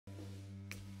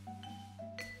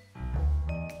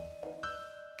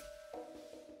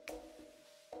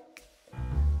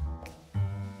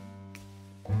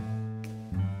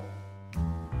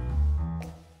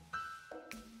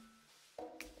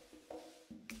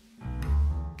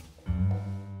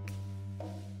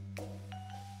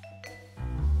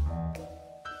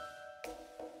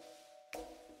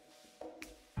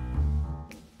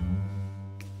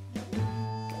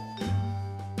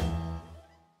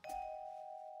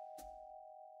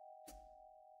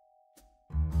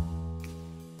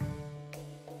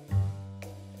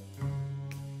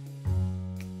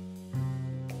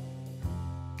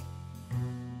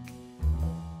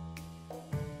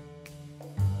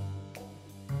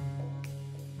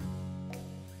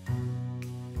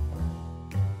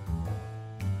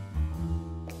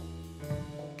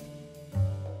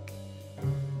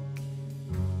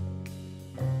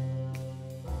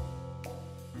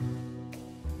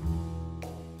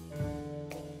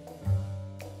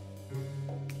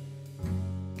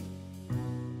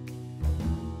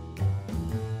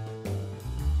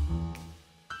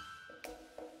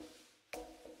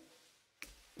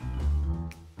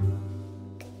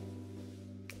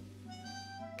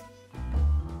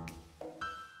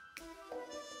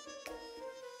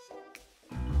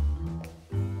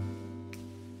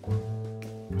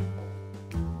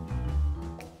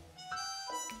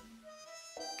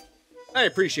I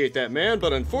appreciate that, man,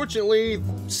 but unfortunately,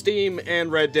 Steam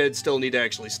and Red Dead still need to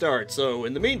actually start, so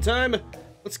in the meantime,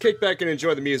 let's kick back and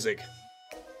enjoy the music.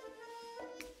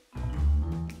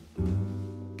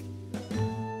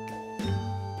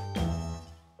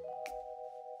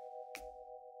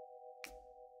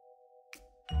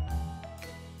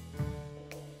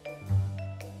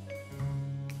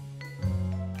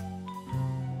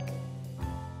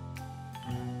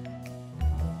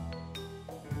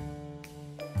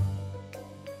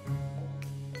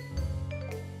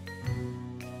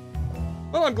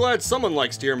 Well, I'm glad someone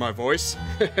likes to hear my voice.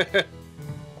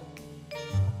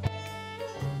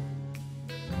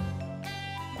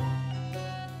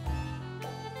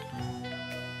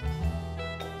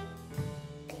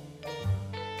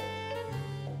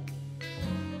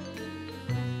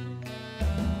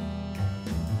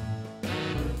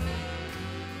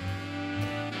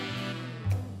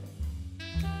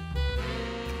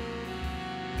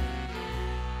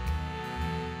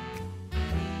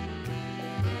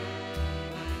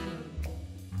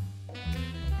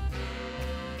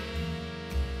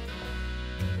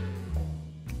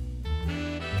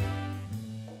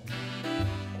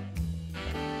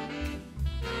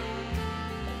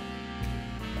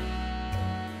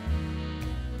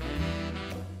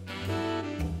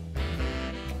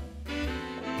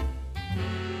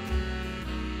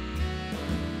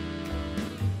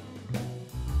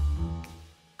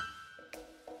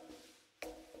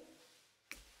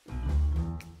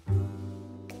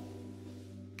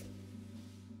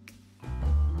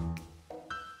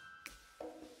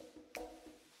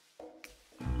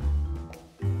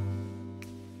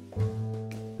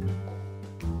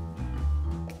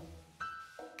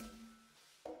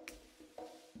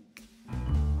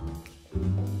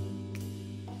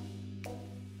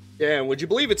 Yeah, and would you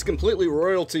believe it's completely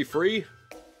royalty-free?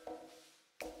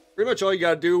 Pretty much all you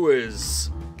gotta do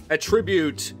is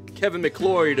attribute Kevin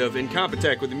McLeod of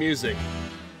Incompetech with the music.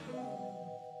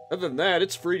 Other than that,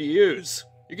 it's free to use.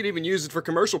 You can even use it for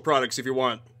commercial products if you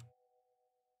want.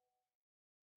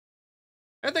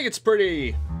 I think it's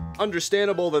pretty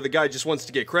understandable that the guy just wants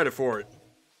to get credit for it.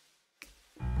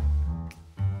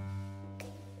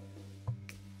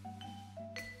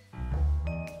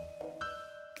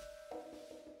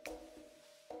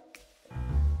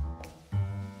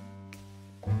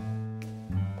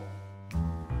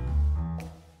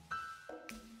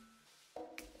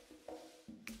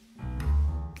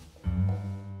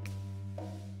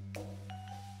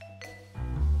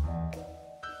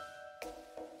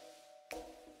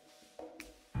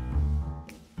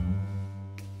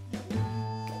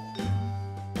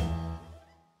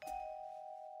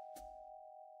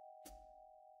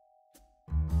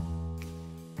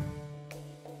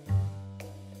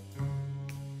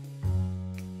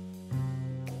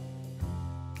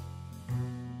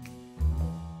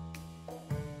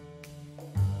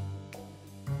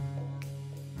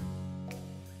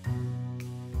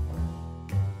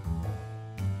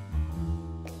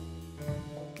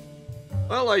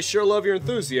 Well, I sure love your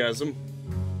enthusiasm.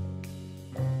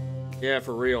 Yeah,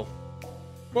 for real.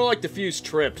 More like the fuse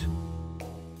tripped.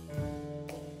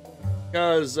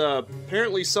 Because,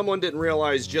 apparently someone didn't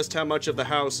realize just how much of the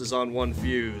house is on one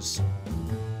fuse.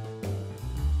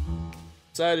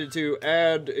 Decided to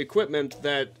add equipment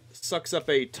that sucks up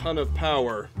a ton of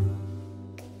power.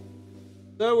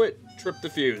 So it tripped the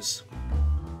fuse.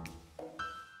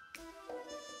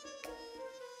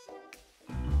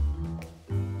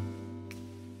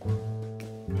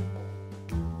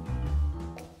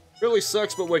 Really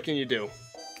sucks, but what can you do?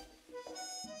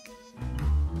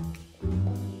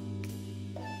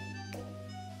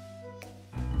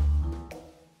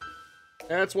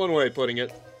 That's one way of putting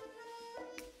it.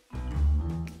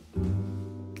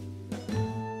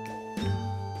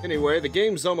 Anyway, the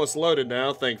game's almost loaded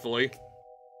now, thankfully.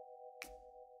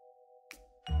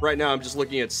 Right now, I'm just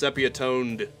looking at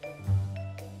sepia-toned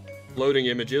loading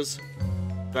images.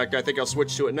 In fact, I think I'll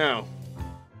switch to it now.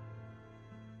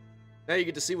 Now you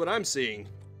get to see what I'm seeing.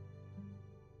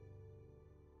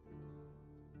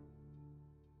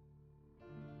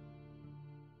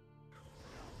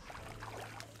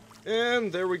 And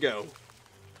there we go.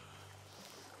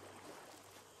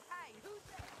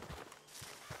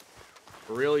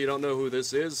 For real, you don't know who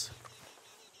this is?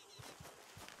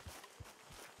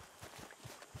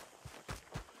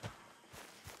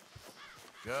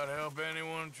 God help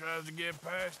anyone who tries to get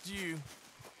past you.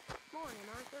 Morning,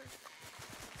 Arthur.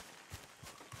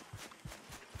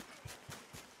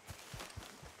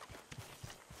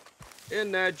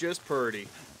 Isn't that just purty?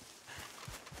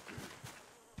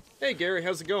 Hey Gary,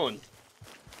 how's it going?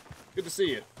 Good to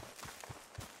see you.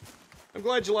 I'm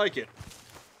glad you like it.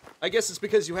 I guess it's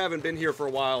because you haven't been here for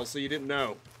a while, so you didn't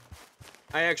know.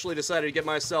 I actually decided to get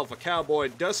myself a cowboy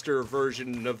duster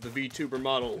version of the VTuber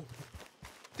model,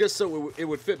 just so it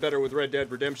would fit better with Red Dead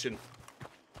Redemption.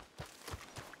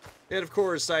 And of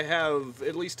course, I have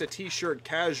at least a t-shirt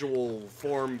casual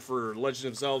form for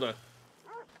Legend of Zelda.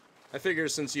 I figure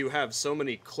since you have so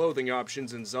many clothing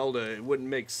options in Zelda, it wouldn't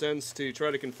make sense to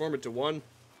try to conform it to one.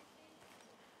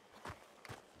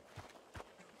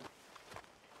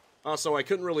 Also, I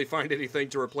couldn't really find anything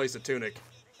to replace a tunic.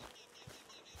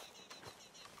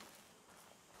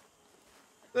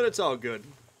 But it's all good.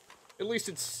 At least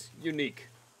it's unique.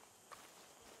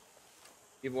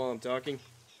 Even while I'm talking.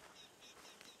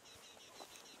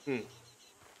 Thank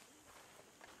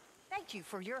you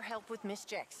for your help with Miss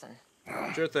Jackson.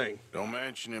 Sure thing. Don't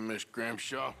mention him, Miss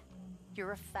Grimshaw.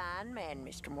 You're a fine man,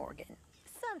 Mr. Morgan.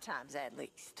 Sometimes, at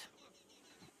least.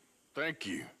 Thank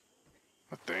you.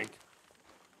 I think.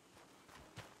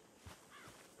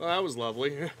 Well, that was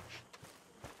lovely.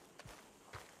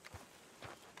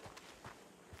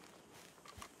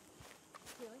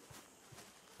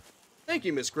 Thank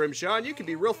you, Miss Grimshaw. You can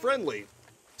be real friendly.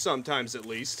 Sometimes, at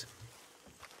least.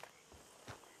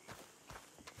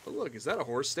 Oh, look, is that a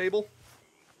horse stable?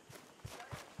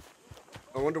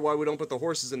 I wonder why we don't put the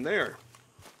horses in there.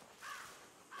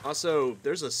 Also,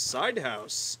 there's a side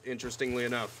house, interestingly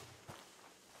enough.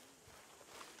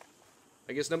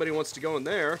 I guess nobody wants to go in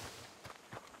there.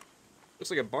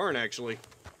 Looks like a barn, actually.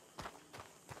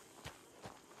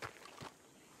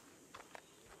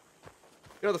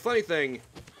 You know, the funny thing...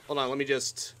 Hold on, let me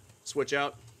just switch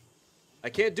out. I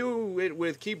can't do it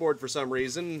with keyboard for some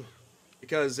reason,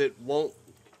 because it won't...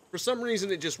 For some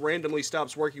reason, it just randomly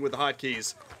stops working with the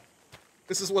hotkeys.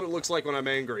 This is what it looks like when I'm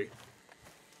angry.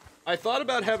 I thought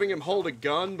about having him hold a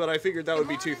gun, but I figured that would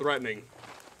be too threatening.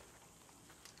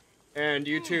 And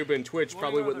YouTube and Twitch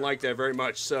probably wouldn't like that very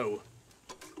much, so...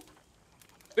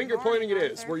 Finger pointing it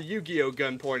is. We're Yu-Gi-Oh!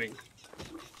 Gun pointing.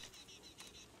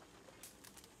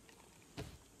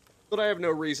 But I have no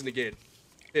reason to get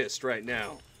pissed right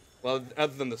now. Well,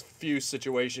 other than the fuse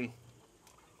situation.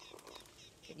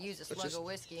 Could use a slug of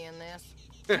whiskey in this.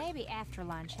 Maybe after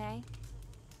lunch, hey?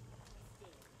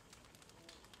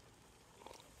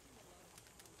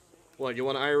 What, you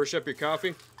want to Irish up your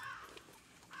coffee?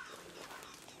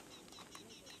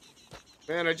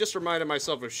 Man, I just reminded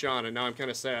myself of Sean, and now I'm kind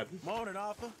of sad. Morning,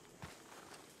 Arthur.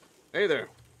 Hey there.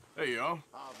 Hey, y'all.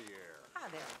 Javier. Hi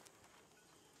there.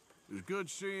 It was good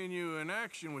seeing you in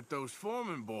action with those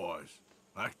foreman boys.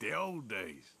 Like the old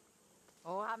days.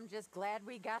 Oh, I'm just glad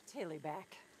we got Tilly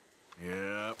back.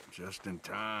 Yep, just in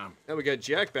time. Now we got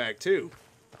Jack back, too.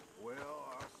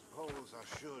 Well, I suppose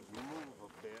I should move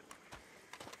a bit.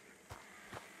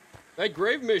 That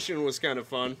grave mission was kind of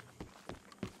fun.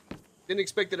 Didn't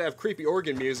expect it to have creepy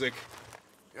organ music.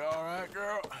 You alright,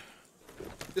 girl?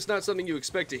 It's not something you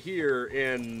expect to hear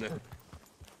in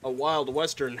a wild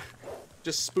western.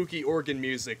 Just spooky organ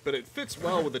music, but it fits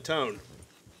well with the tone.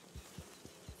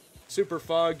 Super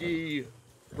foggy,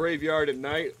 graveyard at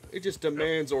night. It just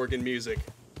demands organ music.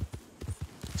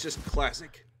 It's just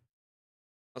classic.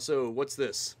 Also, what's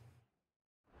this?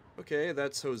 Okay,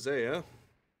 that's Hosea.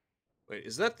 Wait,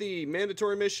 is that the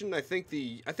mandatory mission? I think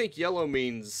yellow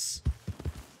means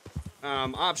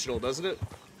optional, doesn't it?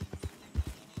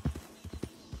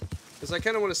 Because I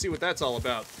kind of want to see what that's all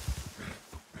about.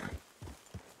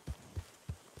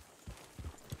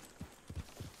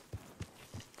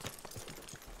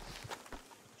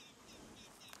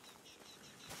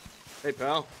 Hey,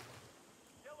 pal.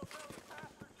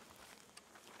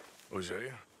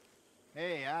 Hosea?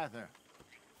 Hey, Arthur.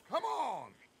 Come on!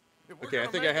 If we're Okay, I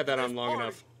gonna think make I had it that to on this long party,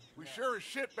 enough. We sure as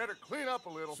shit better clean up a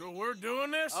little. So we're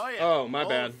doing this? Oh, yeah. Oh, my Old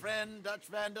bad. friend Dutch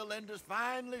Van der Linde's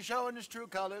finally showing his true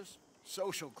colors.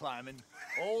 Social climbing.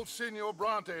 Old Senor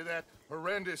Bronte, that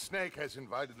horrendous snake, has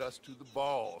invited us to the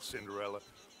ball, Cinderella.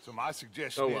 So my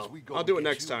suggestion Oh, well. is we go I'll do it get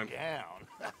next you a time.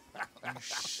 gown. You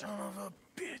son of a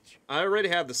bitch. I already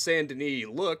have the Saint Denis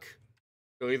look.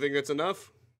 Don't you think that's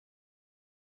enough?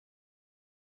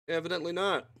 Evidently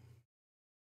not.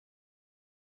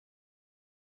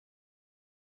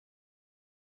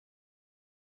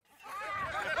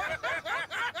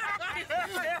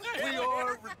 We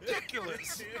are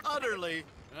ridiculous. Utterly.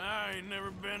 I ain't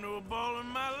never been to a ball in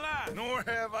my life. Nor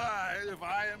have I, if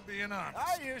I am being honest.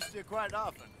 I used to quite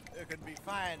often. there can be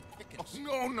fine pickings.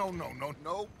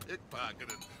 No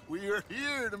pickpocketing. We are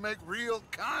here to make real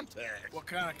contact. What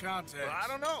kind of contact? Well, I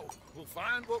don't know. We'll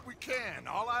find what we can.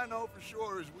 All I know for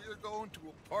sure is we are going to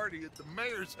a party at the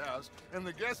mayor's house, and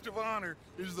the guest of honor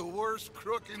is the worst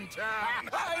crook in town.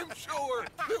 I'm sure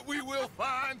that we will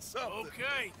find something.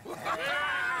 Okay.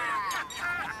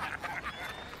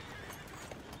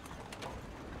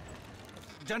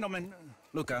 Gentlemen,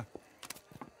 Luca,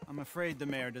 I'm afraid the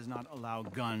mayor does not allow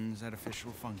guns at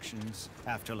official functions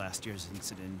after last year's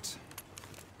incident.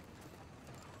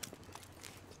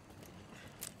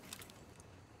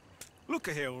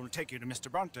 Luca here will take you to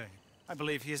Mr. Bronte. I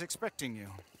believe he is expecting you.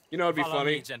 You know, it'd be Follow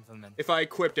funny me, gentlemen. if I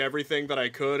equipped everything that I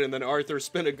could, and then Arthur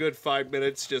spent a good 5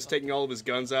 minutes just taking all of his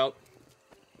guns out.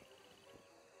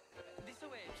 This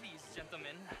way, please,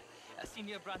 gentlemen.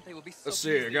 Senior Bronte will be so Let's see,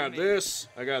 pleased I to got meet this,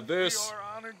 I got We this. are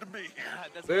honored to be.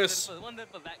 That's This.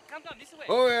 wonderful, wonderful. Come down this way.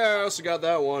 Oh yeah, I also got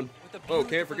that one. What a Oh, can't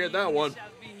beautiful forget that evening one. it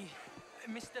shall be.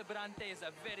 Mr. Bronte is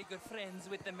a very good friends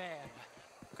with the mayor.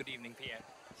 Good evening, Pierre.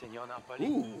 Ooh, As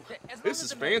long this as is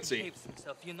the mayor fancy. behaves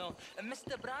himself, you know.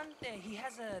 Mr. Bronte, he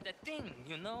has that thing,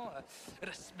 you know,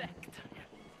 respect.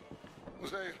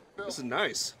 Say, Bill, This is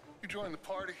nice. you join the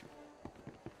party.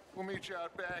 We'll meet you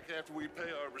out back after we pay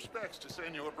our respects to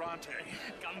Senor Bronte.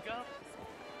 Come.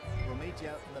 We'll meet you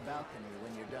out in the balcony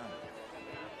when you're done.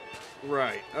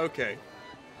 Right, okay.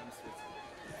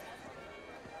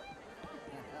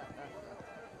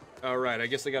 Alright, I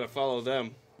guess I gotta follow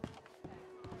them.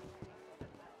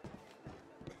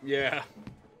 Yeah.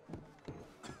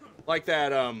 Like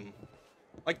that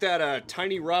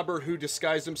tiny robber who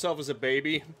disguised himself as a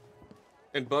baby,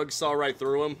 and bugs saw right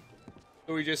through him.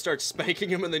 So we just start spanking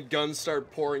him, and then guns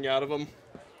start pouring out of him.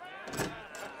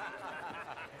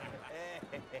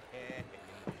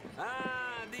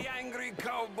 The angry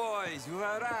cowboys, you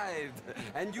arrived.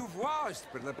 And you've washed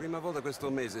per la prima volta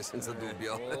questo mese, senza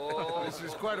dubbio. This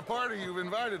is quite a party you've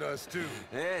invited us to.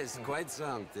 Yes, quite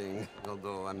something.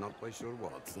 Although I'm not quite sure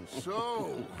what.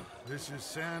 So, this is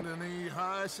Saint Denis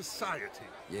High Society.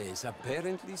 Yes,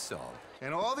 apparently so.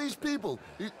 And all these people,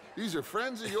 these are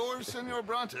friends of yours, Senor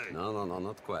Bronte? No,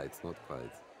 not quite, not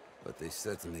quite. But they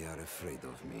certainly are afraid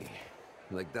of me.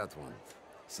 Like that one.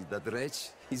 See that wretch?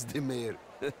 He's the mayor.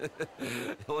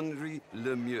 Henri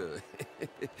Lemieux.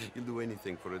 He'll do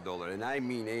anything for $1, and I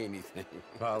mean anything.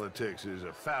 Politics is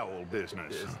a foul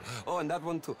business. Yes. Oh, and that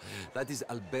one too. That is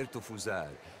Alberto Fusar.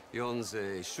 He owns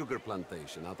a sugar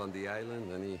plantation out on the island,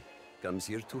 and he comes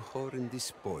here to whore and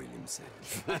despoil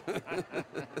himself.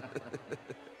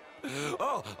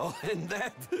 Oh, and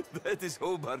that is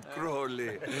Hobart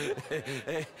Crawley,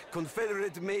 a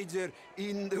Confederate major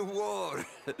in the war.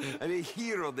 And a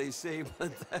hero, they say,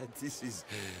 but that is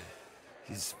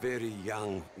his very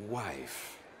young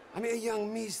wife. I mean, a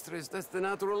young mistress, that's the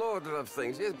natural order of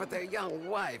things, yes, but a young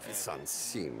wife is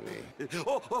unseemly.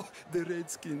 Oh, the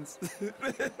Redskins.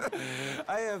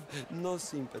 I have no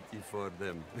sympathy for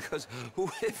them, because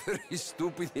whoever is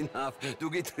stupid enough to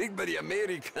get tricked by the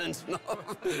Americans, no,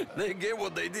 they get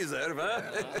what they deserve, huh?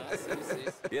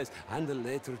 Yes, and a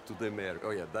letter to the mayor.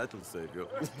 Oh, yeah, that'll save you.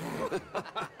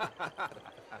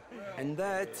 And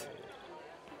that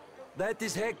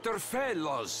is Hector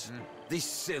Fellows, this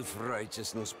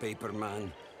self-righteous newspaper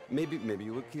man. Maybe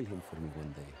you will kill him for me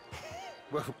one day.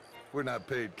 Well, we're not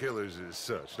paid killers as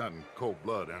such, not in cold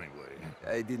blood anyway.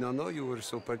 I did not know you were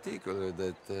so particular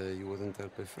that you wouldn't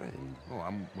help a friend. Oh,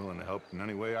 I'm willing to help in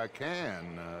any way I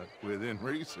can, within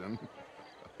reason.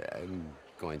 I'm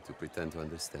going to pretend to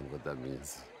understand what that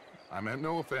means. I meant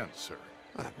no offense, sir.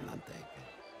 None taken.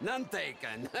 None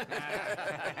taken!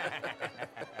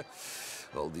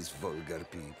 All these vulgar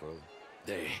people.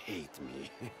 They hate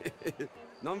me.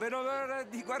 Non vedo l'ora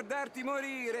di guardarti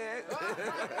morire.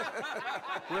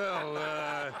 Well,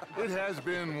 it has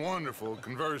been wonderful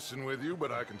conversing with you,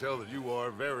 but I can tell that you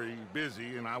are very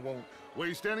busy, and I won't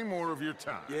waste any more of your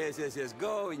time. Yes.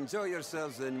 Go, enjoy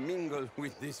yourselves, and mingle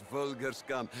with this vulgar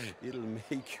scum. It'll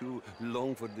make you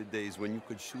long for the days when you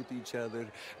could shoot each other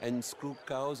and screw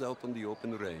cows out on the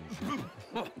open range.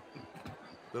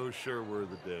 Those sure were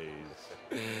the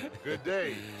days. Good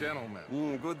day,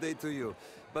 gentlemen. Good day to you.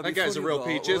 But That guy's a before you real go,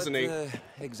 peach, isn't he? what,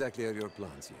 exactly are your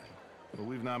plans here? Well,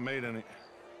 we've not made any...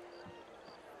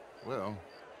 Well...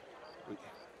 We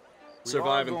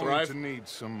Survive and are thrive? going to need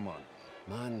some money.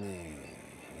 Money,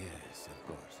 yes, of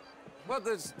course. Well,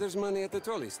 there's money at the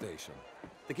trolley station.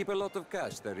 They keep a lot of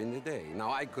cash there in the day.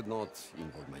 Now, I could not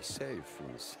involve myself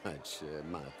in such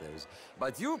matters.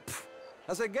 But you,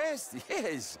 As a guest?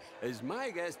 Yes. As my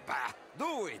guest? Bah,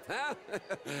 do it, huh?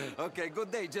 Okay, good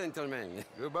day, gentlemen.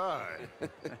 Goodbye.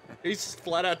 He's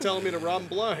flat out telling me to rob him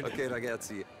blind. Ok,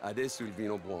 ragazzi, adesso il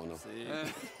vino buono.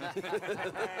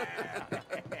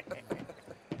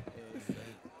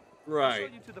 Right. I'll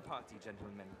show you to the party,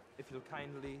 gentlemen, if you'll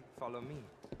kindly follow me.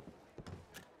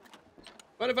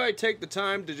 What if I take the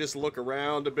time to just look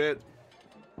around a bit?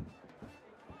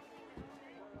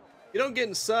 You don't get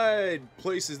inside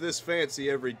places this fancy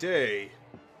every day.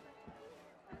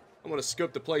 I'm gonna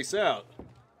scope the place out.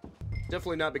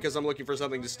 Definitely not because I'm looking for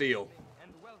something to steal.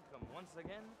 And welcome once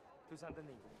again to Saint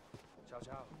Denis. Ciao,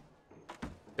 ciao.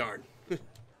 Darn.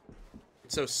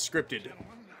 It's so scripted.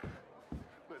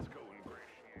 Let's go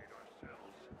ingratiate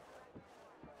ourselves.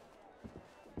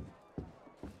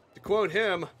 To quote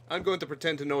him, I'm going to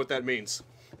pretend to know what that means.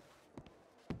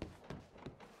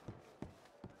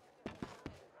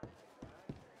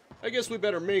 I guess we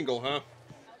better mingle, huh?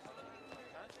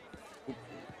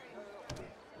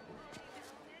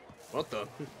 What the?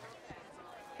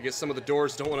 I guess some of the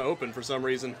doors don't want to open for some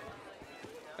reason.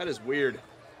 That is weird.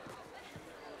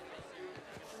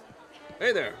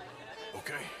 Hey there.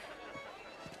 Okay.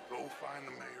 Go find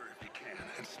the mayor if you can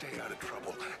and stay out of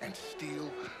trouble and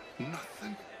steal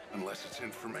nothing unless it's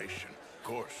information. Of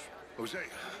course. Jose,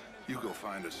 you go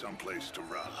find us someplace to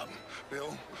rob.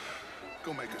 Bill,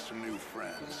 go make us some new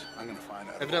friends. I'm gonna find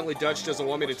out. Evidently Dutch doesn't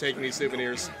want me to take any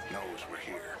souvenirs. Knows we're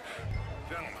here.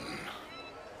 Gentlemen,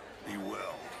 be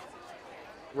well.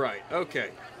 Right, okay.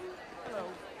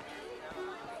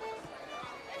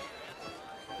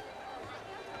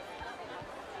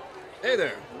 Hey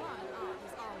there.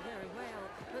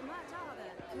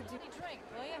 Drink,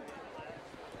 will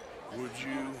you? Would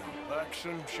you like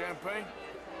some champagne?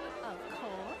 Of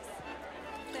course.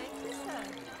 Thank you, sir.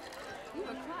 You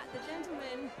are quite the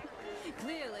gentleman.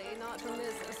 Clearly not from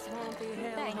this swampy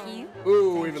hellhole. Thank you.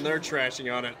 Ooh, even they're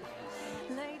trashing on it.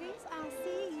 Ladies, I'll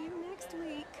see you next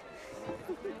week.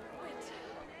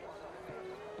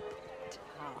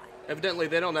 Evidently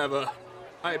they don't have a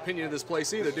high opinion of this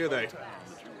place either, do they?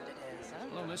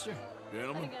 Hello, mister.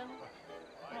 Gentlemen,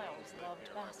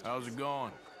 how's it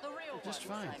going? Just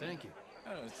fine, thank you.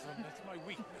 It's my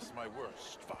weakness, my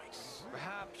worst vice.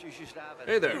 Perhaps you should have it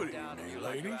Hey there. put down if you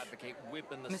like to advocate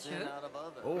whipping the sin out of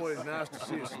others. Always nice to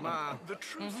see a smile. The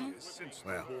truth is, since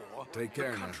Well, the war, take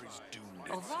care the now. country's doomed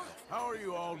Au itself. revoir. How are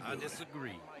you all I doing?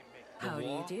 disagree. How do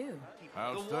you do?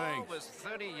 How's The war things? was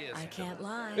 30 years I ago. can't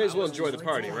lie. May as well enjoy the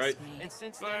party, right? And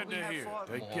since Glad then we to have hear. fought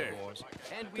Take more care. wars,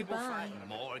 and we will Goodbye. fight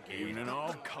more again. Evening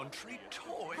all. The country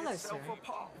tore Hello, itself sir.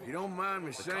 apart. If you don't mind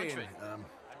me saying, country.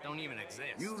 Don't even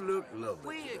exist. you look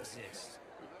lovely. We today. exist.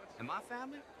 And my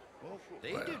family?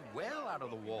 They did well out of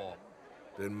the war.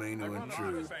 Didn't mean to My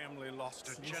intrude. family lost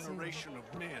a generation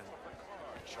of men.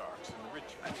 Sharks and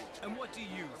rich people. And what do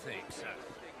you think, sir?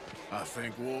 I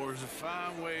think war is a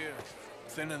fine way of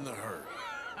thinning the herd.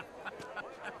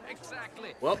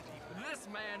 Exactly. Well, This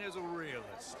man is a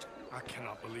realist. I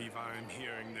cannot believe I am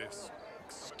hearing this.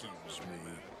 Excuse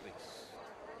me.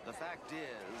 The fact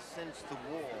is, since the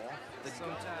war,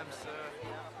 Sometimes, sir,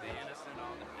 the innocent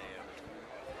are the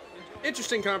damned.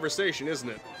 interesting conversation, isn't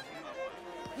it?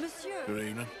 Monsieur. Good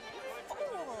evening.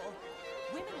 Oh,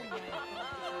 women and men.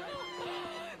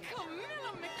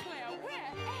 Camilla McClare,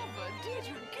 wherever did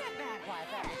you get that? Why,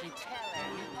 that she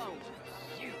telling. Oh,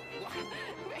 you.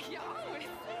 You always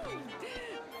seem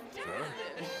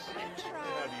devilish.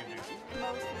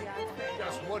 Mostly I failed,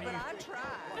 Just what do but you I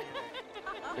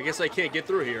tried. I guess I can't get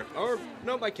through here. Or,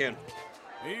 nope, I can.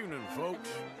 Evening, folks.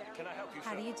 Can I help you,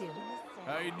 How do you do?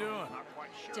 How you doing?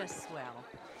 Just swell.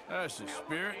 That's the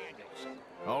spirit.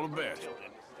 All the best.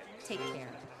 Take care.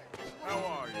 How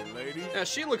are you, ladies? Now,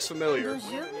 she looks familiar.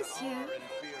 Bonjour, monsieur.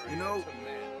 You know,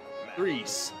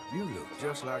 Grease. you look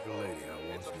just like a lady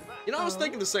I once knew. You know, I was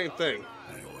thinking the same thing.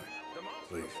 Anyway,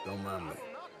 please, don't mind me.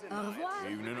 Au revoir.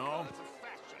 Evening all.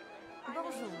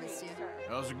 Bonjour, monsieur.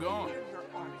 How's it going?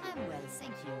 I'm well,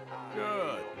 thank you.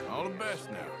 Good. All the best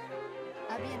now.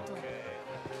 À bientôt.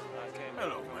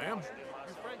 Hello, ma'am.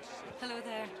 Hello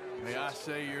there. May I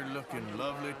say you're looking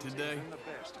lovely today?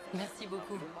 Merci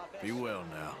beaucoup. Be well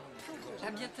now.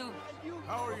 À bientôt.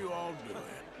 How are you all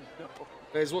doing?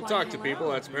 May as well talk to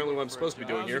people. That's apparently what I'm supposed to be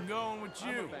doing How's here. it going with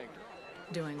you?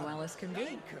 Doing well as can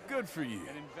be. Good for you.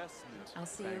 I'll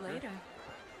see you later.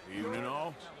 Evening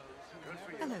all.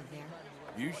 Hello there.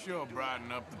 You sure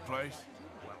brighten up the place.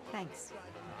 Thanks.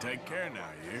 Take care now,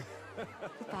 you.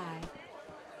 Goodbye.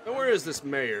 Now, where is this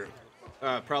mayor?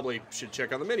 Probably should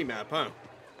check on the mini-map, huh?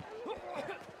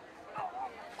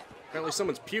 Apparently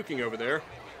someone's puking over there.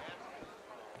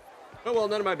 Oh well,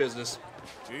 none of my business.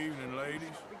 Evening, ladies.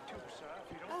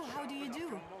 you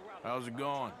do? How's it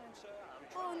going?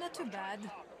 Oh, not too bad.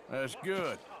 That's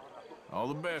good. All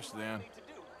the best, then.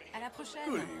 À la prochaine.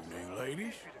 Good evening,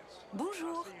 ladies.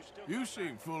 Bonjour. You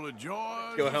seem full of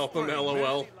joy. Go help him,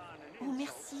 LOL. Oh,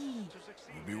 merci.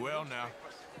 You'll be well now.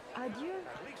 Adieu.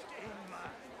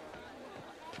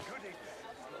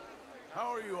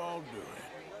 How are you all doing?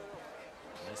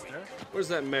 Mister? Where's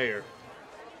that mayor?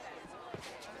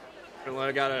 Well,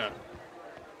 I gotta...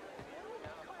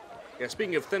 Yeah,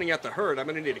 speaking of thinning out the herd, I'm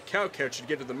gonna need a cow catcher to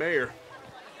get to the mayor.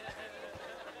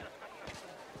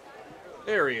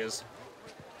 There he is.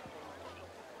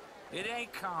 It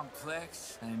ain't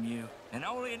complex, MU. And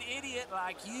only an idiot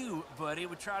like you, buddy,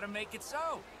 would try to make it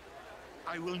so.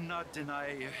 I will not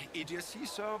deny idiocy,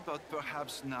 sir, but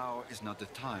perhaps now is not the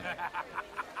time.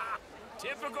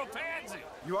 Typical pansy.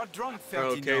 You are drunk,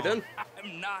 Ferdinand. Okay, then.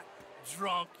 I'm not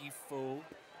drunk, you fool.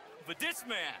 But this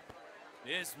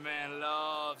man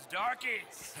loves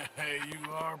darkies. Hey,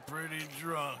 you are pretty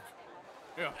drunk.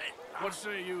 Yeah, what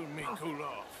say you and me cool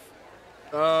off?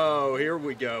 Oh, here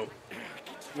we go.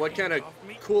 What kind of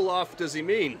cool off does he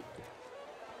mean?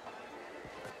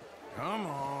 Come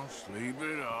on, sleep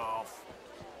it off.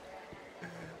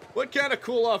 What kind of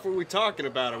cool off are we talking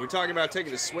about? Are we talking about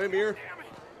taking a swim here?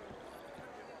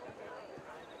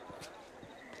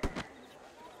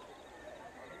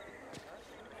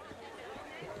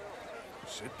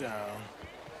 Sit down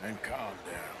and calm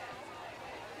down.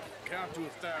 Count to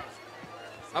 1,000.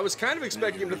 I was kind of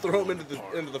expecting him to throw him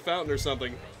into the fountain or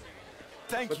something.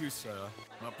 Thank you, sir.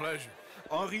 My pleasure.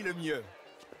 Henri Lemieux.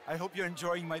 I hope you're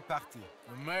enjoying my party.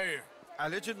 The mayor.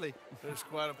 Allegedly. There's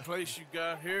quite a place you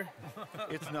got here.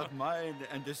 It's not mine,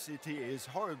 and the city is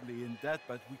horribly in debt,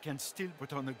 but we can still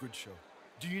put on a good show.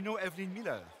 Do you know Evelyn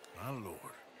Miller? My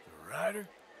lord. The writer?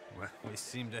 Well, we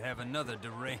seem to have another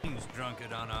deranged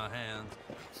drunkard on our hands.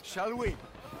 Shall we?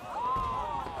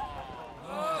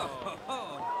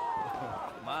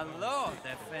 My lord,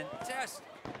 they're fantastic.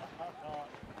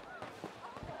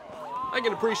 I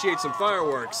can appreciate some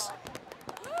fireworks.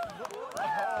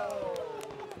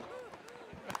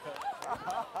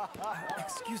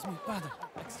 Excuse me, pardon.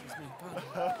 Excuse me,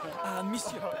 pardon.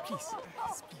 Monsieur, please.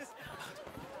 Please.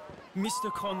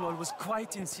 Mr. Cornwall was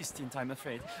quite insistent, I'm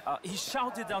afraid. He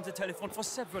shouted down the telephone for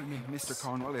several minutes. Mr.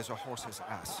 Cornwall is a horse's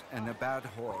ass, and a bad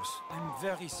horse. I'm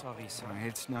very sorry, sir.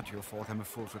 It's not your fault. I'm a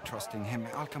fool for trusting him.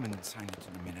 I'll come in and sign it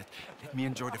in a minute. Let me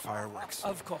enjoy the fireworks.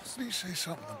 Of course. Did he say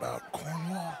something about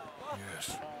Cornwall?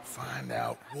 Yes. Find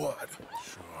out what.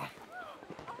 Sure.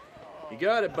 You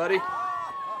got it, buddy.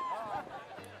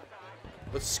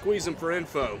 Let's squeeze him for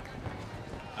info.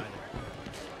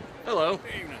 Hello.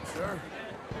 Evening, sir.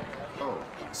 Oh.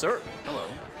 Sir. Hello.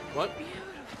 What?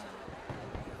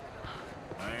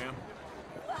 Ma'am.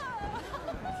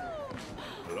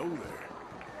 Hello there.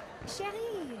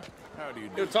 Chérie. How do you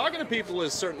You do? know, talking to people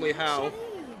is certainly how...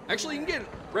 Actually, you can get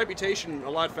reputation a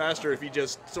lot faster if you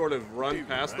just sort of run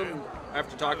past them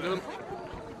after talking to them.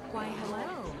 Why,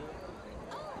 hello.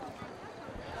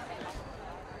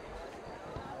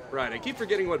 Right, I keep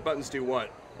forgetting what buttons do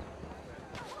what.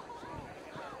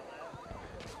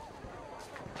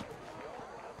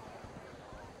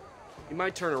 You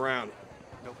might turn around.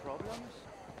 No problems?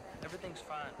 Everything's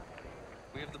fine.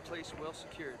 We have the place well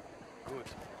secured. Good.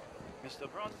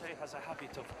 Mr. Bronte has a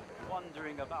habit of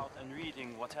wandering about and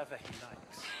reading whatever he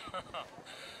likes.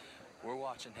 We're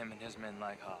watching him and his men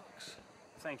like hawks.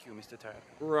 Thank you, Mr. Terrapin.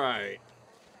 Right.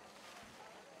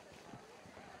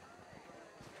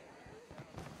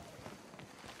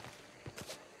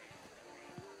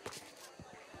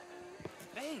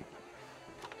 Hey!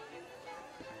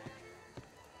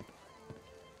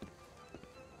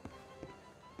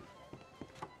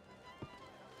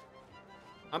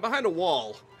 I'm behind a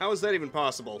wall. How is that even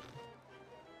possible?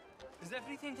 Is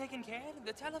everything taken care of?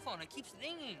 The telephone, it keeps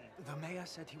ringing. The mayor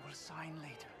said he will sign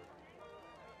later.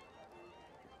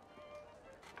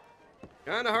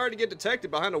 Kinda hard to get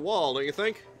detected behind a wall, don't you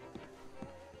think?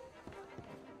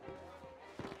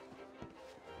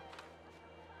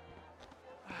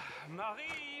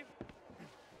 Marie!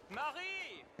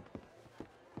 Marie!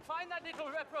 Find that little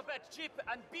reprobate Jip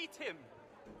and beat him!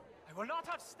 I will not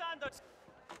have standards!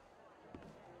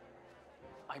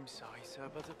 I'm sorry, sir,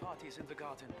 but the party is in the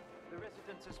garden. The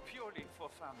residence is purely for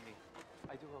family.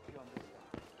 I do hope you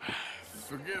understand.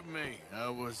 Forgive me. I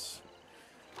was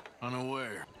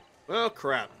unaware. Well,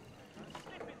 crap.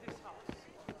 Sleep in this house.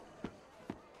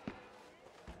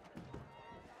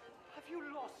 Have you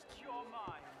lost your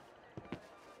mind?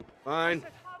 Fine. I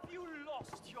said, have you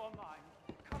lost your mind?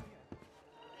 Come here.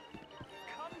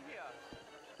 Come here.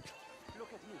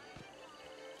 Look at me.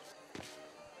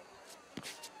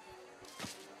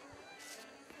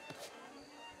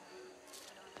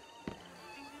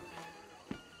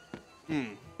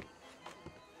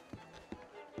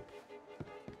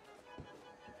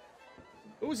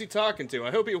 Who was he talking to?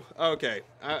 I hope he... Okay.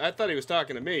 I thought he was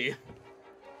talking to me.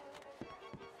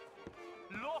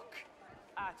 Look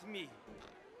at me.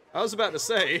 I was about to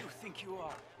say... Who do you think you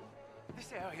are?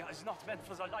 This area is not meant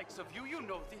for the likes of you. You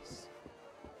know this.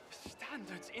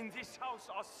 Standards in this house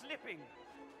are slipping.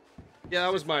 Yeah,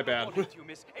 that was my bad.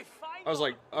 I was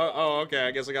like, oh, okay,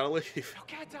 I guess I gotta leave.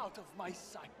 Get out of my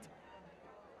sight.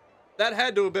 That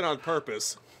had to have been on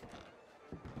purpose.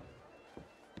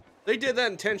 They did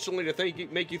that intentionally to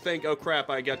make you think, oh crap,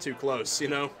 I got too close, you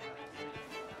know?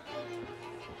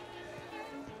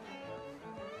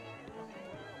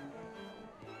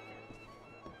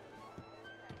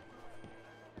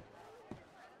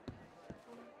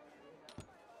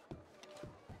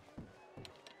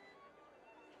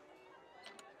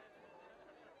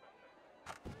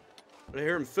 I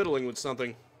hear him fiddling with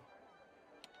something.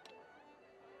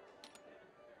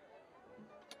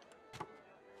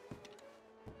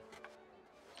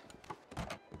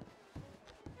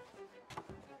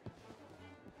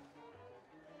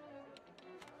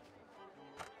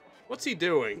 What's he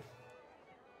doing?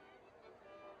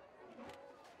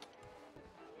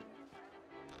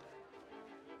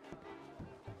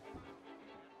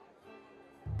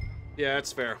 Yeah,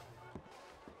 that's fair.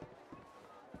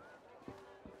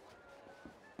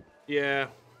 Yeah.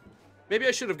 Maybe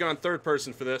I should have gone third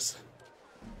person for this.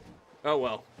 Oh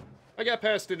well. I got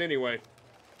past it anyway.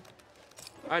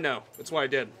 I know. That's why I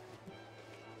did.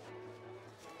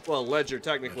 Well, Ledger,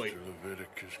 technically. Mr.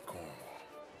 Leviticus Cornwall.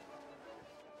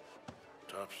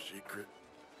 Top secret.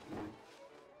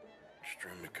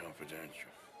 Extremely confidential.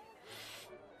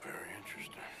 Very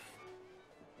interesting.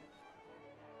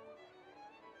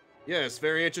 Yes,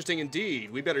 very interesting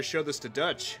indeed. We better show this to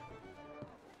Dutch.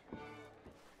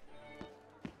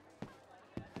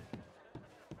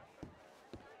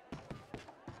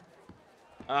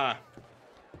 Ah.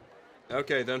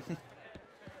 Okay, then.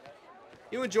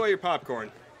 You enjoy your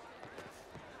popcorn.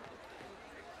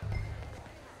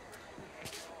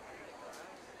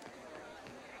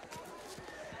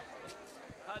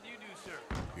 How do you do, sir?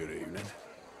 Good evening.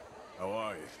 How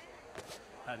are you?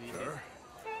 How do you Sir?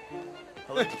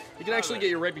 Hello? You can actually get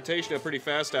your reputation up pretty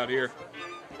fast out here.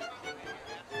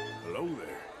 Hello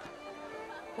there.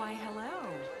 Why, hello.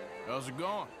 How's it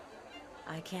going?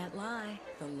 I can't lie.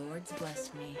 The Lord's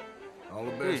blessed me. All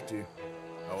the best to you.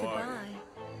 How are you? Goodbye.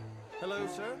 Hello,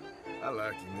 sir. I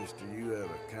like you, mister. You have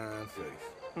a kind face.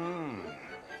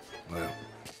 Well,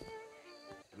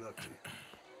 good luck to you.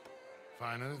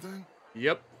 Find anything?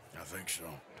 Yep. I think so.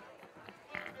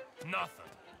 Nothing.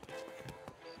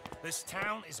 This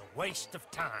town is a waste of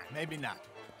time. Maybe not.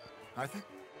 I think...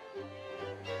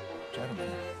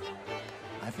 Gentlemen,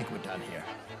 I think we're done here.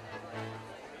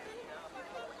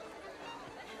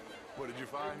 What did you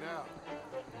find out?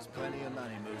 There's plenty of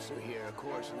money, Mooser, here, of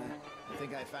course, and I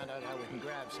think I found out how we can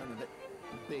grab some of it.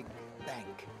 A big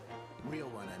bank. Real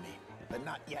one, I mean. But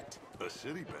not yet. A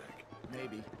city bank?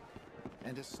 Maybe.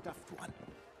 And a stuffed one.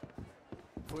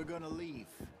 If we're gonna leave,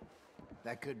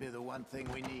 that could be the one thing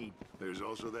we need. There's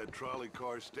also that trolley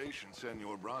car station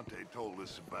Senor Bronte told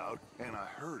us about, and I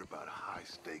heard about a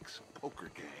high-stakes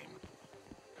poker game.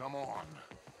 Come on.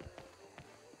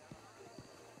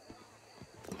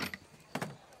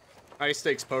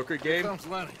 High-stakes poker game? Here comes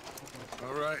Lenny.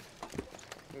 All right.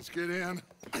 Let's get in.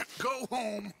 Go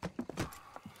home.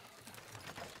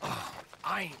 Oh,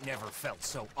 I ain't never felt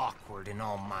so awkward in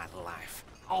all my life.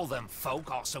 All them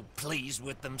folk all so pleased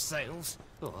with themselves.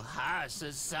 Oh, high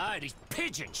society's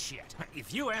pigeon shit.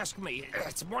 If you ask me,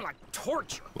 it's more like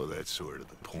torture. Well, that's sort of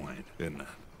the point, isn't it?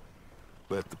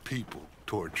 Let the people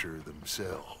torture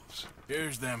themselves.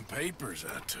 Here's them papers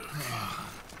I took.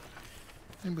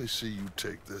 Anybody see you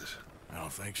take this? I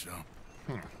don't think so.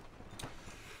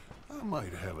 I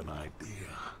might have an idea.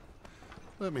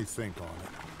 Let me think on it.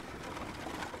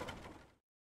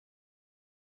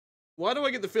 Why do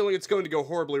I get the feeling it's going to go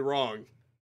horribly wrong?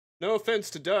 No offense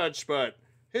to Dutch, but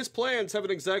his plans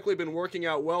haven't exactly been working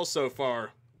out well so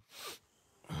far.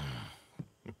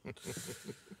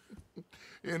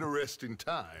 Interesting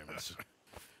times.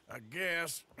 I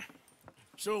guess.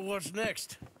 So what's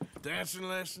next? Dancing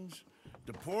lessons?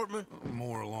 Deportment?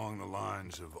 More along the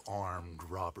lines of armed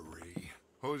robbery.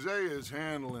 Jose is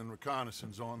handling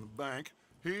reconnaissance on the bank.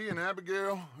 He and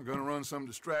Abigail are gonna run some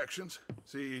distractions,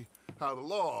 see how the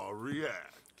law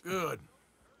reacts. Good.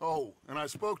 Oh, and I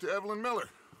spoke to Evelyn Miller.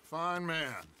 Fine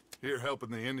man. Here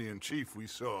helping the Indian chief we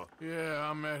saw. Yeah,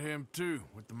 I met him too,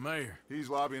 with the mayor. He's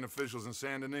lobbying officials in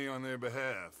Saint Denis on their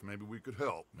behalf. Maybe we could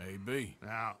help. Maybe.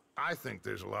 Now, I think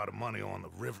there's a lot of money on the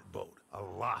riverboat. A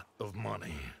lot of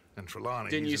money. And Trelawney,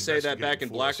 Didn't he's you say that back in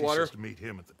investigating for us. He Blackwater? says to meet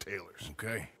him at the tailor's.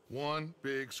 Okay. One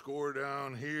big score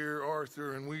down here,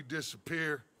 Arthur, and we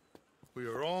disappear. We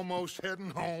are almost heading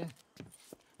home.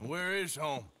 Where is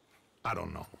home? I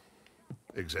don't know.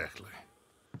 Exactly.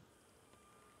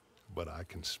 But I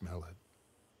can smell it.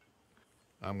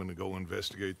 I'm gonna go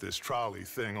investigate this trolley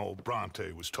thing old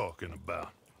Bronte was talking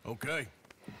about. Okay.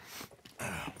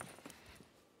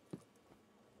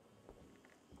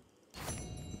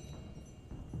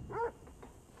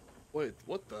 Wait,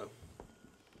 what the?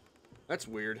 That's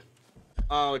weird.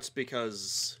 Oh, it's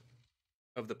because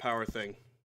of the power thing.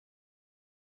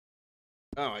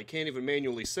 Oh, I can't even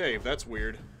manually save. That's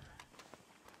weird.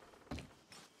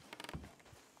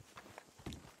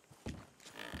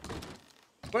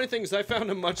 Funny thing is, I found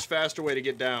a much faster way to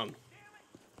get down.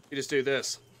 You just do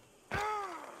this.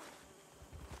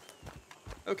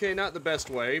 Okay, not the best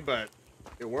way, but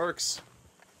it works.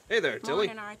 Hey there, Tilly.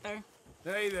 Morning, Arthur.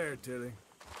 Hey there, Tilly.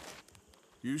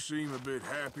 You seem a bit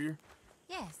happier.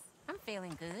 Yes, I'm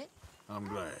feeling good. I'm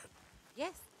glad.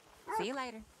 Yes. See you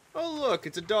later. Oh, look,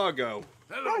 it's a doggo.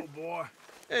 Hello, boy.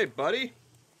 Hey, buddy.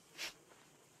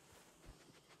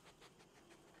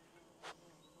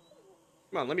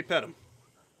 Come on, let me pet him.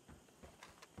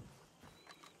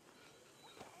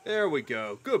 There we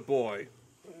go. Good boy.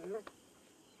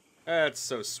 That's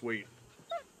so sweet.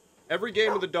 Every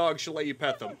game with a dog should let you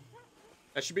pet them.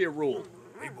 That should be a rule.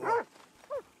 Hey, boy.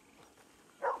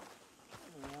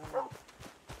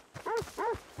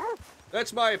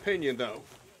 That's my opinion, though.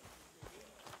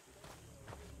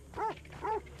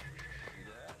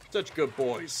 Such good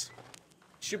boys.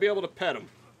 You should be able to pet them.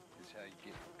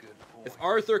 If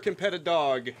Arthur can pet a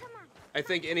dog, I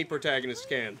think any protagonist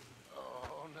can.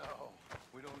 Oh, no.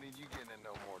 We don't need you getting in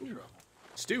no more trouble.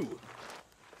 Stew.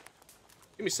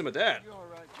 Give me some of that. You all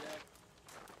right, Jack?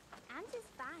 I'm just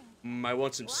fine. I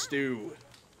want some stew.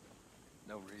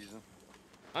 No reason.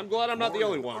 I'm glad I'm not the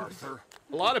only one. Arthur.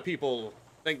 A lot of people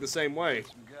think the same way.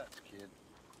 Some guts, kid.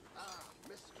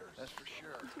 Mister. That's for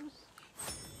sure.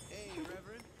 Hey,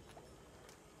 Reverend.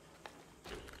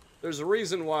 There's a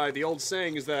reason why the old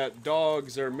saying is that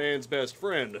dogs are man's best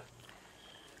friend.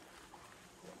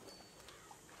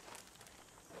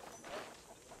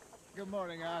 Good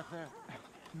morning, Arthur.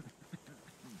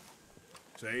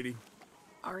 Sadie,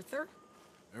 Arthur?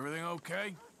 everything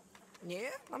okay? Yeah,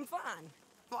 I'm fine.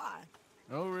 Fine.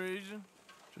 No reason.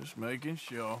 Just making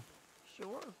sure.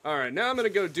 Sure. Alright, now I'm gonna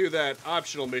go do that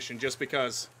optional mission just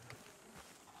because.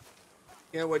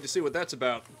 Can't wait to see what that's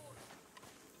about.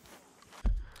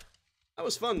 That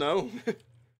was fun, though.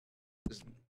 Just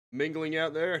mingling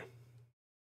out there.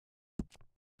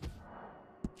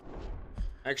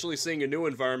 Actually seeing a new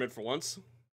environment for once.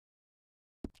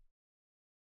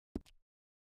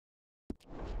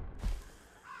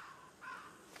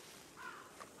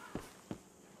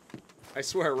 I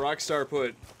swear, Rockstar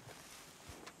put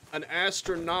an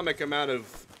astronomical amount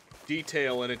of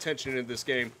detail and attention into this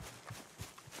game.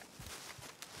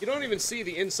 You don't even see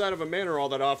the inside of a manor all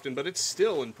that often, but it's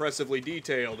still impressively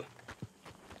detailed.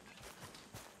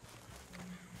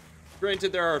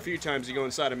 Granted, there are a few times you go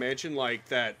inside a mansion, like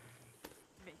that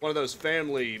one of those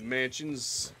family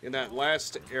mansions in that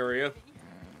last area.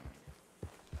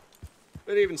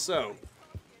 But even so,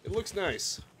 it looks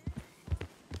nice.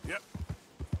 Yep.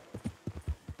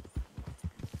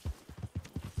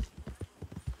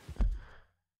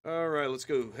 Alright, let's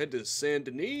go head to Saint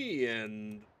Denis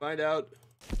and find out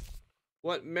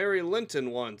what Mary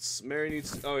Linton wants. Mary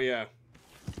needs... Oh, yeah.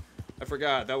 I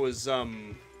forgot. That was,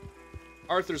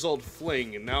 Arthur's old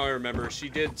fling, and now I remember she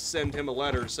did send him a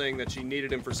letter saying that she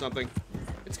needed him for something.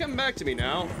 It's coming back to me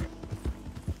now.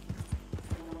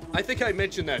 I think I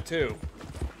mentioned that, too.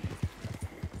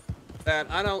 That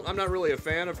I'm not really a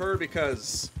fan of her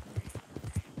because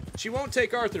she won't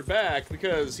take Arthur back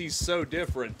because he's so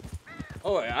different.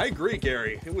 Oh, I agree,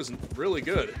 Gary. It was really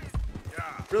good.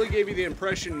 Really gave you the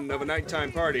impression of a nighttime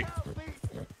party.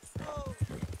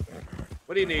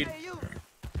 What do you need? Hey, you!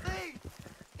 Please!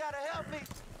 Gotta help me!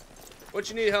 What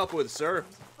you need help with, sir?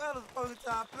 Fellas supposed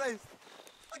to our place.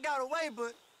 I got away,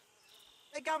 but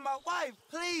they got my wife.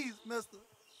 Please, mister.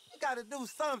 You gotta do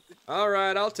something.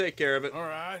 Alright, I'll take care of it.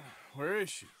 Alright, where is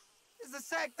she? It's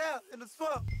sacked out in the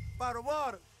swamp by the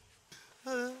water.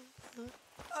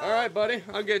 Alright, buddy,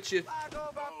 I'll get you. I go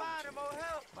about finding more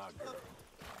help.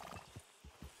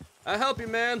 I'll help you,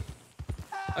 man.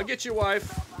 I'll get your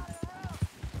wife.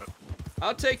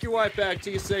 I'll take your wife back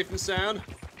to you safe and sound.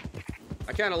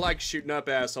 I kind of like shooting up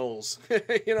assholes.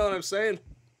 You know what I'm saying?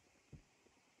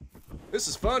 This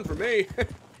is fun for me.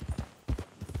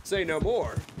 Say no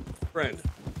more, friend.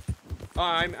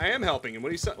 I am helping him. What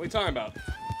are you talking about?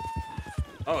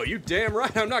 Oh, you damn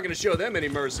right I'm not gonna show them any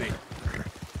mercy.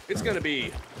 It's gonna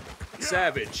be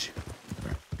savage.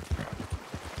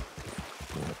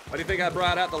 Why do you think I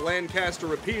brought out the Lancaster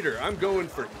repeater? I'm going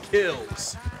for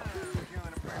kills.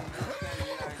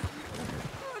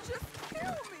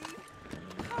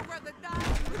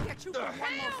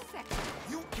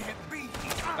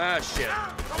 Ah, shit.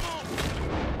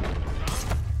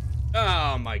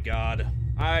 Oh my god.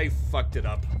 I fucked it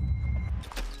up.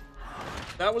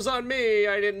 That was on me.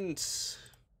 I didn't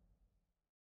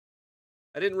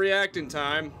react in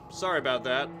time. Sorry about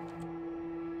that.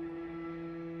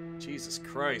 Jesus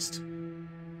Christ.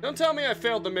 Don't tell me I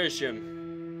failed the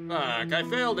mission. Fuck, I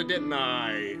failed it, didn't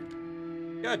I?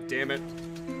 God damn it.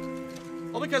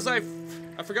 All because I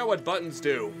forgot what buttons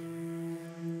do.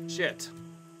 Shit.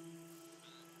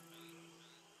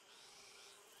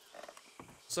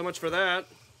 So much for that.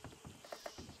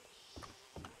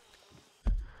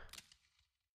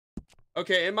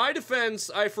 Okay, in my defense,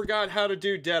 I forgot how to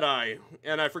do Deadeye,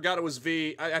 and I forgot it was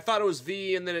V. I thought it was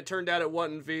V, and then it turned out it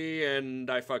wasn't V, and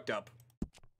I fucked up.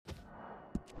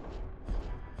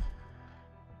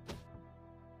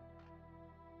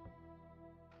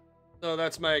 So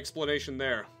that's my explanation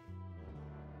there.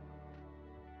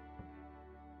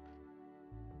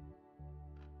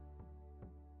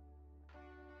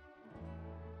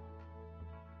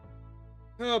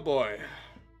 Oh boy.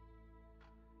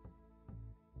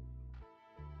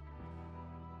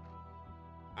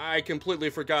 I completely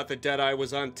forgot that Deadeye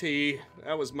was on T.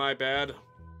 That was my bad.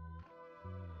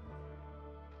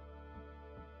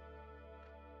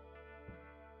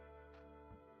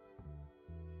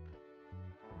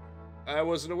 I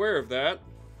wasn't aware of that.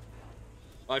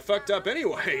 I fucked up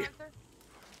anyway.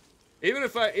 Even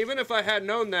if I had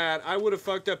known that, I would have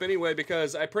fucked up anyway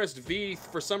because I pressed V.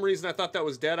 For some reason, I thought that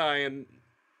was Deadeye, and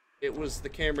it was the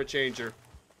camera changer.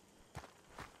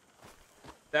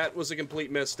 That was a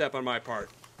complete misstep on my part.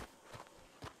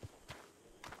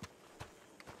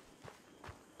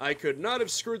 I could not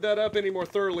have screwed that up any more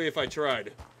thoroughly if I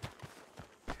tried.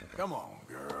 Come on,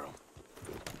 girl.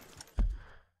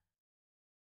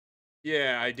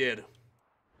 Yeah, I did.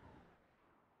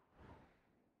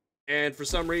 And for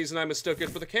some reason, I mistook it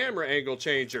for the camera angle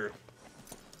changer.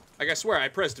 Like, I swear, I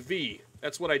pressed V.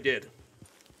 That's what I did.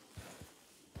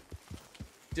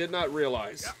 Did not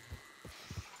realize.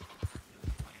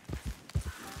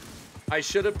 I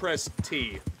should have pressed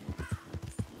T.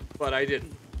 But I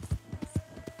didn't.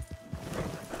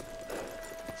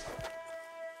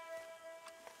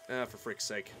 Ah, for frick's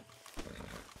sake.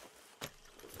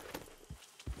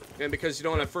 And because you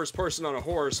don't have first person on a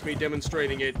horse, me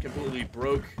demonstrating it completely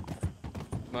broke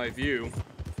my view.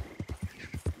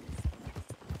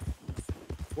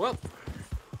 Well.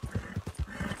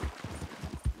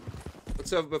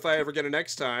 Let's hope if I ever get it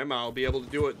next time, I'll be able to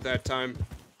do it that time.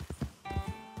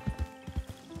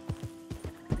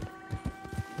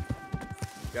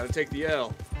 Gotta take the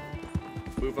L.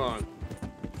 Move on.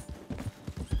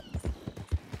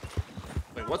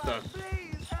 Wait, what the?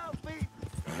 Please help me.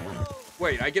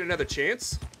 Wait, I get another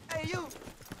chance? Hey, you.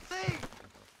 Please.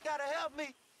 Gotta help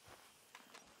me.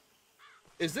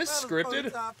 Is this Fellas, scripted?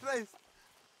 police our place.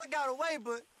 I got away,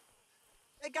 but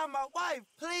they got my wife.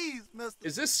 Please, mister.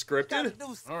 Is this scripted?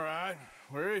 All right.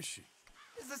 Where is she?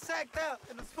 It's a sack there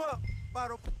in the swamp.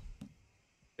 Bottle.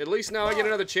 At least now I get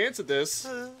another chance at this.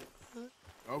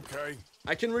 Okay.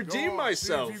 I can redeem Go on,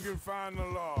 myself. See if you can find the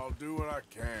law. I'll do what I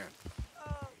can.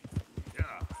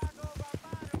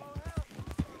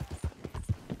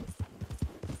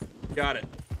 Got it.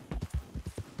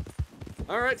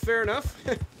 Alright, fair enough.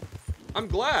 I'm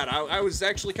glad. I was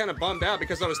actually kind of bummed out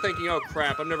because I was thinking, oh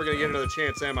crap, I'm never going to get another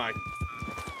chance, am I?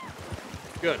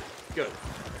 Good, good.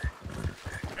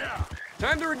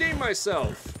 Time to redeem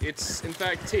myself. It's, in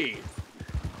fact, T.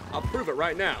 I'll prove it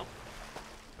right now.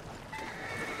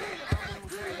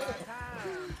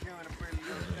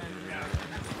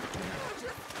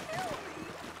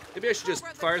 Maybe I should just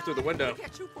fire through the window.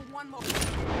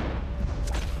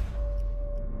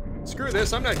 Screw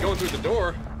this, I'm not going through the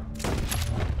door.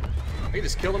 I can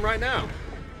just kill him right now.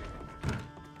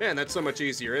 Man, that's so much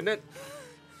easier, isn't it?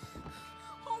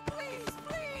 Oh, please,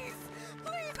 please,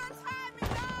 please untie me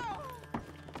now.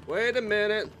 Wait a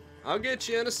minute. I'll get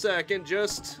you in a second.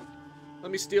 Just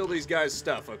let me steal these guys'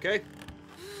 stuff, okay?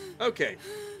 Okay.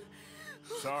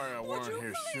 Sorry I weren't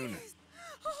here sooner.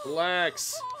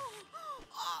 Relax.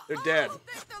 They're dead.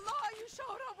 Thank the Lord you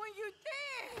showed up when you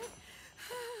did.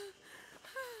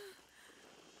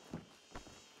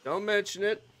 Don't mention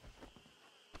it.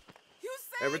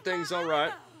 Everything's all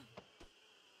right.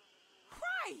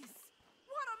 Christ,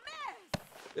 what a mess.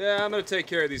 Yeah, I'm gonna take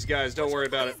care of these guys. Don't worry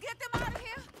about it. Get them out of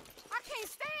here. I can't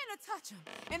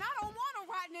and I don't want to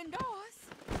write indoors.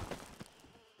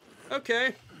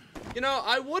 Okay. You know,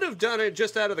 I would have done it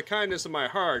just out of the kindness of my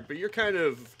heart, but you're kind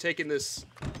of taking this...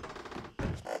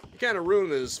 You kind of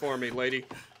ruined this for me, lady.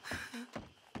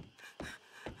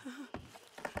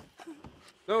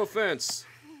 No offense.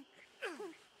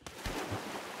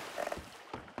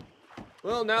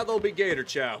 Well, now there'll be gator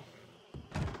chow.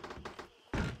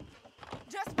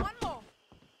 Just one more.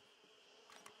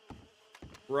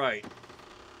 Right.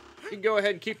 You can go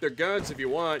ahead and keep their guns if you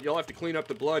want. You'll have to clean up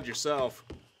the blood yourself.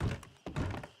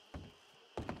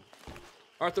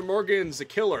 Arthur Morgan's a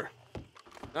killer,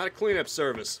 not a cleanup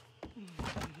service.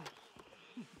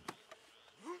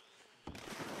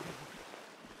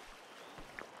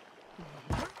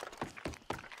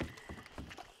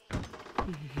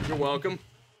 You're welcome.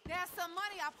 There's some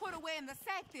money I put away in the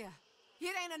sack there.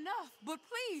 It ain't enough, but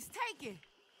please take it.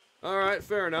 All right,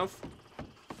 fair enough.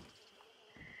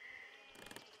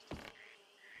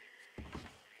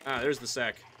 Ah, there's the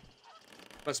sack.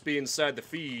 Must be inside the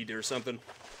feed or something.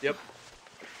 Yep.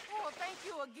 Oh, thank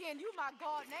you again. You my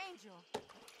guardian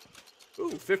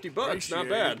angel. Ooh, 50 bucks, not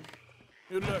bad.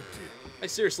 Good luck to you. I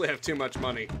seriously have too much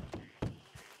money.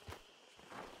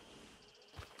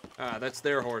 Ah, that's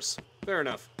their horse. Fair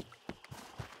enough.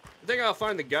 I think I'll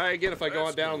find the guy again if I go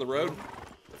on down on the road.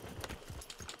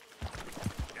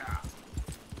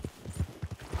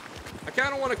 I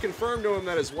kind of want to confirm to him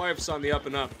that his wife's on the up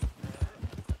and up.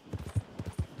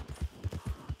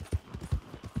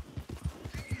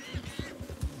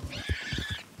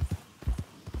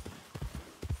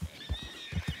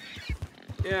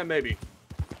 Yeah, maybe.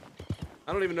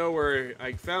 I don't even know where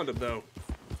I found him, though.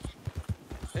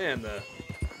 Man, the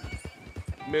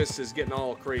mist is getting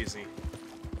all crazy.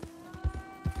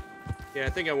 Yeah, I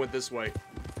think I went this way.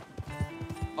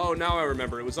 Oh, now I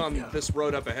remember. It was on this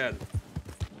road up ahead.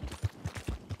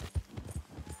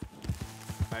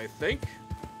 I think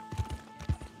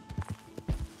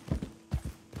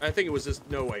it was this.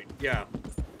 No, wait. Yeah.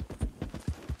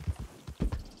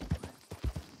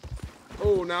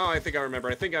 Oh, now I think I remember.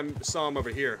 I think I saw him over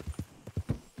here.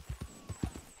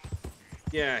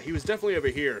 Yeah, he was definitely over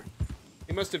here.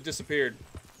 He must have disappeared.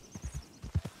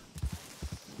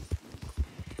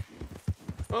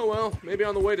 Oh well, maybe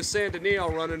on the way to Saint Denis I'll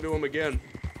run into him again.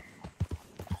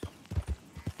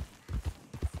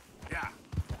 Yeah.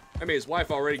 I mean, his wife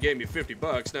already gave me 50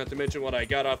 bucks, not to mention what I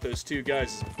got off those two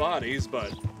guys' bodies,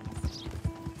 but...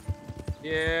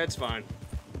 yeah, it's fine.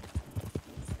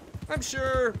 I'm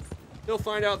sure he'll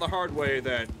find out the hard way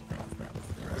that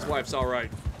his wife's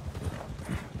alright.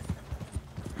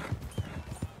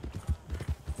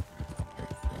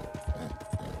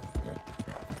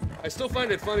 I still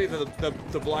find it funny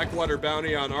that the Blackwater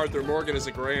bounty on Arthur Morgan is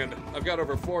 $1,000. I've got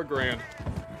over $4,000.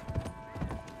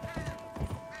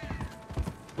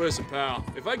 Listen, pal,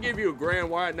 if I give you $1,000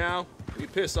 right now, you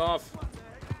piss off.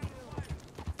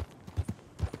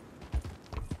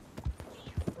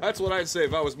 That's what I'd say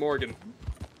if I was Morgan.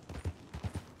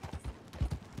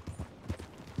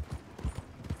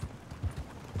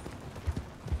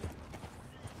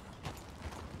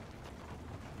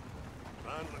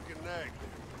 Fine looking nag there,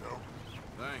 you know.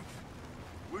 Thanks.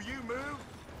 Will you move?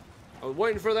 I was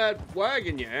waiting for that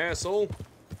wagon, you asshole.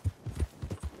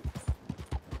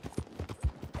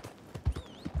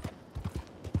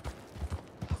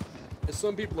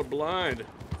 Some people are blind.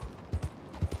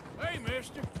 Hey,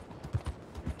 mister.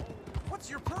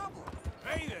 What's your problem?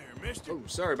 Hey there, mister. Oh,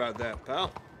 sorry about that,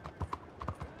 pal.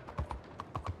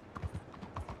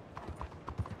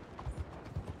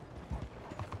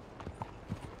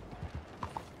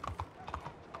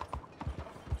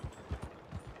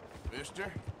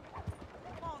 Mister?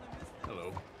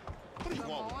 Hello. What do you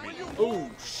want with me? Oh,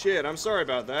 shit, I'm sorry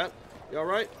about that. You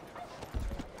alright?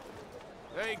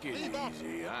 Take it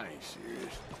easy. I ain't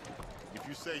serious. If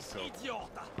you say so.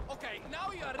 Idiota! Okay, now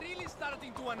you are really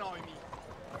starting to annoy me.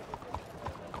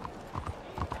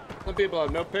 Some people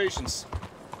have no patience.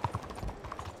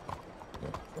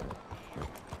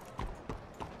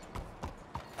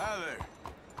 Hi there.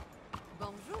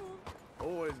 Bonjour.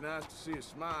 Always nice to see a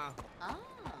smile. Ah.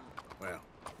 Well,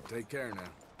 take care now.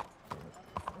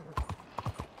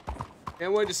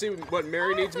 Can't wait to see what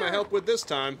Mary needs my help with this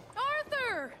time.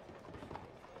 Arthur!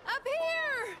 Up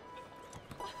here!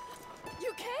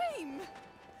 You came!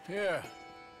 Yeah,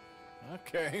 I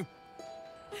came.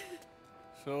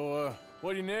 So,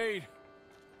 what do you need?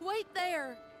 Wait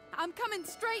there! I'm coming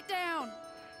straight down!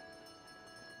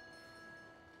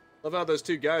 Love how those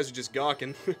two guys are just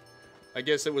gawking. I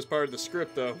guess it was part of the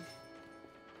script, though.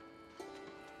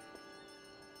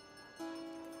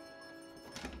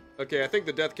 Okay, I think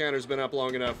the death counter's been up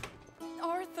long enough.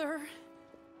 Arthur.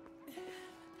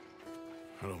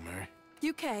 Hello, Mary.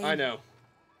 You came. I know.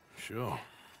 Sure.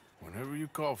 Whenever you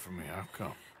call for me, I'll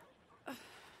come.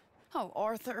 Oh,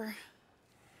 Arthur.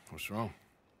 What's wrong?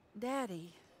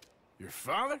 Daddy. Your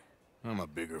father? I'm a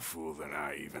bigger fool than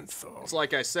I even thought. It's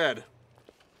like I said.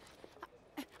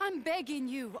 I'm begging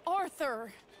you,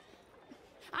 Arthur.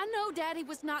 I know Daddy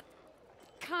was not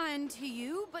kind to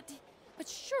you, but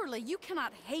surely you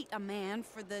cannot hate a man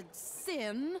for the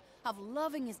sin of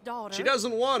loving his daughter. She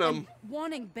doesn't want him.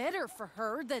 Wanting better for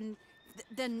her than.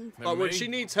 But when she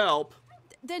needs help,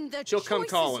 then the she'll come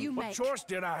calling. you What make. choice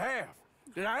did I have?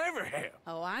 Did I ever have?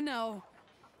 Oh, I know.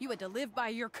 You had to live by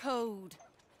your code.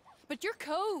 But your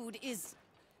code is...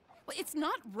 well, it's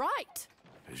not right.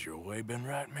 Has your way been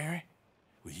right, Mary?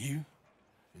 With you?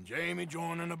 And Jamie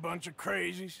joining a bunch of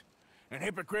crazies? And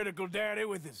hypocritical daddy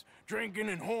with his drinking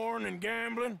and whoring and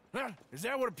gambling? Huh? Is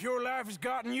that what a pure life has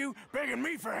gotten you? Begging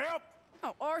me for help?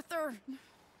 Oh, Arthur.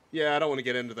 Yeah, I don't want to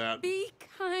get into that. Be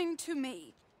kind to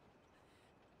me.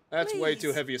 That's way Please.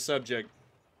 too heavy a subject.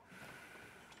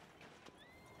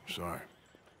 Sorry.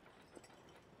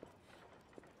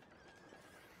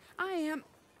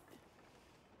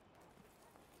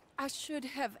 I should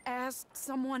have asked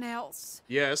someone else,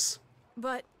 Yes.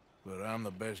 but... But I'm the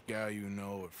best guy you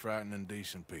know at frightening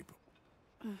decent people.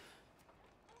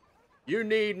 You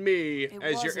need me It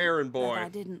as your wasn't errand boy. that I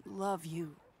didn't love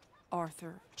you,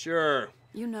 Arthur. Sure.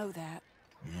 You know that.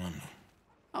 No.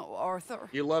 Oh, Arthur.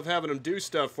 You love having them do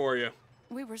stuff for you.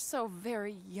 We were so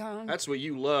very young. That's what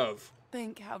you love.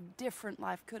 Think how different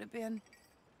life could have been.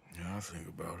 Yeah, I think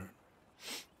about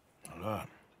it. A lot.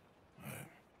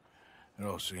 It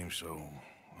all seems so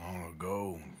long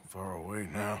ago and far away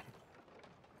now.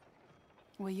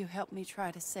 Will you help me try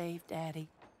to save Daddy?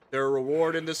 There a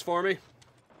reward in this for me?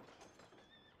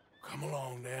 Come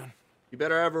along, Dan. You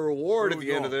better have a reward Where at we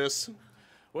the end of going? this.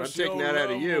 What's I'm taking that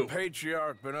out of you.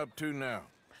 Patriarch been up to now?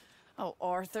 Oh,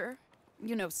 Arthur,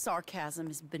 you know sarcasm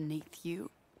is beneath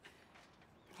you.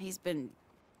 He's been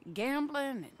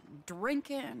gambling and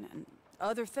drinking and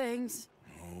other things.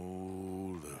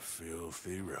 Oh, the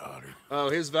filthy rotter. Oh,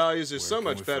 his values are so can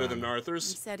much we better find than him? He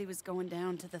Arthur's. said he was going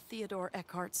down to the Theodore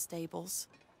Eckhart stables.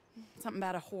 Something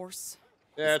about a horse.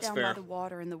 Yeah, It's that's down fair. by the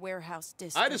water in the warehouse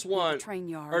district. I just near the want train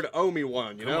yard. her to owe me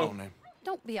one, you know? Come on, then.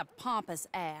 Don't be a pompous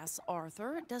ass,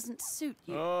 Arthur. It doesn't suit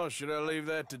you. Oh, should I leave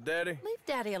that to Daddy? Leave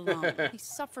Daddy alone. He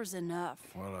suffers enough.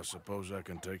 Well, I suppose I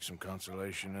can take some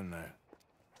consolation in that.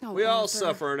 Oh, We all Arthur,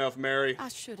 suffer enough, Mary. I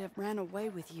should have ran away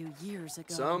with you years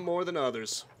ago. Some more than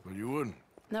others. Well, you wouldn't.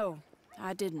 No,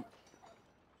 I didn't.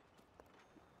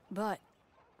 But...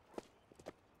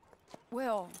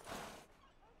 well...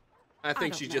 I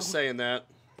think don't she's just know. saying that.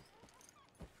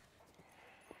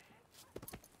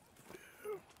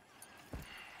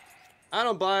 I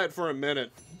don't buy it for a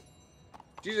minute.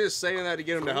 She's just saying that to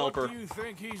get him to help her. What do you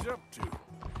think he's up to?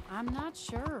 I'm not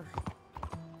sure.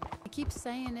 He keeps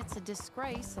saying it's a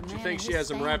disgrace. A man thinks of she his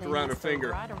has him wrapped standing around her has to finger.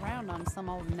 ride around on some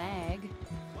old nag.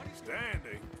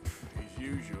 Standing. He's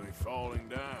usually falling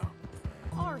down.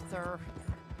 Arthur.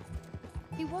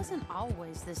 He wasn't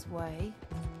always this way,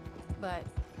 but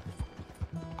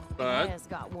But? it has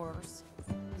got worse.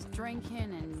 He's drinking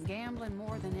and gambling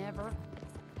more than ever,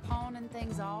 pawning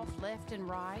things off left and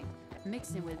right,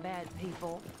 mixing with bad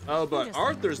people. Oh, but Just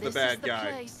Arthur's the this bad is the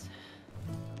guy. place.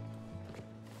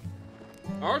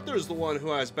 Arthur's the one who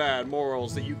has bad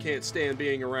morals that you can't stand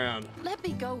being around. Let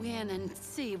me go in and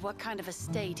see what kind of a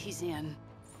state he's in.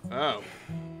 Oh.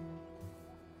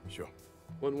 Sure.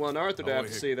 Wouldn't want Arthur to Oh, have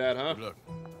wait, to see that, huh? Look.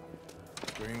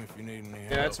 Scream if you need any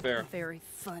help. Yeah, that's fair. Very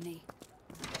funny.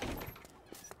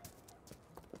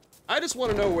 I just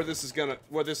want to know where this is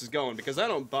going because I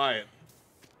don't buy it.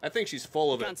 I think she's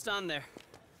full of Can't it. stand there.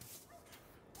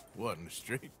 What, in the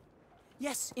street?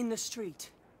 Yes, in the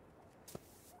street.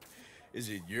 Is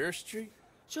it your street?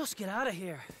 Just get out of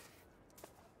here.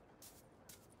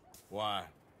 Why?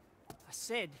 I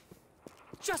said,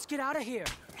 just get out of here.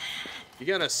 You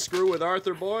gonna screw with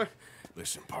Arthur, boy?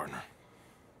 Listen, partner.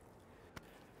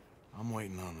 I'm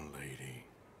waiting on a lady.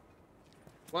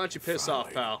 Why don't you piss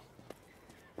off, pal?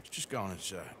 Just gone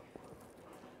inside.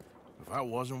 If I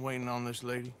wasn't waiting on this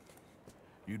lady,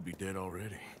 you'd be dead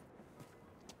already.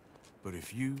 But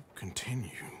if you continue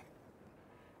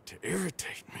to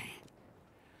irritate me,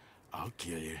 I'll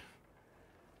kill you.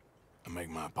 I make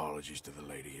my apologies to the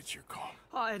lady. It's your call.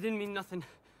 Oh, I didn't mean nothing.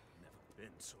 Never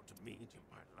been so demeaned in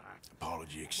my life.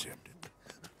 Apology accepted.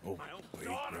 Oh, wait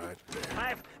right there. I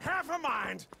have half a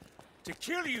mind to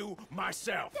kill you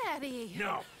myself. Daddy!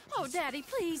 No. Oh, Daddy,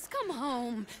 please, come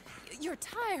home. You're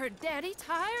tired, Daddy,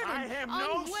 tired I and am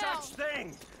no unwell. such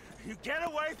thing. You get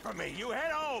away from me. You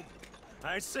head home.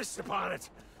 I insist upon it.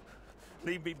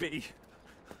 Leave me be.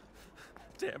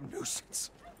 Damn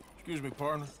nuisance. Excuse me,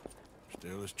 partner.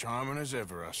 Still as charming as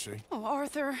ever, I see. Oh,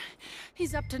 Arthur,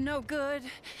 he's up to no good.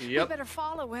 Yep. You better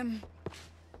follow him.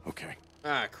 Okay.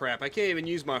 Ah, crap. I can't even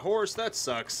use my horse. That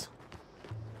sucks.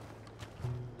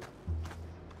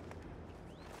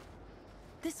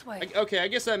 This way. Okay, I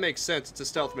guess that makes sense. It's a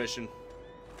stealth mission.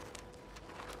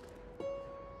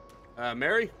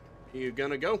 Mary, you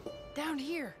gonna go? Down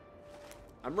here.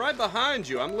 I'm right behind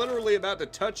you. I'm literally about to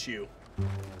touch you.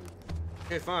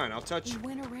 Okay, fine. I'll touch He you.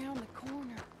 went around the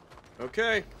corner.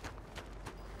 Okay.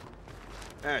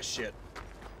 Ah, shit.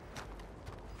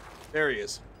 There he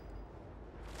is.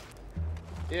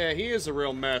 Yeah, he is a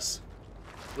real mess.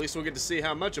 At least we'll get to see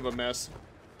how much of a mess.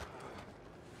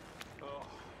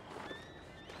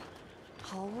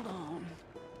 Hold on.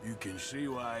 You can see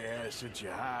why he has such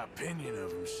a high opinion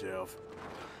of himself.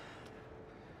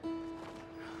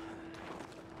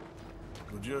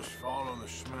 We'll just follow the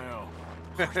smell.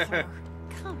 Arthur,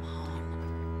 come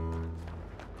on.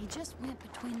 He just went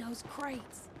between those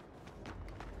crates.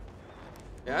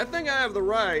 Yeah, I think I have the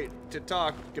right to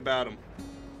talk about him.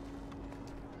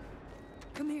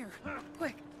 Come here,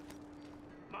 quick.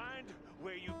 Mind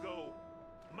where you go.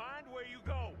 Mind where you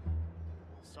go.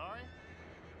 Sorry?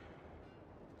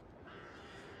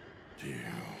 Do you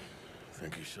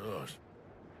think he saw us?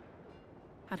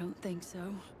 I don't think so.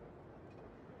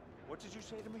 What did you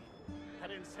say to me? I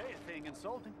didn't say a thing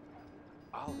insulting.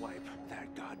 I'll wipe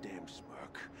that goddamn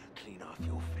smirk clean off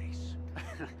your face.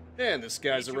 Man, this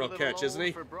guy's a Ain't you real little catch, isn't old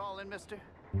he? For brawling, mister?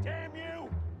 Damn you!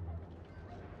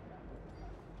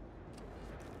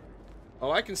 Oh,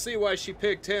 I can see why she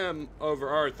picked him over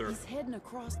Arthur. He's heading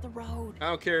across the road. I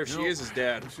don't care if she is his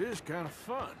dad. This is kind of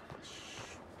fun.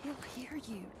 He'll hear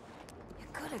you. You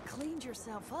could have cleaned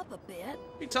yourself up a bit.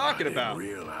 What are you talking about? I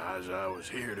didn't realize I was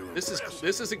here to This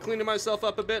impress. isn't cleaning myself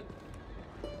up a bit.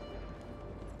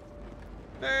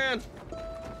 Man,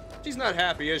 she's not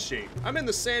happy, is she? I'm in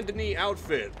the Saint Denis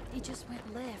outfit. He just went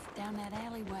left down that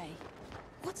alleyway.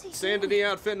 What's he Saint doing? Denis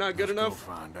outfit not good Let's enough?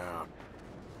 go find out.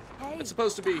 Hey, It's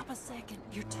supposed to be. stop a second.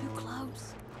 You're too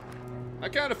close. I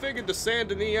kind of figured the Saint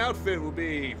Denis outfit would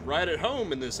be right at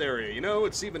home in this area. You know,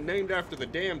 it's even named after the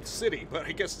damned city, but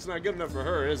I guess it's not good enough for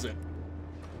her, is it?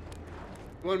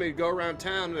 You wanted me to go around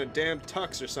town in a damn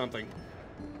tux or something.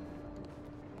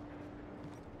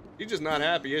 She's just not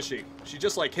happy, is she? She's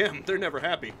just like him. They're never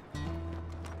happy.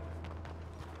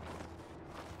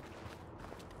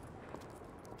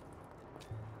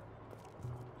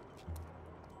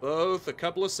 Both a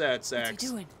couple of sad sacks. What's he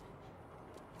doing?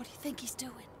 What do you think he's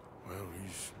doing? Well,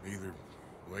 he's either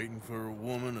waiting for a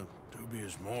woman of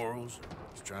dubious morals or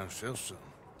he's trying to sell something.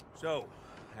 So,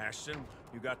 Ashton,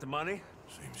 you got the money?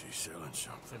 Seems he's selling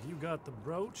something. Have you got the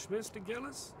brooch, Mr.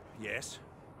 Gillis? Yes.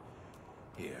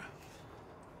 Here.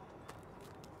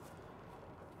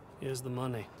 Here's the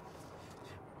money.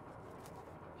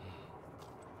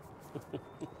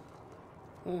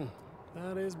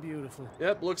 That is beautiful.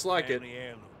 Yep, looks like it. Family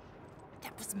heirloom.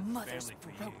 That was Mother's Family for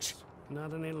brooch. years.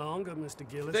 Not any longer, Mr.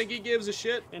 Gillis. Think he gives a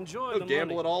shit? Enjoy He'll the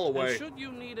gamble money. it all away. And should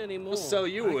you need any more, He'll sell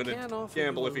you I in a can offer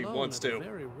gamble you if he a loan wants at to. a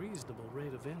very reasonable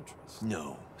rate of interest.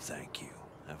 No, thank you.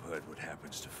 I've heard what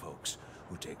happens to folks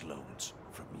who take loans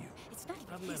from you. It's not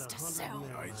I've even met his to 100 sell. men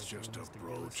Oh, it's like just you, a Mr.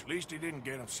 brooch. Gillis. At least he didn't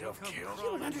get himself killed. You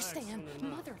don't understand. Soon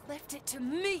enough. Mother left it to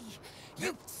me.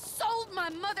 You sold my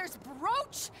mother's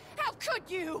brooch? How could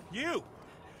you? You!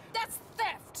 That's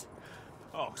theft.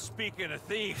 Oh, speaking of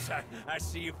thieves, I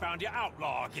see you found your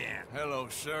outlaw again. Hello,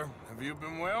 sir. Have you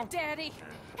been well? Daddy,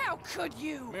 how could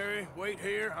you? Mary, wait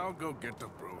here. I'll go get the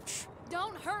brooch.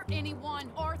 Don't hurt anyone,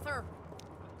 Arthur.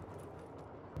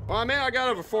 Well, I mean, I got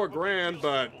over $4,000,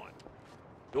 but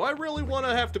do I really want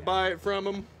to have to buy it from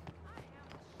him?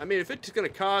 I mean, if it's gonna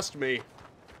cost me,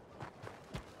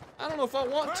 I don't know if I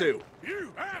want to.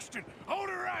 You, Ashton, hold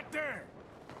her right there.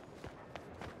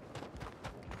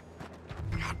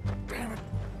 God damn it.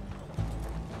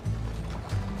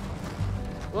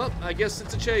 Well, I guess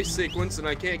it's a chase sequence, and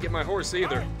I can't get my horse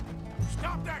either.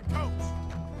 Stop that coach.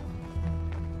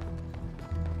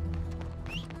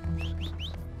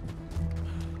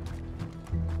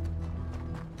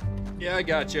 Yeah, I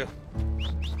got you.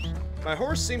 My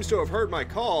horse seems to have heard my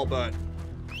call, but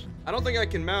I don't think I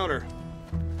can mount her.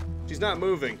 She's not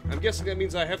moving. I'm guessing that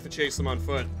means I have to chase them on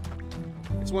foot.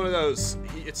 It's one of those.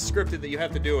 It's scripted that you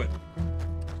have to do it.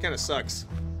 Kind of sucks.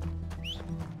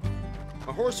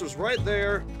 My horse was right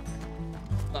there.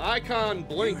 The icon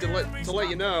blinked to let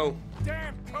you know.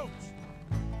 Damn coach.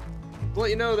 To let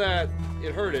you know that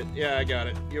it heard it. Yeah, I got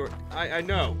it. I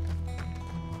know.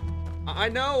 I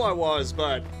know I was,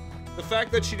 but The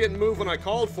fact that she didn't move when I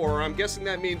called for her, I'm guessing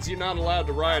that means you're not allowed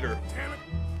to ride her.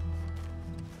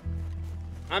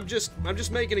 I'm just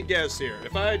making a guess here.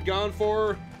 If I had gone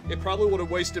for her, it probably would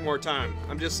have wasted more time.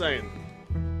 I'm just saying.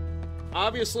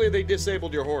 Obviously, they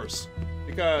disabled your horse.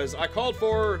 Because I called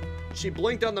for her, she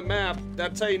blinked on the map,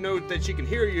 that's how you know that she can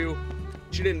hear you,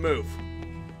 she didn't move.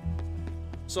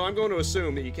 So I'm going to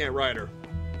assume that you can't ride her.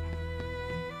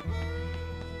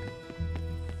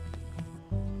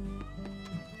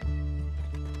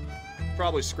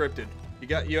 Probably scripted.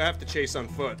 You have to chase on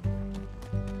foot.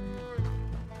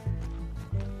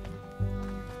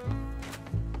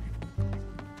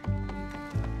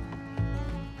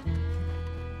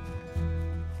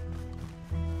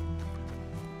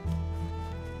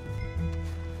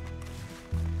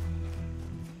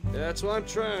 That's what I'm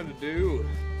trying to do.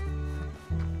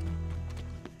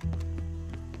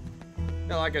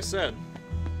 Yeah, like I said.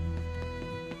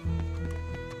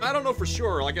 I don't know for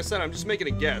sure. Like I said, I'm just making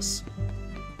a guess.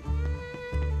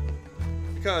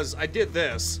 Because I did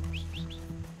this.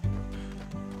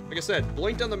 Like I said,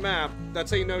 blinked on the map. That's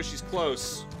how you know she's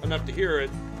close enough to hear it.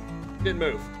 Didn't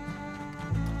move.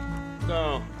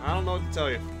 So, I don't know what to tell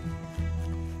you.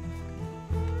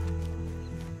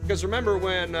 Because remember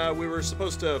when we were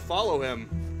supposed to follow him,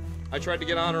 I tried to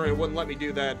get on her and it wouldn't let me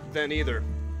do that then either.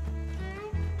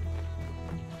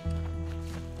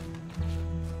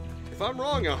 If I'm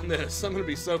wrong on this, I'm gonna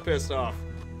be so pissed off.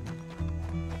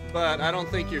 But I don't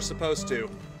think you're supposed to.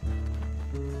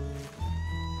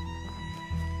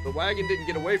 The wagon didn't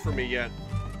get away from me yet.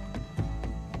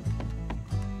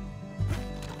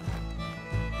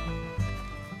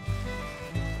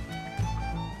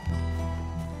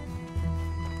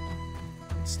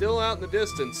 It's still out in the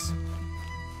distance.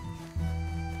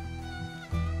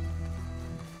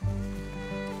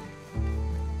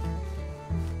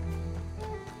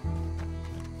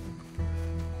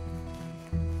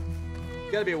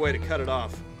 Gotta be a way to cut it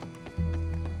off.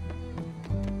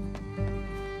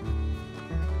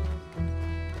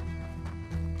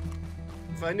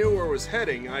 If I knew where it was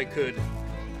heading, I could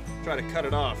try to cut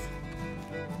it off.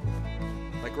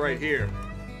 Like right here.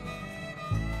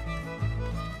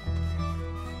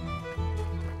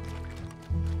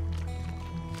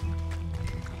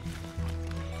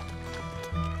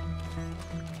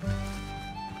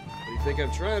 What do you think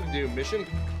I'm trying to do, mission?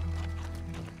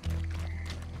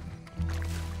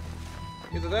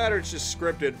 Either that or it's just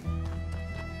scripted.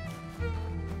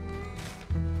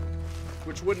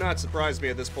 Which would not surprise me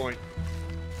at this point.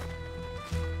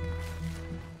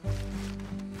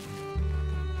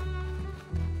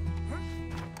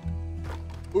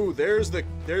 Ooh, there's the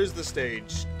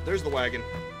stage. There's the wagon.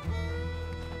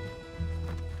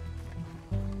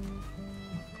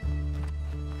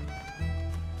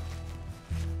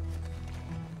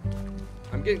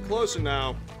 I'm getting closer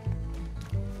now.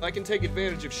 I can take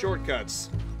advantage of shortcuts.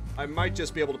 I might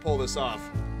just be able to pull this off.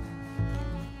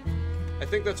 I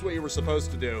think that's what you were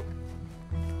supposed to do.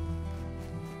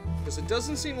 Because it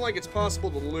doesn't seem like it's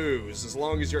possible to lose as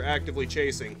long as you're actively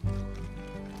chasing.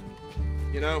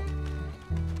 You know?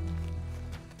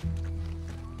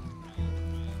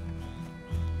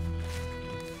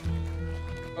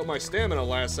 Oh, my stamina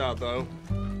lasts out, though.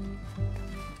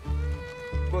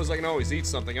 Suppose I can always eat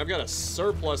something. I've got a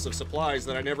surplus of supplies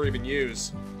that I never even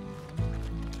use.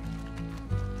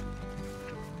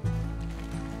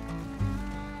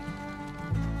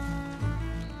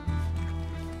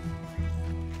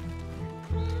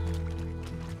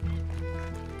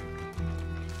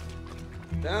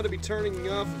 Bound to be turning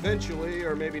off eventually,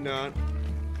 or maybe not.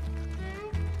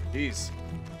 Jeez.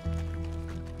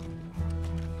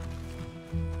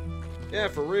 Yeah,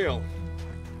 for real.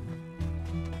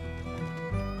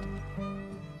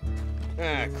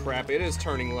 Ah, crap, it is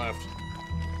turning left.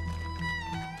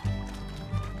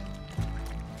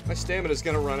 My stamina's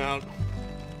gonna run out.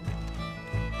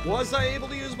 Was I able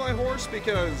to use my horse?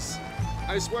 Because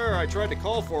I swear I tried to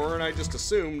call for her and I just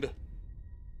assumed.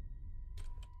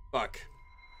 Fuck.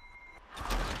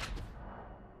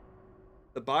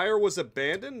 The buyer was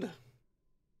abandoned?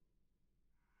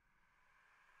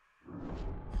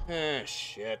 Ah,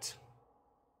 shit.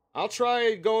 I'll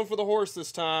try going for the horse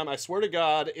this time. I swear to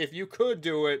God, if you could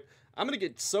do it, I'm gonna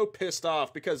get so pissed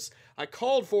off because I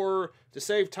called for her to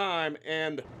save time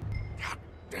and... God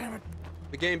damn it.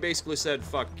 The game basically said,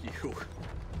 fuck you.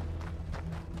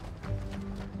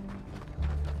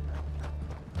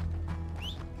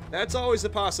 That's always a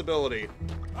possibility.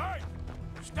 Hey!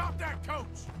 Stop that coach!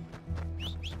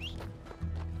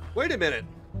 Wait a minute.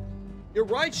 You're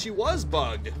right, she was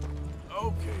bugged.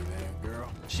 Okay then, girl.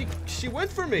 She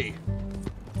went for me.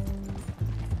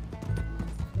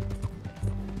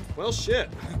 Well, shit.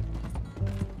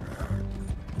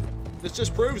 This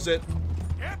just proves it.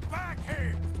 Get back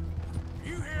here!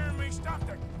 You hearing me? Stop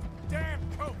the damn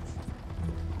coach!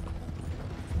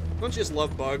 Don't you just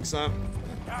love bugs, huh?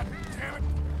 God damn it!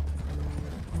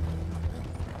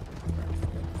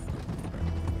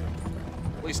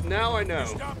 At least now I know.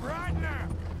 Stop right now!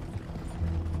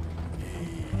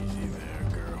 Easy there,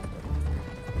 girl.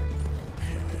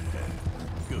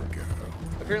 Good girl.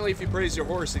 Apparently, if you praise your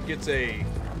horse, it gets a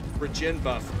regen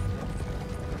buff.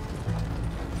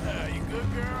 You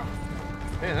good, girl?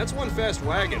 Man, that's one fast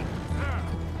wagon.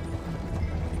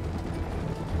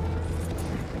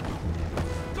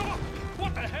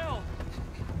 What the hell?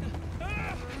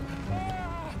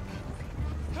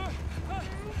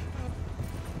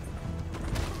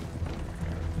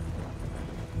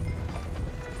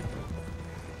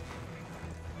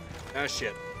 Ah,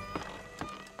 shit.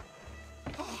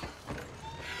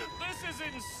 This is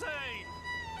insane.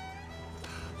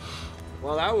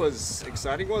 Well, that was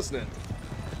exciting, wasn't it?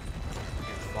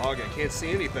 Fog, I can't see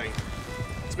anything.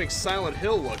 This makes Silent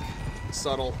Hill look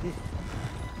subtle.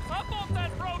 I bought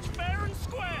that brooch fair and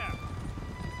square.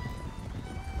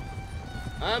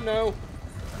 I know.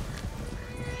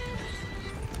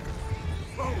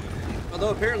 Although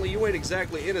apparently you ain't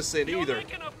exactly innocent either. You're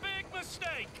making a big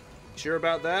mistake. Sure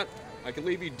about that? I can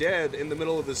leave you dead in the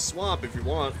middle of this swamp if you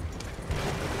want.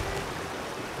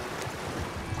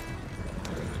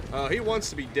 Oh, he wants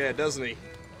to be dead, doesn't he?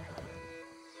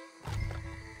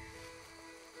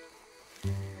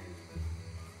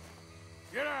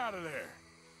 Get out of there!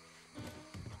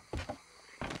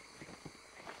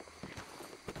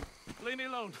 Leave me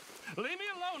alone. Leave me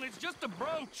alone. It's just a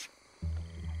brooch.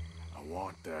 I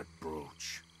want that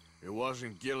brooch. It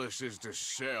wasn't Gillis's to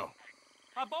sell.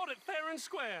 I bought it fair and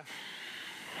square.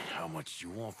 How much you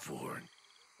want for it?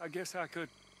 I guess I could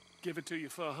give it to you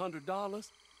for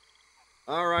 $100.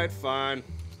 All right, fine.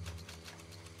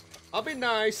 I'll be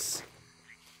nice.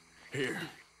 Here.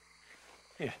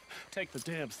 Yeah, take the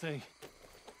damn thing.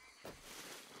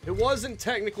 It wasn't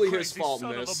technically his Crazy fault in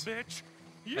son this. of a bitch.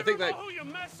 You I think don't that know who you're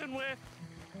messing with.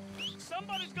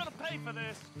 Somebody's gonna pay for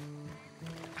this.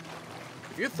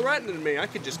 if you're threatening me, I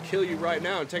could just kill you right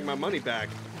now and take my money back.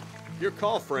 Your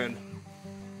call, friend.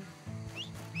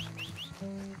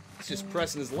 He's just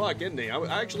pressing his luck, isn't he?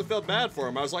 I actually felt bad for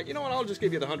him. I was like, you know what? I'll just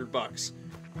give you the $100.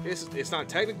 It's not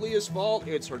technically his fault.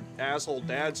 It's her asshole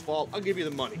dad's fault. I'll give you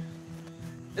the money.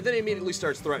 And then he immediately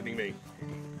starts threatening me.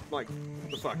 I'm like,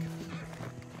 what the fuck?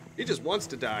 He just wants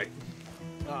to die.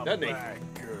 Doesn't he?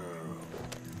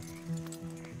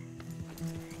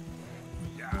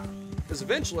 Because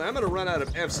eventually I'm going to run out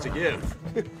of F's to give.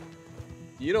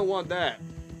 You don't want that.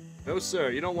 No, sir,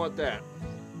 you don't want that.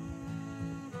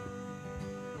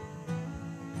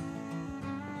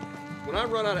 When I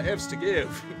run out of F's to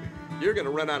give, you're going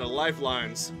to run out of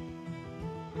lifelines.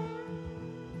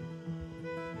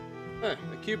 Huh,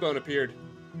 a Cubone appeared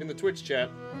in the Twitch chat.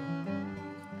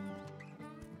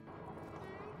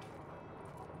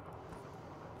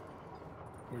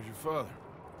 Where's your father?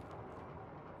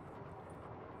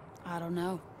 I don't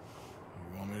know.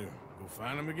 You want me to go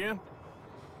find him again?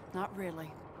 Not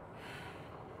really.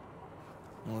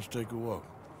 Let's take a walk.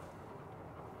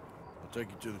 I'll take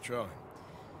you to the trolley.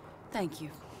 Thank you.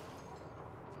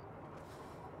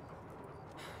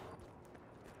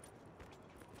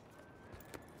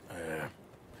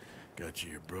 Got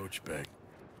you your brooch back.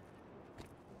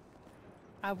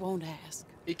 I won't ask.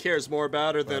 He cares more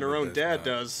about her than her own that's dad not.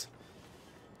 does.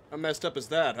 How messed up is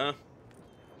that, huh?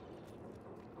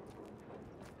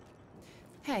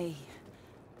 Hey.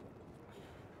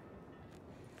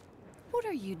 What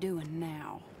are you doing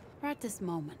now? Right this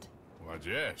moment? Why'd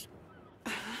you ask?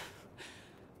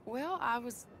 Well, I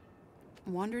was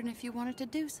wondering if you wanted to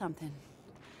do something.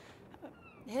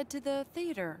 Head to the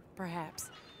theater,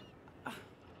 perhaps.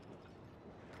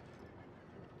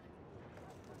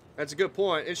 That's a good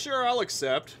point. And sure, I'll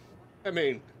accept. I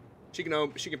mean, she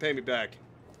can pay me back.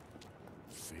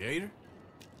 Theater?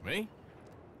 Me?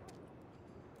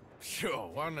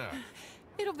 Sure, why not?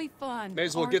 It'll be fun. May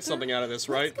as well get Arthur. something out of this,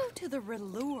 right? Let's go to the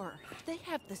Relure. They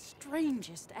have the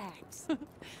strangest acts.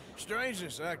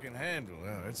 Strangeness I can handle.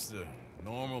 It's the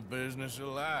normal business of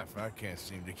life. I can't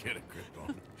seem to get a grip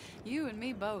on. You and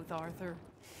me both, Arthur.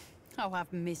 Oh,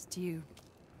 I've missed you.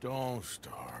 Don't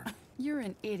start. You're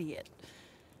an idiot.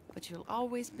 But you'll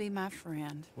always be my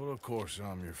friend. Well, of course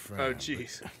I'm your friend. Oh,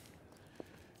 jeez.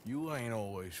 You ain't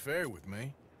always fair with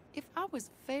me. If I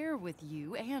was fair with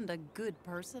you and a good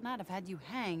person, I'd have had you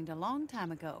hanged a long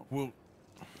time ago. Well,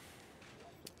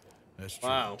 that's true.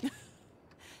 Wow.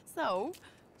 So,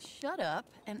 shut up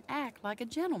and act like a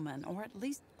gentleman, or at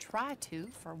least try to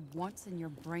for once in your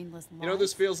brainless life. You know what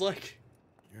this feels like?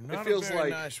 You're not feels a very like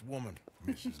nice woman,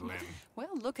 Mrs. Lynn. Well,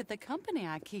 look at the company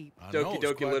I keep. I know, Doki it's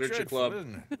Doki quite Literature dreadful, Club.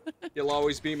 isn't it? You'll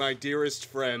always be my dearest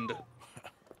friend.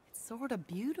 It's sort of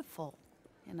beautiful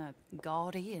in a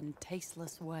gaudy and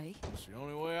tasteless way. It's the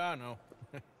only way I know.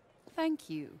 Thank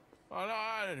you. Oh, no,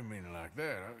 I didn't mean it like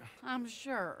that. I'm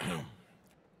sure.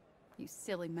 You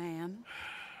silly man.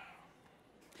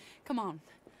 Come on,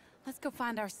 let's go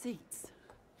find our seats.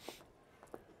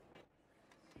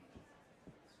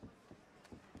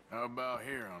 How about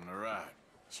here on the right?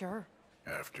 Sure.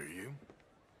 After you.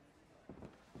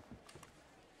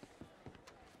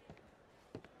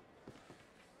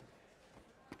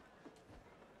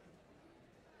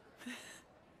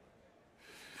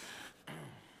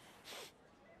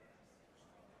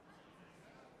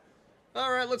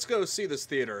 All right, let's go see this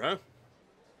theater, huh?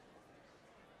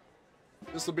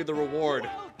 This will be the reward.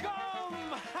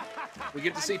 We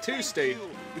get to see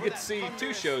we get to see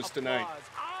two shows tonight.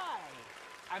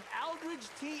 I'm Aldridge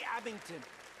T. Abington,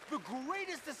 the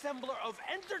greatest assembler of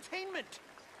entertainment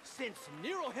since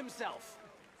Nero himself.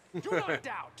 Do not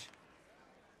doubt.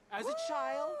 As a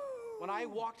child, when I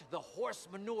walked the horse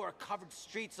manure-covered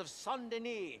streets of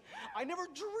Saint-Denis, I never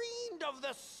dreamed of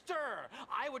the stir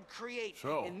I would create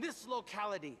in this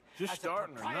locality just as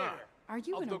starting a or not? proprietor Are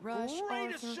you of in a the rush,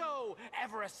 greatest Arthur? show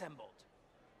ever assembled.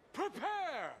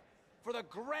 Prepare for the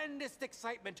grandest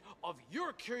excitement of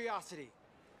your curiosity.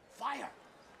 Fire,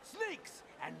 snakes,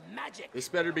 and magic. This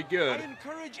better be good. I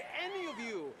encourage any of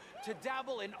you to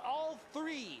dabble in all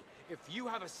three if you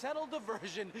have a settled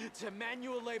aversion to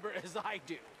manual labor as I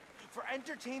do. For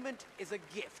entertainment is a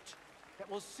gift that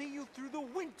will see you through the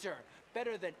winter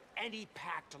better than any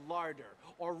packed larder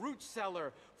or root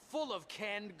cellar full of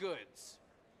canned goods.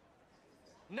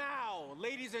 Now,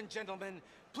 ladies and gentlemen,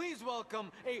 please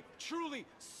welcome a truly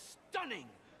stunning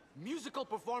musical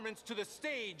performance to the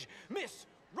stage, Miss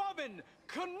Robin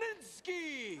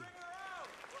Koninsky!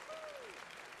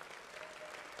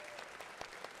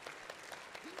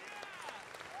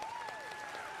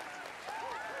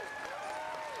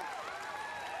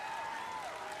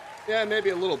 Yeah, maybe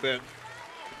a little bit.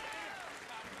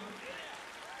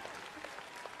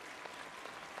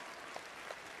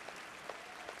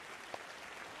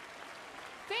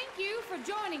 Thank you for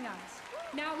joining us.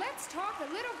 Now let's talk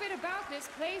a little bit about this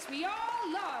place we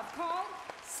all love called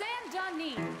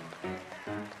Saint-Denis.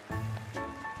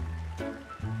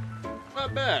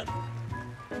 Not bad.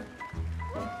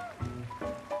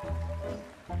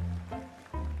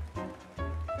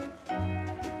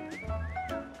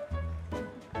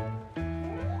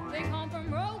 They come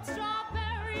from Road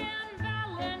Strawberry and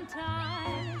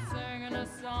Valentine, singing a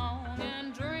song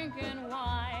and drinking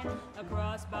wine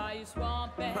across Bayou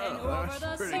Swamp and over the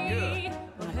that's pretty sea. good.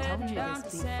 We're heading down to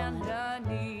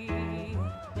Saint-Denis.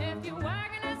 If your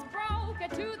wagon is broke,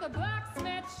 get to the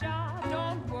blacksmith shop.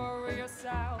 Don't worry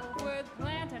yourself with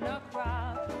planting a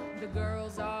crop. The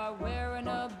girls are wearing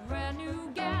a brand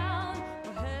new gown.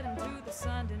 We're heading to the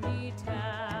Saint-Denis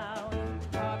town.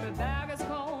 Carpetbaggers,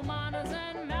 coal miners,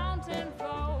 and mountain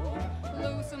folk,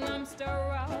 loosen them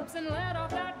stirrups and let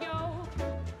off that yoke.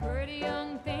 Pretty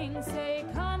young things say,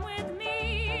 come with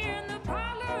me in the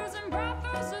parlors and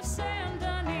brothels of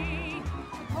Saint-Denis.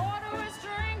 The porter is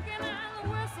drinking and the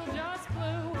whistle just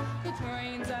blew. The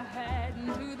trains are heading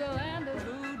to the land of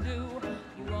voodoo.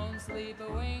 You won't sleep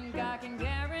a wink, I can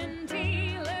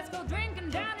guarantee. Let's go drinking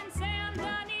down in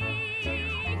Saint-Denis.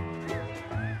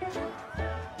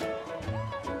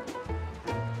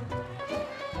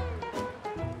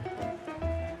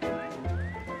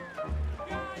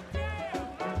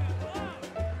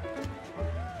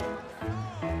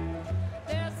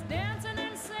 There's dancing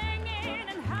and singing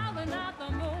and howling at the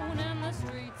moon in the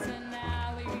streets and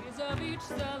alleys of each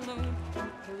saloon.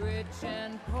 The rich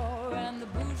and poor and the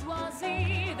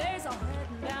bourgeoisie, they's all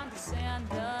heading down to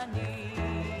Saint-Denis.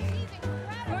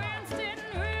 France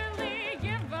didn't really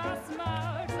give us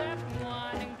much, except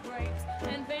wine and grapes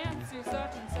and fancy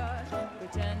such and such.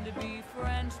 Pretend to be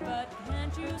French, but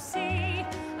can't you see?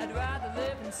 I'd rather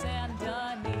live in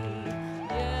Saint-Denis.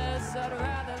 Yes, I'd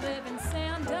rather live in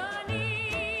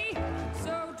Saint-Denis.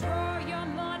 So draw your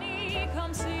money,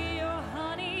 come see your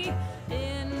honey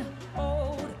in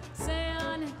old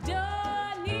Saint-Denis.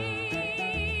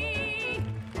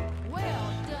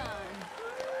 Well done.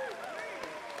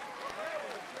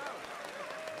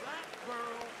 That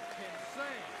girl can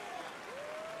sing.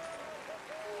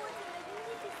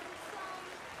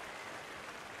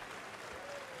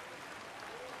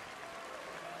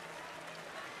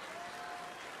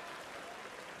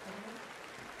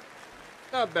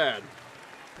 Not bad.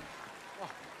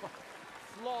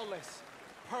 Flawless.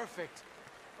 Perfect.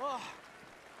 Oh,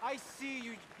 I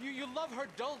see you love her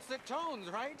dulcet tones,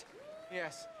 right?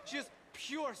 Yes, she is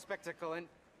pure spectacle, and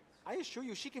I assure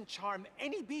you she can charm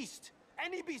any beast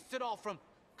at all, from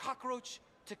cockroach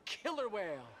to killer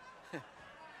whale.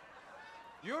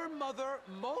 Your mother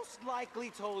most likely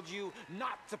told you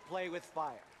not to play with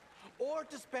fire, or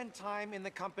to spend time in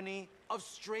the company of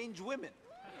strange women.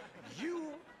 You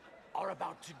are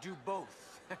about to do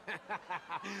both.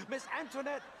 Miss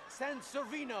Antoinette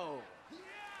Sansorino.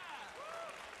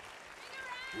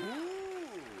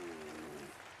 Ooh.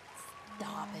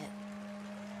 Stop it.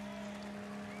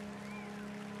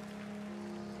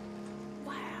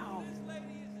 Wow. This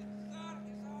lady is exotic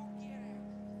as all get out.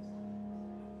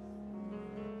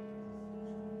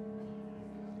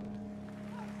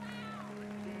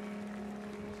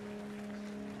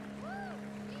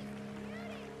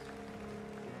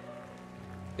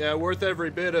 Yeah, worth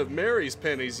every bit of Mary's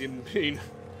pennies, you mean.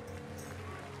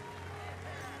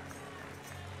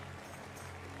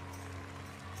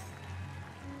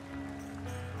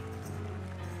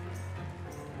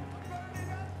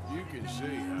 You can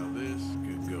see how this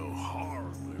could go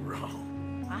horribly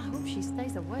wrong. I hope she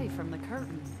stays away from the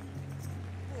curtain.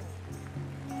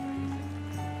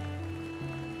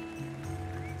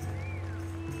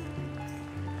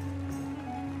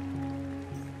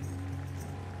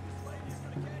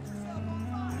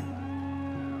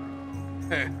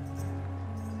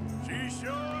 She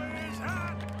sure is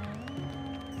hot.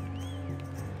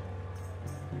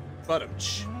 But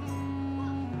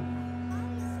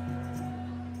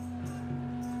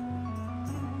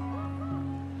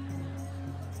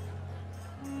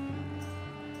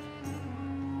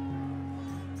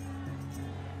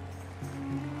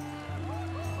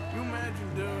You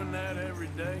imagine doing that every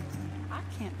day? I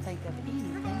can't think of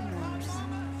anything worse.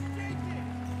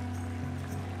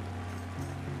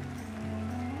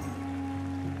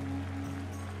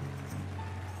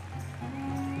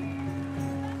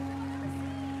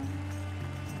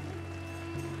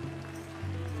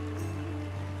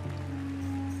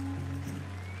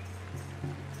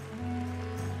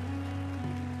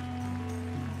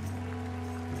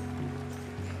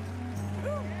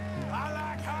 I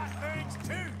like hot things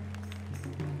too.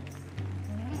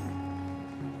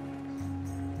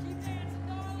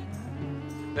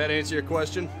 that answer your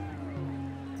question?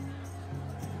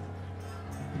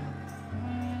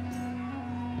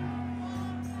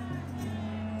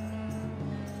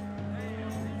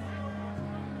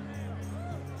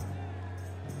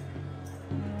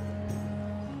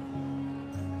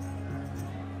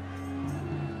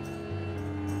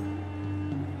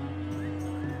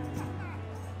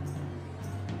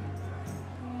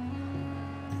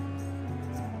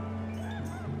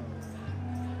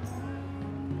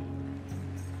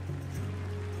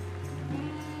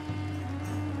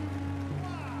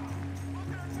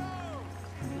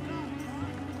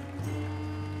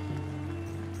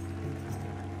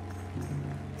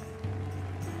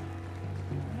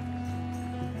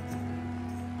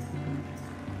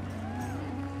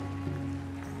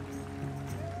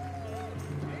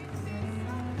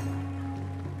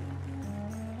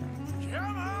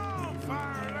 Come on,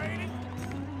 fire lady.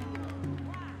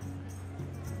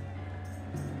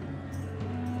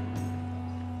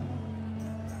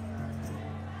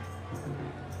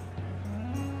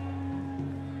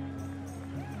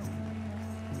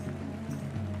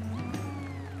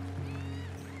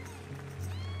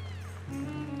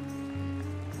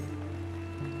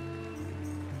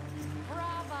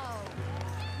 Bravo!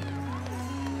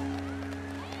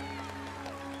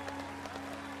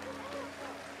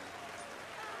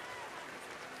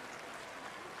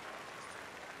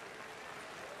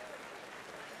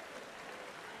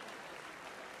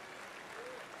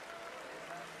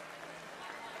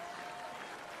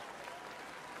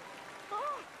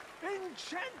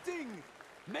 Enchanting!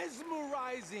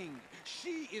 Mesmerizing!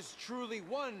 She is truly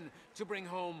one to bring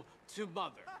home to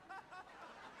mother.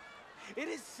 It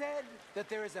is said that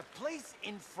there is a place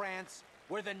in France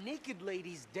where the naked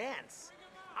ladies dance.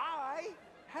 I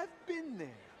have been there.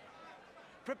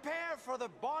 Prepare for the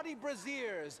bawdy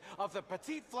brassiers of the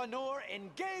Petit Flaneur in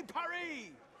Gay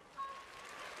Paris!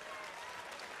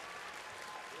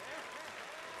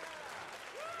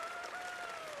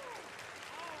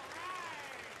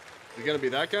 Is it gonna be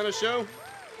that kind of show?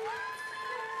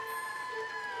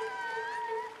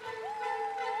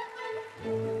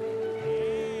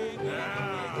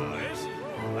 Now, this is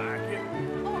more like it.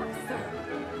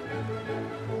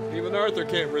 Even Arthur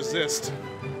can't resist.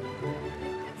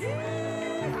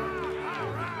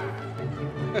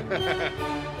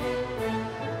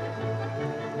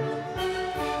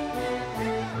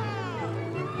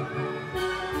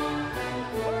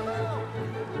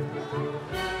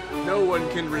 one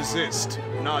can resist,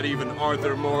 not even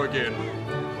Arthur Morgan.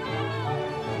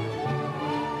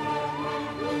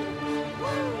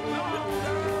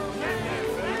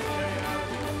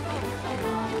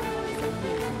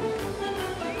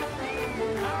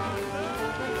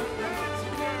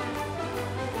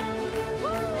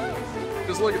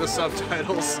 Just look at the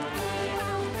subtitles.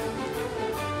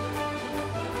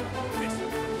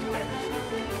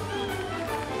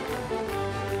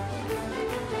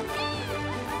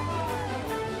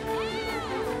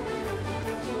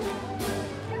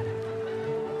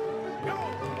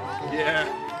 Yeah.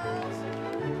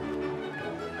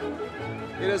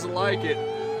 He doesn't like it.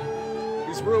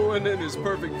 He's ruining his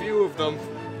perfect view of them.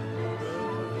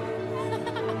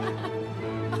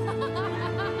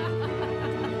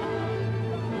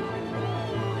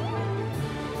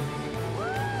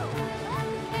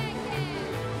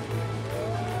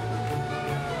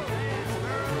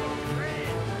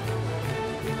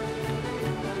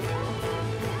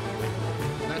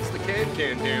 That's the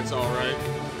can-can dance, all right.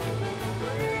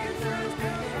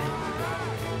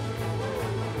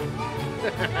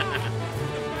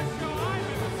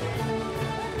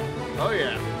 Oh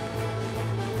yeah.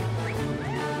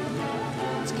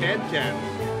 It's can-can.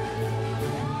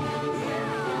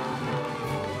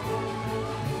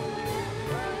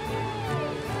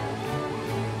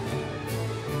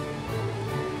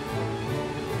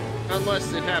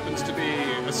 Unless it happens to be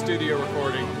a studio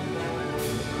recording.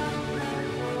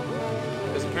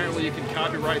 Because apparently you can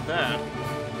copyright that.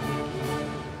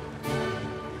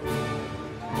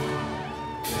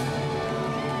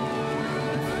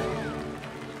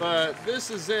 But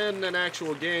this is in an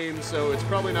actual game, so it's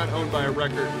probably not owned by a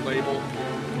record label.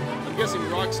 I'm guessing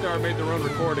Rockstar made their own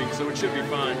recording, so it should be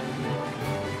fine.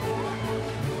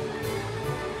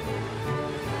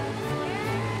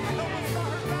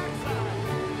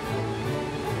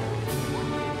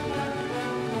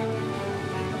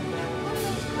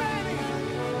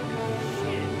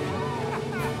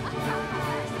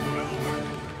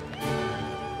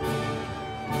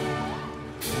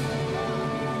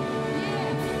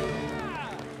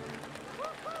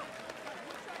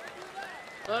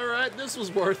 Alright, this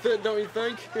was worth it, don't you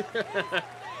think?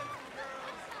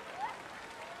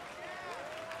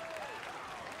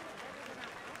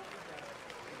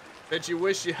 Bet you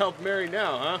wish you helped Mary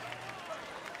now, huh?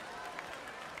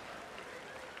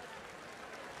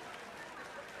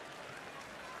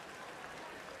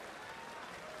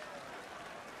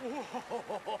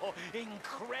 Whoa,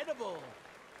 incredible!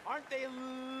 Aren't they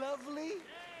lovely?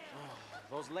 Oh,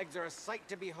 those legs are a sight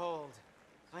to behold.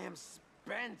 I am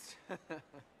spent.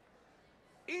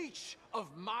 Each of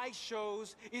my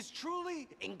shows is truly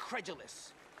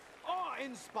incredulous,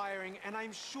 awe-inspiring, and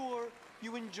I'm sure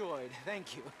you enjoyed.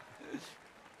 Thank you.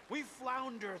 We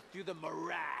flounder through the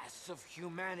morass of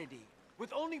humanity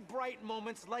with only bright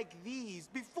moments like these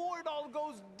before it all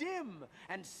goes dim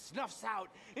and snuffs out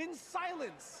in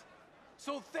silence.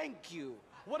 So thank you.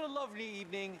 What a lovely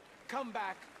evening. Come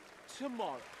back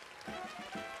tomorrow.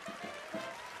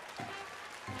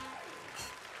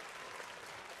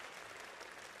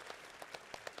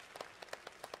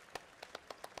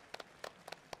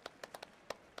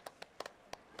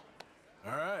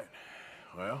 All right.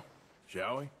 Well,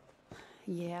 shall we?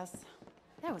 Yes.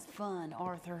 That was fun,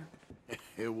 Arthur.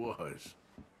 It was.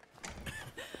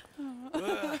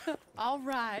 All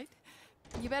right.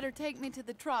 You better take me to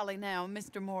the trolley now,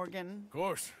 Mr. Morgan. Of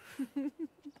course.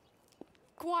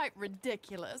 Quite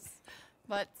ridiculous,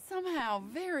 but somehow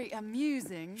very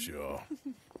amusing. Sure.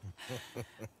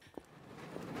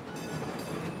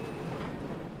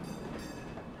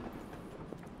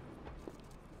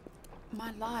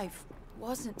 My life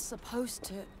wasn't supposed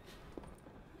to...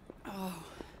 Oh.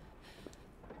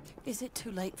 Is it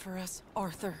too late for us,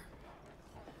 Arthur?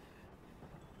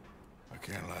 I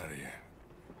can't lie to you.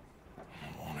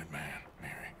 I'm a wanted man,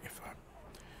 Mary. If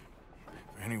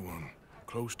anyone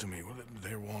close to me, well,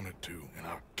 they're wanted too. And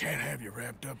I can't have you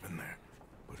wrapped up in there.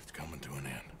 But it's coming to an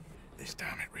end. This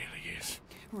time it really is.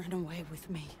 Run away with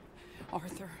me,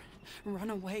 Arthur.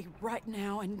 Run away right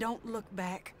now and don't look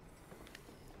back.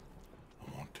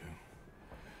 I want to.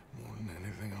 More than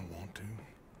anything, I want to.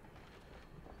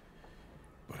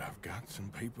 But I've got some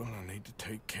people I need to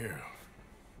take care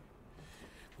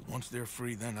of. Once they're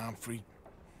free, then I'm free.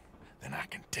 Then I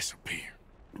can disappear.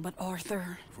 But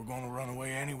Arthur... If we're gonna run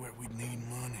away anywhere, we'd need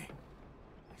money.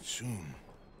 Soon,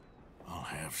 I'll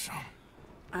have some.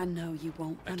 I know you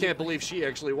won't. I can't believe she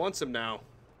actually wants him now.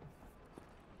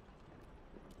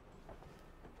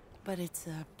 But it's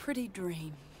a pretty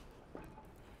dream.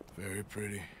 Very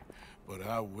pretty. But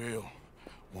I will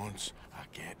once I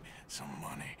get some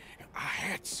money. I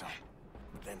had some.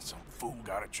 but then some fool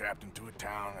got it trapped into a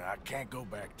town that I can't go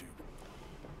back to.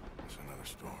 That's another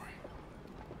story.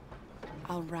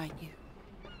 I'll write you.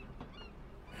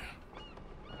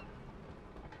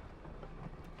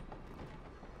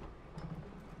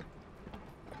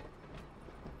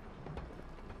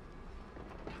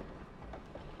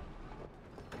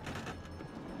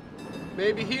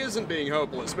 Maybe he isn't being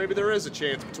hopeless. Maybe there is a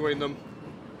chance between them.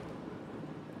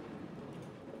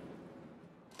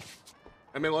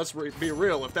 I mean, let's be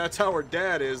real. If that's how her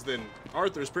dad is, then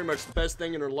Arthur's pretty much the best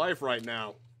thing in her life right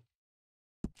now.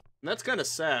 And that's kind of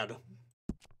sad.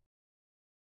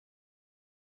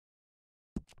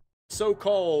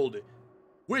 So-called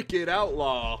wicked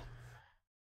outlaw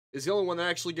is the only one that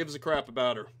actually gives a crap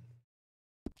about her.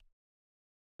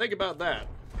 Think about that.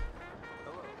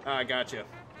 I gotcha.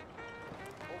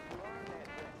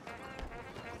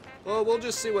 Well, we'll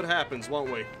just see what happens,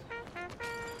 won't we?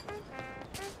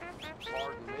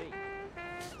 Pardon me.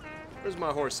 Where's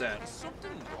my horse at? Is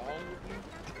something wrong with you?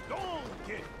 Don't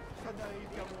get.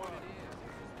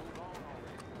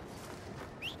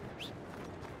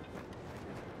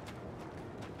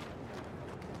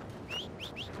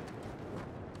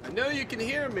 I know you can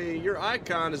hear me. Your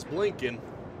icon is blinking.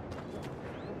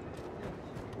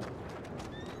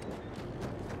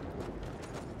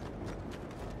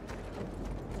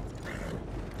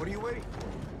 What are you waiting for?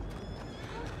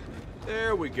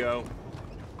 There we go.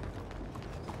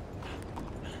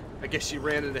 I guess she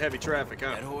ran into heavy traffic,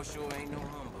 huh? That horse sure ain't no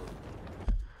humbug.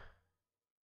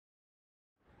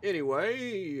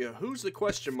 Anyway, who's the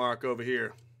question mark over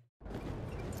here?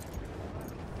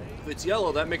 If it's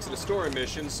yellow, that makes it a story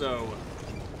mission, so...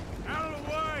 Out of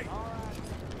the way!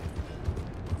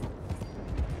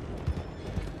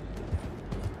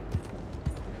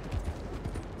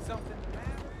 Something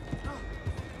bad?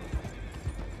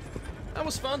 That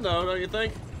was fun, though, don't you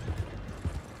think?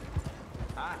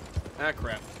 Ah,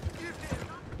 crap.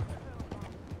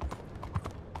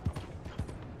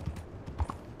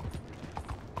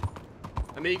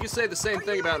 I mean, you can say the same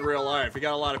thing about in real life. You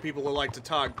got a lot of people who like to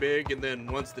talk big, and then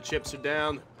once the chips are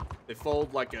down, they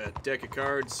fold like a deck of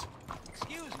cards.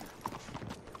 Excuse me.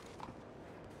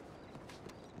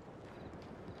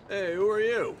 Hey, who are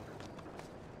you?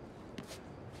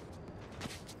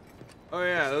 Oh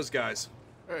yeah, those guys.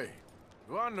 Hey,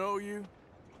 do I know you?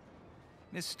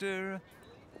 Mr.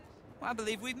 I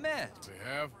believe we've met. We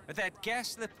have? At that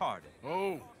ghastly party.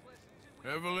 Oh,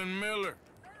 Evelyn Miller.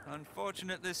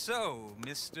 Unfortunately so,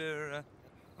 Mr.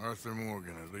 Arthur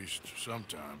Morgan, at least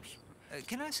sometimes.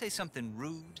 Can I say something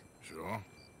rude? Sure.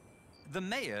 The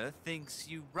mayor thinks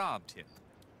you robbed him.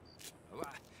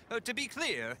 To be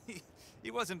clear, he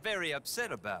wasn't very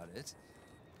upset about it.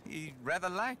 He rather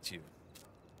liked you.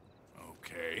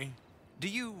 Okay. Do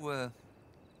you, well,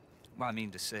 I mean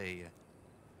to say,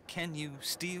 can you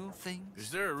steal things?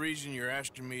 Is there a reason you're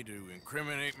asking me to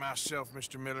incriminate myself,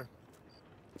 Mr. Miller?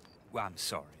 Well, I'm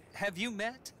sorry. Have you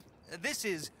met? This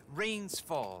is Rains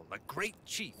Fall, a great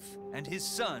chief, and his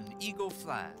son, Eagle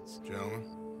Flies. Gentlemen?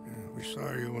 Yeah, we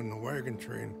saw you in the wagon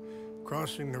train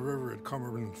crossing the river at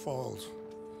Cumberland Falls.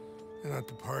 And at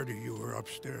the party, you were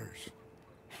upstairs.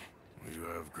 You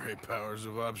have great powers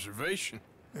of observation.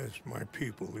 Yes, my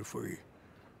people, if we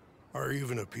are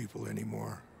even a people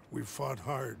anymore. We've fought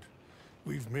hard.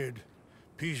 We've made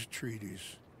peace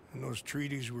treaties, and those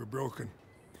treaties were broken.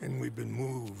 And we've been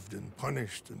moved and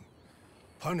punished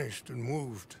and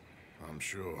moved. I'm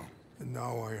sure. And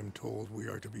now I am told we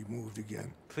are to be moved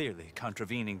again. Clearly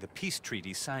contravening the peace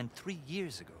treaty signed 3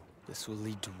 years ago. This will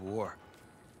lead to war.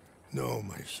 No,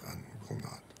 my son, it will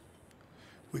not.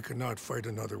 We cannot fight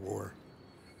another war.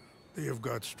 They have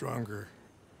got stronger,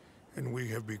 and we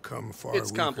have become far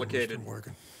weaker, complicated. Mr.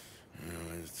 Morgan.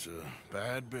 Yeah, it's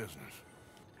bad business.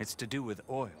 It's to do with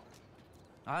oil.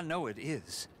 I know it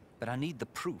is, but I need the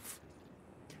proof.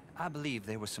 I believe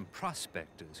there were some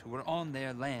prospectors who were on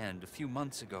their land a few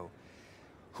months ago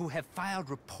who have filed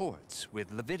reports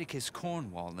with Leviticus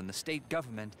Cornwall and the state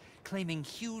government claiming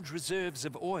huge reserves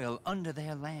of oil under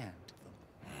their land.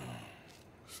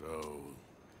 So,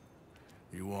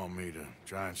 you want me to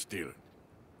try and steal it?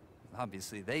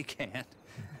 Obviously they can't.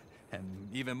 And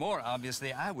even more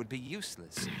obviously, I would be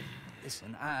useless.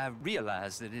 Listen, I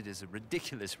realize that it is a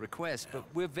ridiculous request, but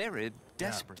we're very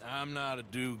desperate. Now, I'm not a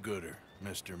do-gooder,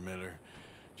 Mr. Miller.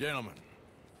 Gentlemen,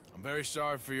 I'm very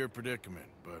sorry for your predicament,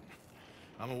 but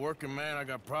I'm a working man. I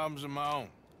got problems of my own.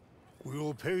 We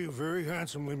will pay you very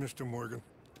handsomely, Mr. Morgan.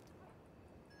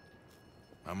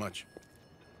 How much?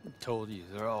 I told you,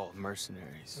 they're all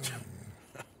mercenaries.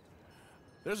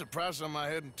 There's a price on my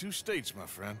head in 2 states, my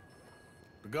friend.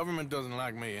 The government doesn't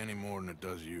like me any more than it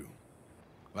does you.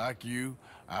 Like you,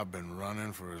 I've been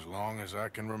running for as long as I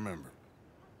can remember.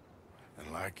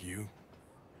 And like you,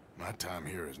 my time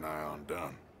here is nigh on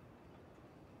done.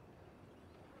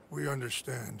 We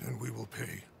understand, and we will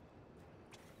pay.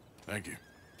 Thank you.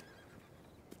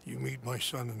 You meet my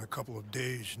son in a couple of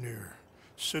days near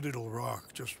Citadel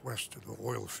Rock, just west of the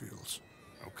oil fields.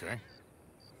 Okay.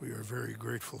 We are very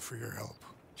grateful for your help.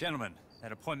 Gentlemen,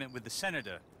 that appointment with the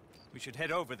senator. We should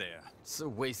head over there. It's a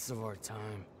waste of our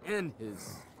time. And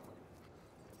his.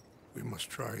 We must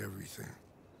try everything.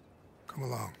 Come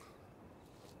along.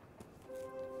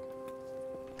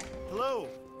 Hello,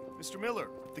 Mr. Miller.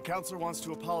 The counselor wants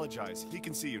to apologize. He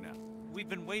can see you now. We've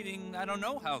been waiting I don't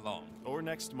know how long. Or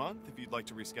next month, if you'd like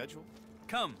to reschedule.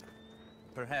 Come.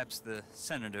 Perhaps the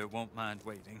senator won't mind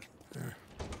waiting.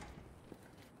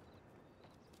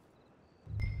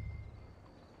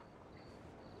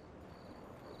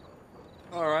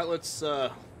 All right, let's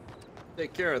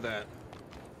take care of that.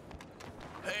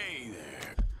 Hey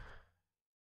there.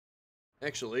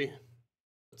 Actually,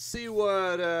 let's see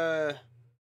what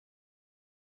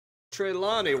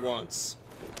Trelawney wants.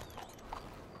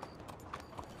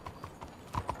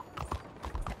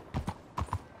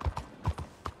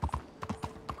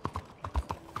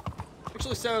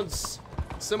 Actually sounds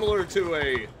similar to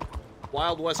a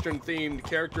Wild Western themed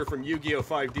character from Yu-Gi-Oh!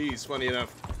 5Ds, funny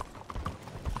enough.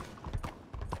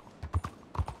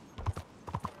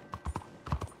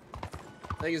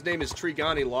 I think his name is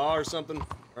Trigani Law or something.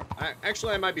 Or,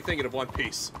 actually, I might be thinking of One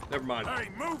Piece. Never mind. Hey,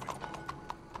 move it!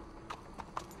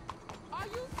 Are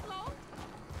you slow?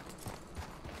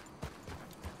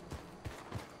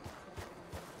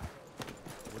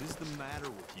 What is the matter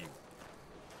with you?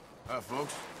 Hi,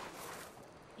 folks.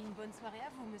 Une bonne soirée à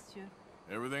vous, monsieur.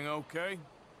 Everything okay?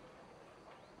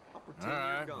 All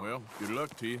right, well, good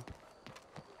luck to you.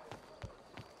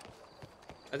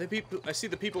 I see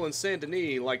the people in Saint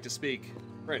Denis like to speak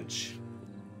French.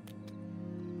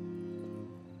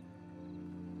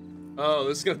 Oh,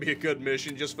 this is gonna be a good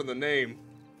mission just for the name.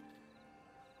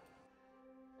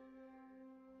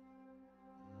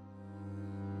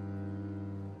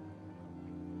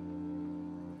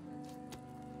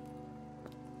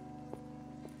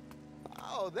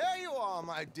 Oh, there you are,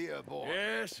 my dear boy.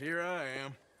 Yes, here I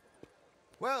am.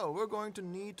 Well, we're going to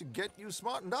need to get you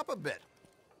smartened up a bit.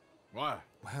 Why?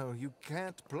 Well, you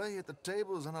can't play at the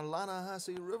tables on a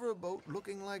Lanahasi riverboat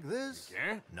looking like this. You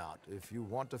can't? Not if you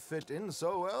want to fit in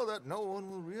so well that no one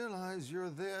will realize you're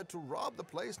there to rob the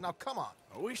place. Now, come on.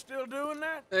 Are we still doing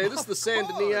that? Hey, this is the Saint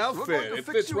Denis outfit. It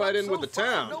fits right in with the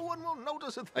town. No one will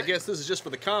notice a thing. I guess this is just for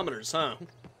the commoners, huh?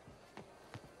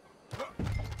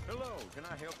 Hello, can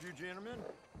I help you, gentlemen?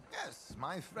 Yes,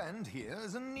 my friend here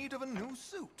is in need of a new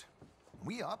suit.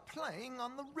 We are playing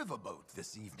on the riverboat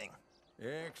this evening.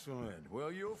 Excellent.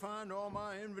 Well, you'll find all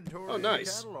my inventory Oh,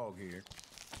 nice. in the catalog here.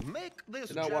 Make this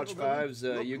Did not watch gentleman Fives,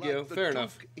 look Yu-Gi-Oh! like the Fair Duke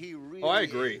enough. he really Oh, I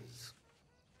agree. is.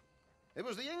 It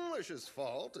was the English's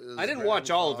fault. His I didn't watch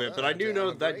all of it, grandfather but I had do to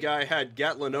know that emigrate. guy had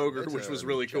Gatlin Ogre, which was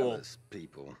really cool. Jealous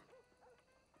people.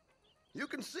 You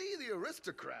can see the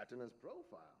aristocrat in his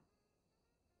profile.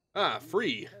 Ah,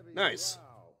 free. Nice.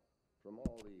 From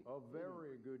all the... A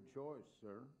very good choice,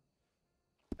 sir.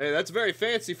 Hey, that's very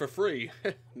fancy for free.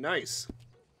 Nice.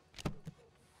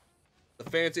 The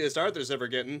fanciest Arthur's ever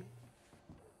getting.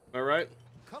 All right.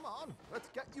 Come on, let's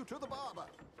get you to the barber.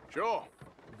 Sure.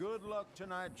 Good luck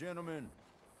tonight, gentlemen.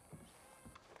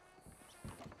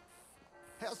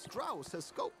 Herr Strauss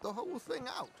has scoped the whole thing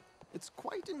out. It's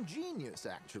quite ingenious,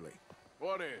 actually.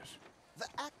 What is? The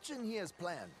action he has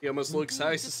planned. He almost looks Indeed,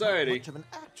 high it's not society. much of an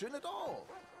action at all.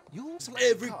 You'll select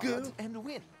Every cards girl. and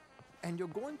win. And you're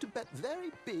going to bet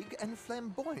very big and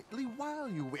flamboyantly while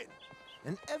you win.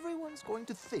 And everyone's going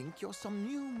to think you're some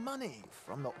new money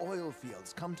from the oil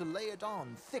fields come to lay it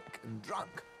on thick and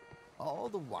drunk. All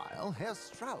the while, Herr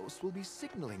Strauss will be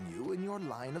signaling you in your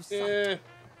line of sight. Yeah.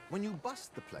 When you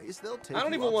bust the place, they'll take I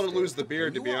don't you even want to upstairs lose the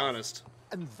beard, pay to be you off. honest.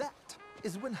 And that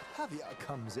is when Javier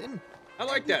comes in. I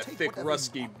like and you that take thick, whatever you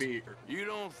rusky want. beard. You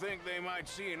don't think they might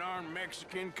see an armed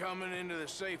Mexican coming into the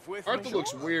safe with Arthur me?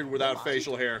 looks weird without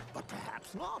facial hair. But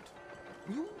perhaps not.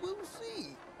 You will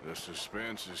see. The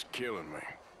suspense is killing me.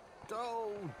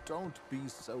 Oh, don't be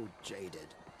so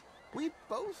jaded. We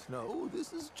both know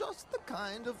this is just the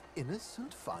kind of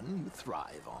innocent fun you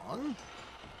thrive on.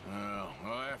 Well,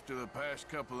 after the past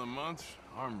couple of months,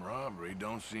 armed robbery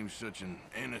don't seem such an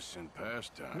innocent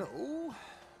pastime. No,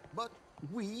 but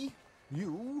we,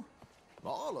 you,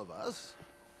 all of us,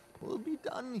 will be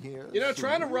done here. You know,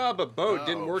 trying to soon. rob a boat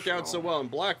didn't Oh, work out so sure. well in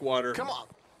Blackwater. Come on.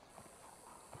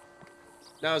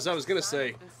 Now, as I was gonna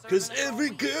say, 'cause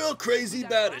every girl crazy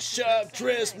about a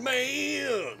sharp-dressed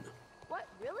man. What?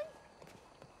 Really?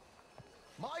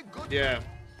 My good. Yeah.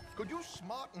 Could you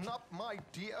smarten up my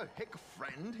dear hick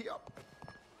friend here?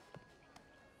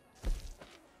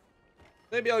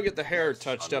 Maybe I'll get the hair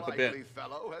touched up a bit. Unlikely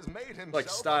fellow has made himself Like,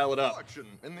 style it a up. fortune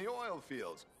in the oil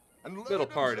fields. And Middle learned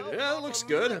part of it. himself Yeah, it looks a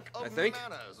good, lick I of think.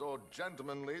 Manners or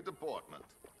gentlemanly deportment.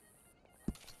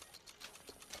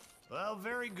 Well,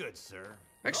 very good, sir.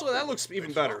 Actually, that looks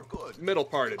even better. Middle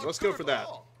parted. Let's go for that.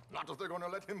 Not if they're going to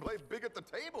let him play big at the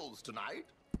tables tonight.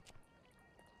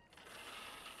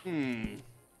 Ooh,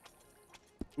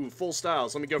 full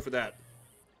styles. Let me go for that.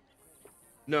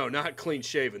 No, not clean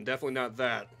shaven. Definitely not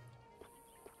that.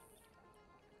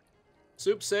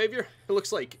 Soup Savior? It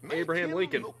looks like Abraham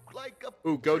Lincoln.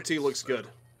 Ooh, goatee looks good.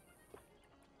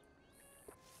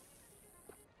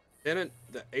 Bennett,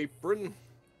 the apron.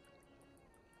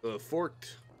 The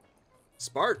forked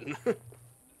Spartan.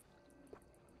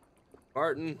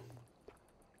 Spartan.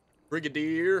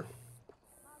 Brigadier.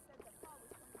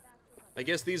 I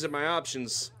guess these are my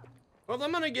options. Well, if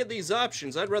I'm gonna get these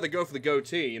options, I'd rather go for the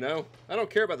goatee, you know? I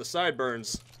don't care about the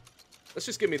sideburns. Let's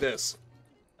just give me this.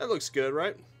 That looks good,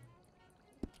 right?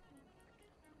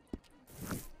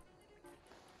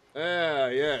 Ah,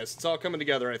 yes. It's all coming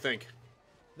together, I think.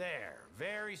 There,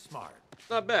 very smart.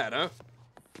 Not bad, huh?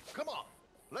 Come on,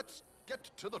 let's get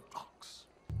to the docks.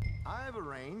 I've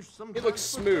arranged some. It looks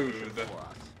smooth. transportation for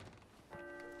us.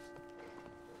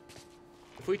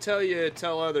 If we tell you,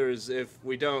 tell others. If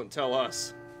we don't, tell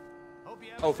us.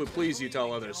 Oh, if we please you,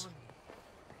 tell others.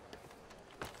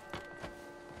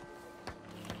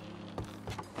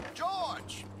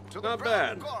 George, to the Not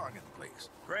Grand bad. Corrigan, please.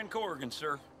 Grand Corrigan,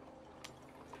 sir.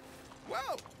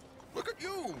 Well, look at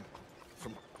you.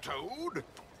 From Toad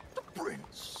to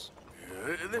Prince.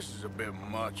 Yeah, this is a bit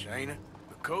much, ain't it?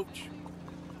 The coach?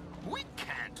 We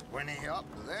can't whinny up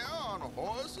there on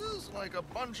horses like a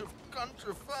bunch of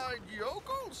countrified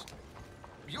yokels.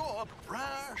 You're a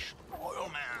brash oil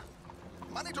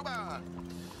man. Money to burn.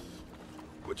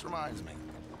 Which reminds me,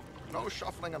 no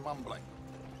shuffling and mumbling.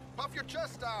 Puff your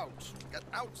chest out. Get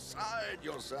outside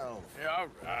yourself. Yeah, all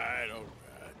right.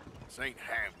 This ain't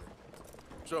happening.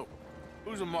 So,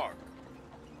 who's a mark?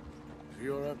 Is he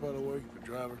all right, by the way, the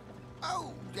driver?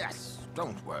 Oh, yes,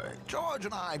 don't worry. George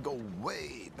and I go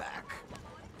way back.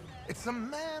 It's a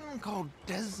man called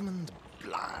Desmond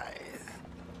Blythe.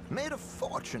 Made a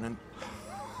fortune in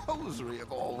hosiery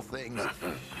of all things.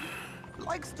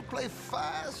 Likes to play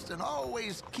fast and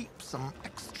always keeps some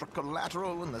extra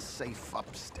collateral in the safe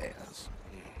upstairs.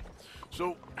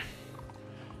 So,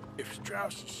 if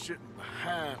Strauss is sitting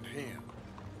behind him,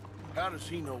 how does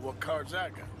he know what cards I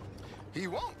got? He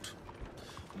won't.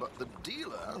 But the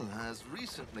dealer has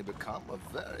recently become a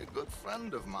very good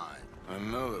friend of mine.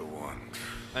 Another one.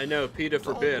 I know, Peter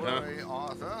forbid, Don't huh? worry,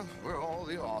 Arthur. We're all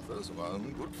the authors of our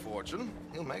own good fortune.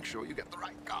 He'll make sure you get the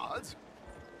right cards.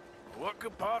 What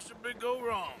could possibly go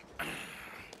wrong?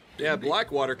 Yeah,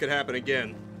 Blackwater could happen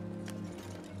again.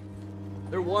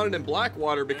 They're wanted in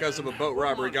Blackwater because of a boat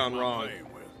robbery gone wrong.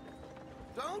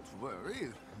 Don't worry.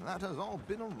 That has all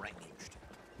been arranged.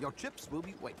 Your chips will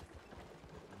be waiting.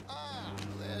 Ah,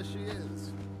 there she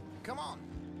is. Come on.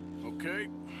 Okay.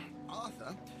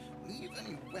 Arthur, leave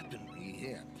any weaponry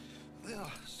here.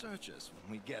 They'll search us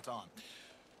when we get on.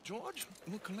 George,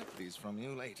 we'll collect these from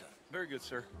you later. Very good,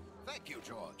 sir. Thank you,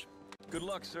 George. Good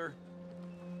luck, sir.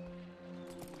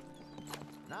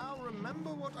 Now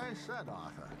remember what I said,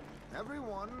 Arthur.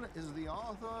 Everyone is the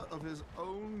author of his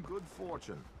own good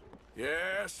fortune.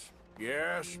 Yes,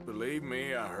 believe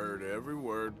me, I heard every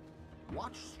word.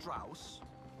 Watch Strauss,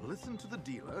 listen to the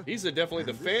dealer. These are definitely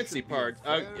the fancy part.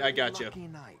 I got you.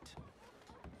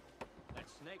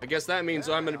 I guess that means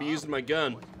I'm going to be using my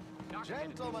gun.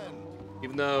 Gentlemen,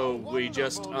 Even though we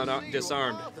just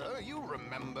disarmed. Arthur, you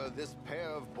remember this pair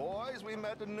of boys we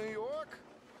met in New York?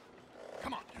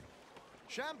 Come on.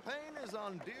 Champagne is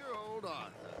on dear old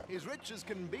Arthur. He's rich as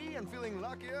can be and feeling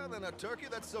luckier than a turkey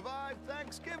that survived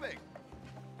Thanksgiving.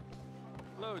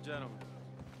 Hello, gentlemen.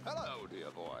 Hello,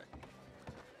 dear boy.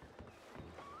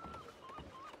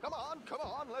 Come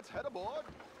on, let's head aboard.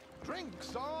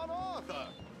 Drinks on Arthur.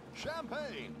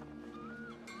 Champagne.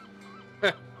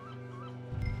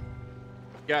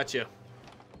 Gotcha.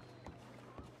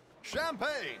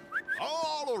 Champagne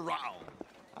all around.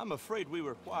 I'm afraid we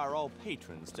require all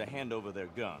patrons to hand over their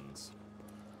guns.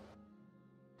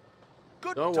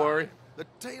 Good Don't time. worry. The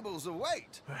tables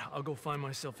await. I'll go find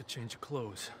myself a change of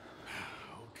clothes.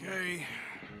 Okay.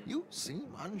 You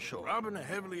seem unsure. Robbing a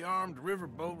heavily armed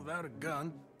riverboat without a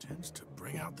gun, Tends to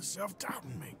bring out the self-doubt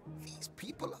in me. These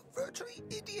people are virtually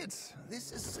idiots.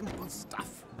 This is simple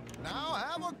stuff. Now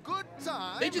have a good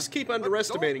time. They just keep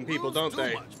underestimating people, don't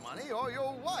they? Too much money, or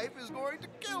your wife is going to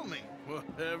kill me.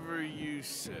 Whatever you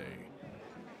say.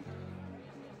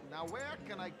 Now where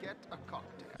can I get a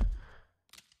cocktail?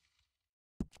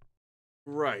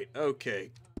 Right, okay.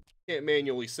 Can't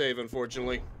manually save,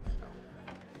 unfortunately.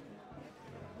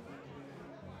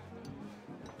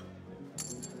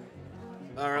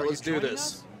 Alright, let's do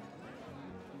this.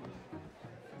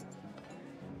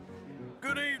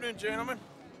 Good evening, gentlemen.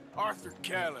 Arthur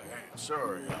Callahan.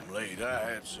 Sorry I'm late.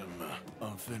 I had some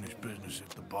unfinished business at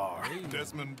the bar.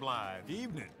 Desmond Blythe.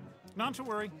 Evening. Not to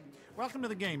worry. Welcome to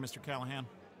the game, Mr. Callahan.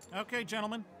 Okay,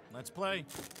 gentlemen, let's play.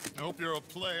 Hope you're a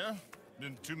player.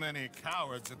 Been too many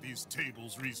cowards at these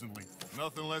tables recently.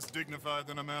 Nothing less dignified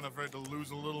than a man afraid to lose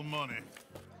a little money.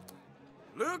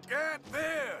 Look at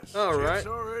this! All right. Chips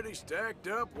already stacked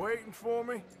up, waiting for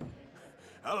me.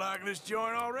 I like this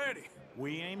joint already.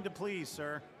 We aim to please,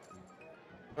 sir.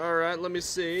 Alright, let me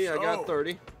see. I got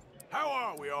 30. How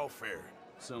are we all faring?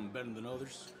 Some better than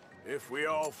others. If we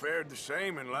all fared the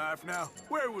same in life now,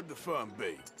 where would the fun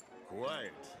be?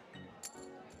 Quiet.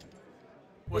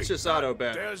 Let's just auto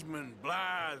bet. Desmond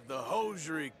Blythe, the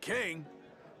hosiery king.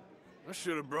 I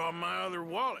should have brought my other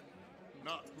wallet.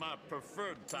 Not my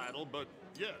preferred title, but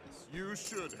yes, you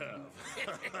should have.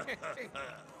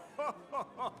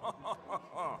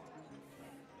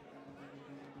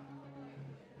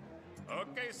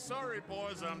 Okay, sorry,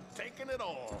 boys, I'm taking it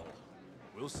all.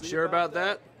 We'll see. Sure about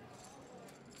that?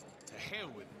 To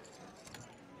hell with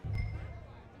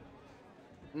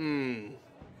it.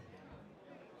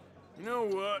 You know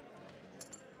what?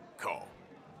 Call.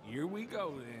 Here we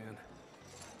go, then.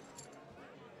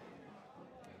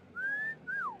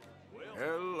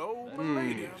 Hello,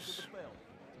 ladies.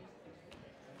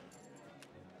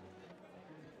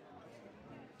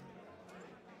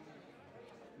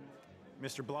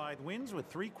 Mr. Blythe wins with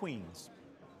 3 queens.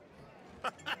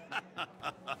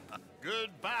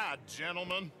 Goodbye,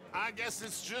 gentlemen. I guess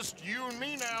it's just you and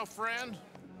me now, friend.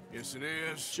 Yes, it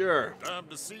is. Sure. Time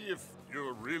to see if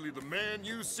you're really the man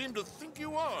you seem to think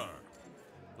you are.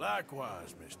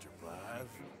 Likewise, Mr. Blythe.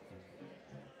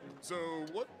 So,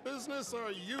 what business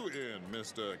are you in,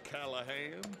 Mr.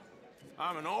 Callahan?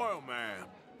 I'm an oil man,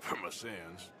 for my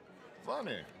sins.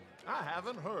 Funny. I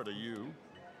haven't heard of you.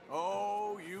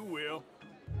 Oh, you will.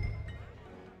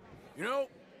 You know,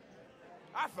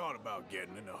 I thought about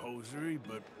getting into hosiery,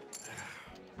 but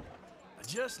I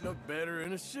just look better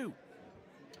in a suit.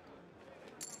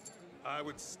 I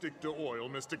would stick to oil,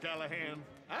 Mr. Callahan.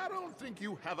 I don't think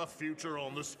you have a future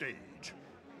on the stage.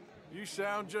 You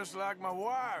sound just like my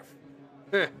wife.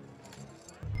 Heh.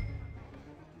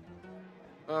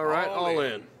 All right, all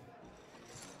in.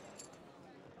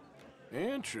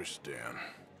 Interesting.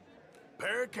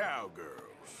 Pair of cowgirls.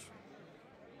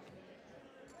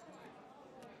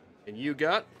 And you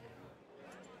got?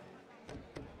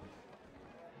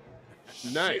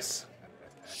 Nice.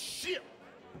 Shit.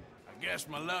 I guess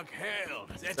my luck held.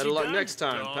 Better luck next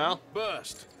time, pal.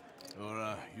 Bust.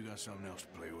 Or you got something else to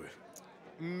play with.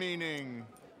 Meaning?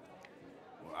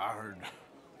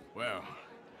 Well,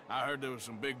 I heard there was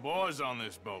some big boys on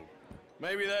this boat.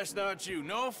 Maybe that's not you.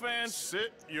 No offense.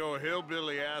 Sit your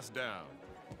hillbilly ass down.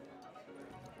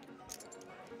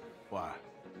 Why?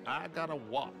 I got a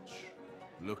watch.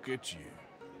 Look at you.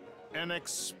 An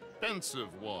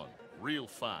expensive one. Real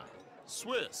fine.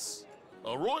 Swiss. A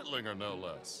Reutlinger, no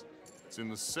less. It's in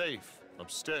the safe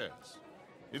upstairs.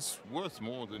 It's worth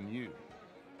more than you.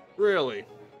 Really?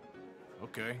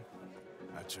 Okay.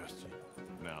 I trust you.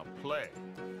 Now play.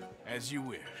 As you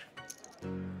wish.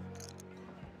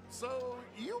 So,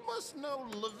 you must know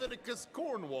Leviticus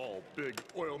Cornwall, big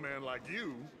oil man like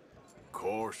you. Of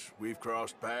course, we've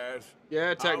crossed paths.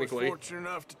 Yeah, technically. I was fortunate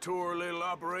enough to tour a little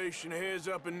operation of his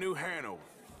up in New Hanover.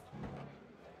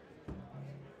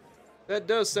 That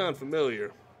does sound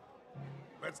familiar.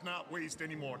 Let's not waste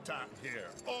any more time here.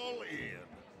 All in.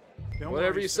 Don't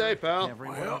Whatever worry, you sir. say, pal.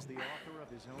 Everyone Well, is the author of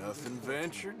his own nothing good fortune.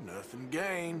 ventured, nothing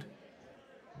gained.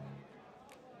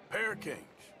 Pair of kings.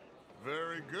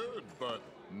 Very good, but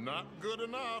not good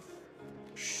enough.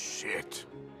 Shit.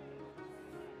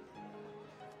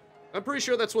 I'm pretty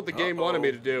sure that's what the game wanted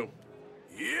me to do.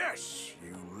 Yes,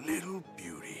 you little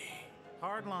beauty.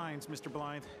 Hard lines, Mr.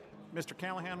 Blythe. Mr.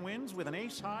 Callahan wins with an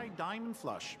ace-high diamond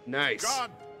flush. Nice.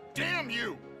 God damn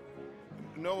you!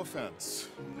 No offense.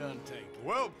 None taken.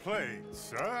 Well played,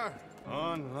 sir.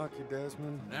 Unlucky,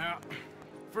 Desmond. Now,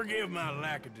 forgive my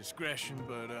lack of discretion,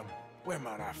 but where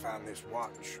might I find this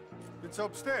watch? It's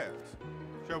upstairs.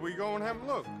 Shall we go and have a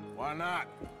look? Why not?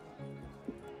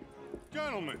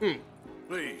 Gentlemen,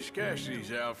 please cash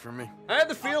these out for me. I had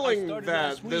the feeling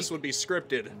that this would be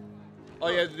scripted.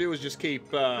 All you had to do was just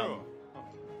keep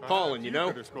calling, you know?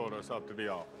 Escort us up to the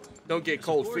office. Don't get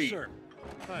cold Of course, feet. sir.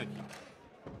 Thank you.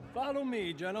 Follow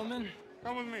me, gentlemen.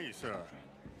 Come with me, sir.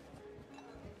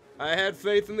 I had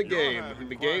faith in the game, and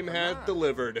the game had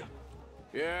delivered.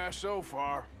 Yeah, so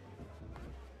far.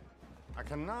 I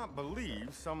cannot believe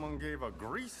someone gave a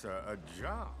greaser a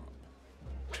job.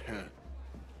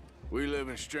 We live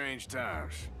in strange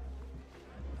times.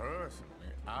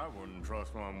 Personally, I wouldn't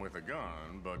trust one with a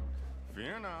gun, but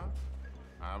fear not.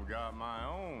 I've got my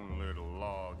own little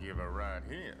lawgiver right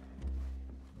here.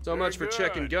 So much for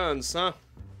checking guns, huh?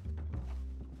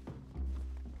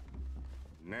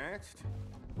 Next,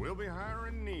 we'll be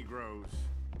hiring Negroes.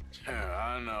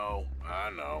 I know.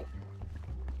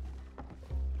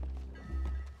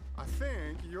 I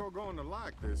think you're going to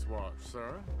like this watch,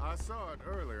 sir. I saw it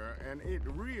earlier, and it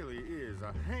really is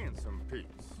a handsome piece.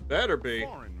 Better be.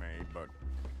 Foreign made, but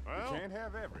well, you can't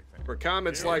have everything. For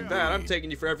comments like that, I'm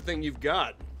taking you for everything you've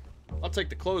got. I'll take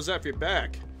the clothes off your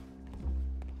back.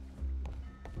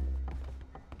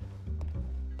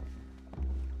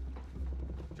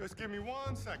 Just give me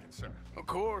 1 second, sir. Of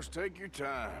course, take your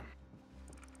time.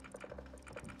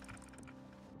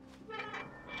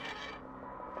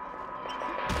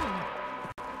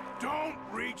 Don't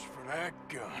reach for that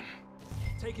gun.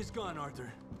 Take his gun,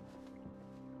 Arthur.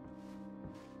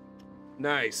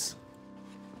 Nice.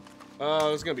 Oh,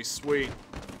 this is gonna be sweet.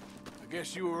 I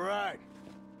guess you were right.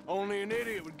 Only an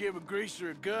idiot would give a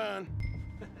greaser a gun.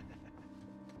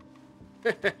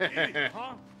 Idiot,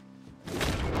 huh?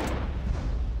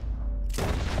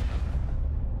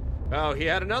 Oh, he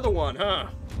had another one, huh?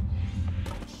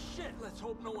 Shit, let's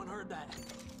hope no one heard that.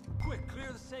 Quick,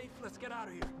 clear the safe. Let's get out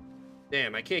of here.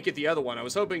 Damn, I can't get the other one. I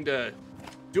was hoping to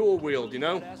dual wield, you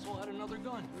know? That asshole had another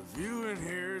gun. The view in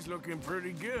here is looking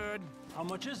pretty good. How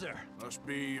much is there? Must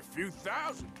be a few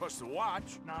thousand plus the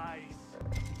watch. Nice.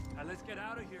 Now let's get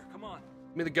out of here. Come on.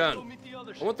 Give me the gun. Go meet the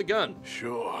other I want the gun.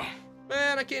 Sure.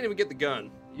 Man, I can't even get the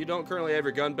gun. You don't currently have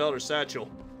your gun belt or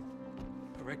satchel.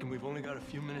 I reckon we've only got a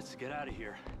few minutes to get out of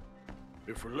here.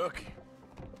 If we're lucky.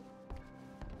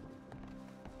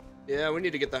 Yeah, we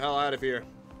need to get the hell out of here.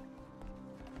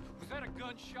 Was that a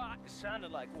gunshot? It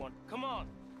sounded like one. Come on.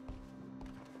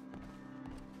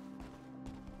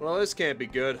 Well, this can't be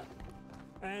good.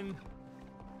 And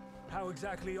how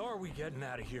exactly are we getting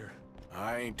out of here?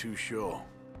 I ain't too sure.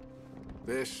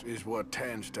 This is what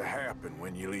tends to happen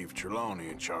when you leave Trelawney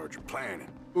in charge of planning.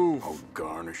 Oof. No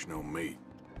garnish, no meat.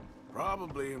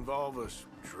 Probably involve us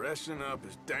dressing up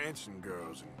as dancing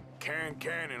girls and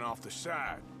canning off the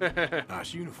side.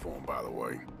 Nice uniform, by the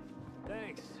way.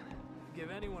 Thanks. Give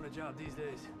anyone a job these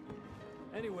days.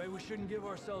 Anyway, we shouldn't give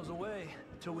ourselves away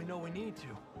until we know we need to.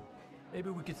 Maybe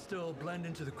we could still blend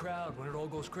into the crowd when it all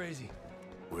goes crazy.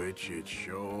 Which it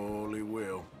surely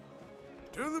will.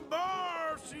 To the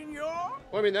bar, senor!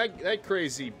 Well, I mean, that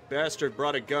crazy bastard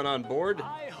brought a gun on board.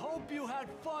 I hope you had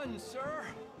fun, sir.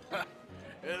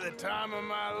 At the time of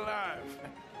my life.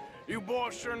 You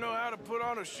boys sure know how to put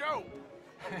on a show.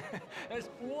 That's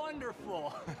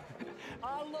wonderful.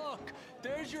 Ah, look,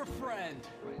 there's your friend.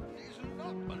 He's not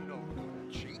a known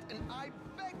cheat, and I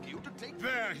beg you to take...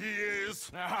 There he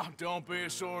is. Now, don't be a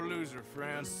sore loser,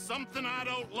 friend. Something I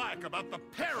don't like about the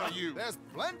pair of you. There's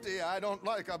plenty I don't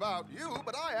like about you,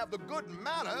 but I have the good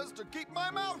manners to keep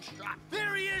my mouth shut.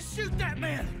 There he is! Shoot that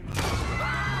man!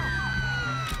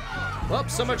 Well,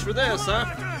 so much for this, huh?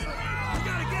 We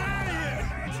gotta get out of here!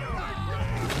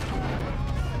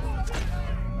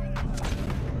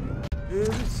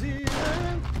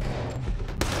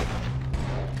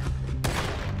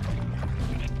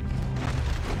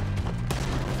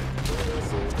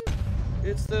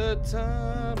 It's the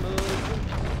time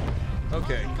of...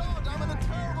 Okay. My God, I'm in a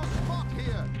terrible spot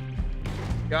here.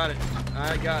 Got it.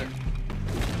 I got it.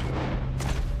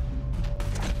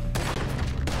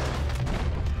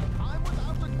 I'm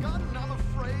without a gun, I'm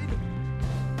afraid.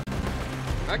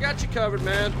 I got you covered,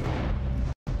 man.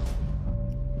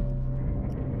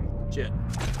 Shit.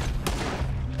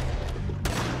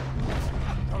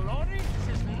 Trelawney,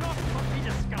 this is not what we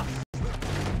discussed.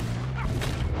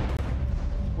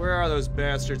 Where are those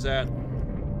bastards at?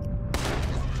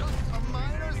 It's just a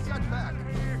minor setback.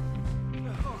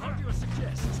 How do you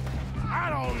suggest? I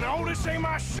don't know. This ain't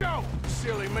my show.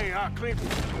 Silly me, I'll clean...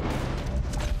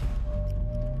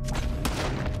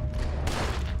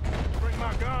 Bring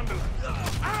my gondola.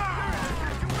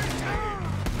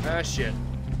 Ah, shit.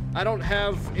 I don't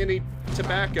have any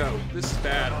tobacco. This is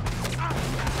bad.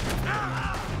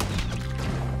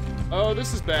 Oh,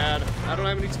 this is bad. I don't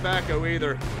have any tobacco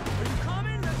either. Are you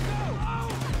coming? Let's go!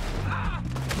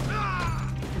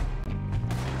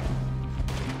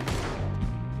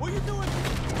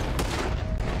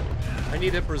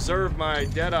 need to preserve my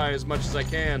Deadeye as much as I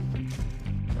can.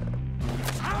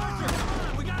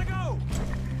 We gotta go!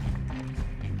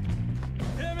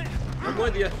 Damn it! I'm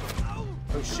with you.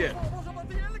 Oh shit.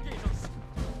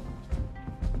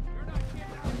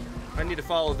 I need to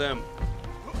follow them.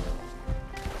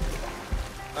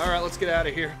 Alright, let's get out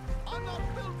of here. I'm not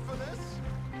built for this.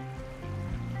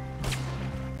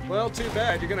 Well, too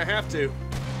bad. You're gonna have to.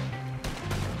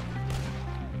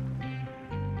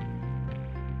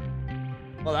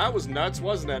 Well, that was nuts,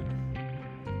 wasn't it?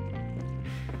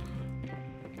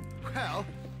 Well,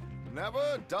 never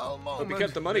a dull moment. Hope you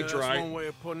kept the money dry. That's one way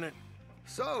of putting it.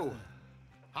 So,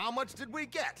 how much did we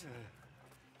get?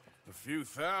 A few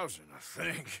thousand, I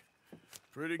think.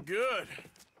 Pretty good.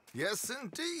 Yes,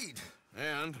 indeed.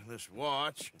 And this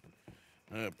watch,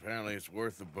 apparently it's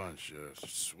worth a bunch.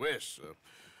 Swiss,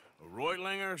 a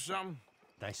Reutlinger or something?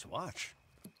 Nice watch.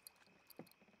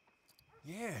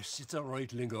 Yes, it's a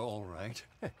Reutlinger, all right.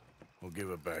 We'll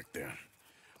give it back then.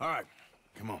 All right,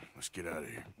 come on, let's get out of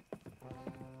here.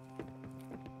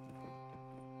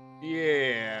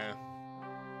 Yeah.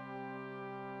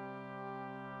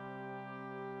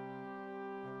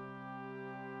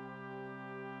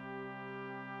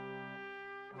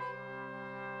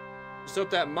 Just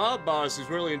hope that mob boss who's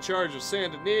really in charge of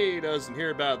Saint Denis doesn't hear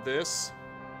about this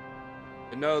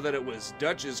and know that it was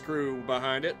Dutch's crew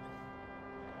behind it.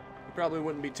 He probably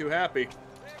wouldn't be too happy.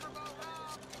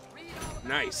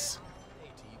 Nice.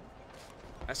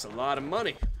 That's a lot of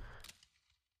money.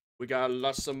 We got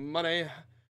lots of money.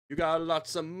 You got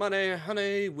lots of money,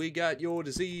 honey. We got your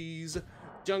disease.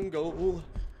 Jungle.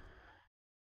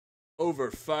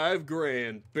 Over 5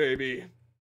 grand, baby.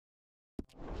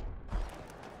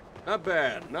 Not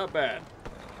bad, not bad.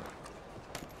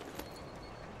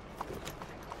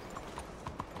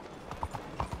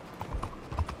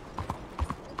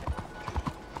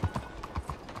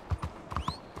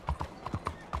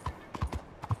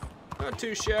 Not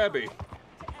too shabby.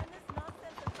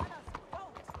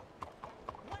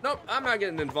 Nope, I'm not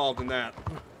getting involved in that.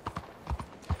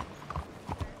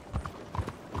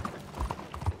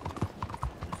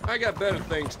 I got better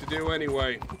things to do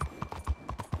anyway.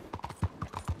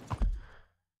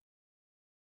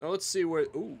 Now let's see where...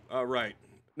 Ooh, alright.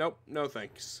 Nope, no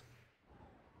thanks.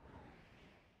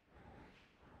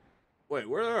 Wait,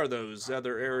 where are those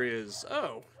other areas?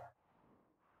 Oh.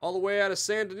 All the way out of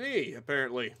Saint Denis,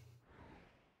 apparently.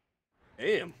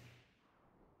 Damn.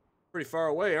 Pretty far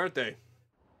away, aren't they?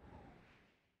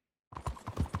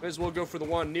 May as well go for the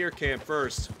one near camp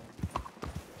first.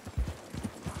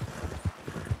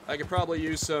 I could probably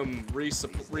use some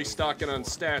restocking on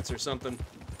stats or something.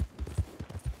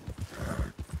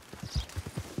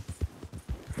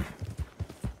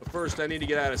 But first, I need to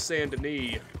get out of Saint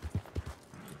Denis.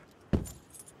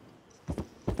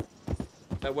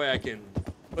 That way I can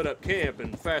put up camp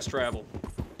and fast travel.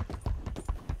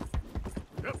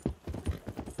 Yep.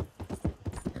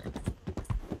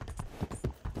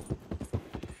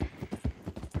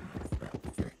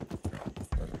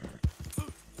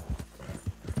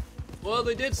 Well,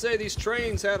 they did say these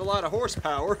trains had a lot of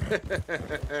horsepower.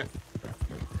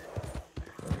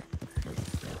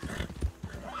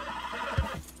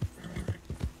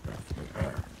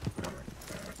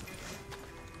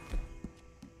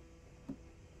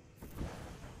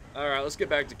 Alright, let's get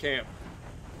back to camp.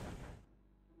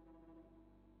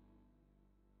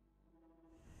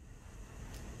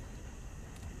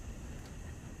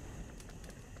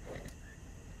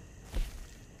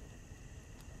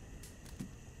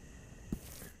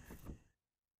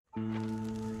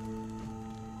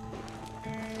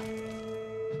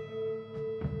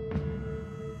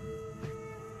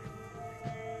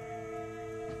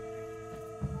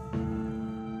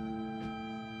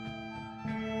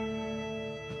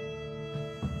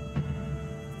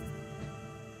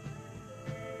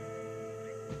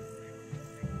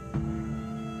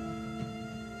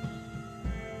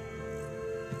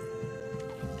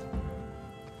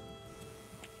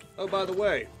 Oh, by the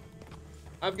way,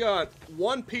 I've got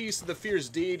one piece of the Fierce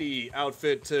Deity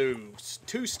outfit to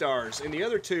 2 stars, and the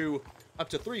other 2 up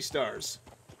to 3 stars.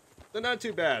 They're not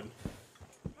too bad.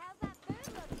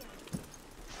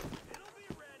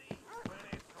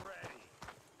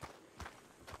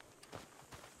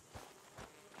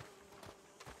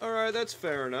 Alright, that's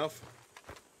fair enough.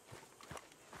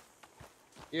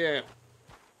 Yeah.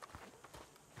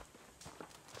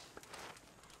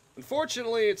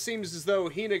 Unfortunately, it seems as though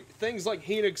things like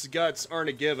Hennick's guts aren't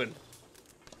a given.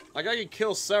 Like, I could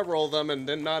kill several of them and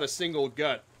then not a single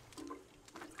gut.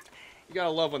 You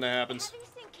gotta love when that happens. Have you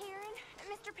seen Karen,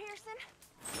 Mr. Pearson?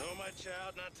 No, my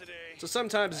child, not today. So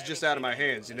sometimes it's just out of my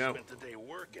hands, you know? Spent the day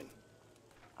working.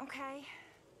 Okay.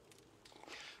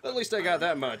 At least I got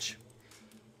that much.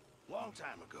 Long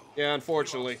time ago. Yeah,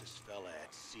 unfortunately. we lost this fella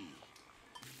at sea.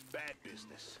 Bad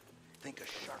business. Think a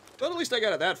shark. But at least I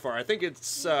got it that far. I think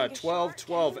it's 12,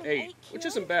 12, 8, which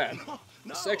isn't bad.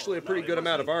 It's actually a pretty good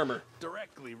amount of armor.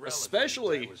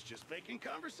 Especially was just making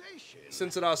conversation.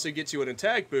 since it also gets you an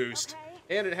attack boost,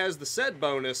 and it has the set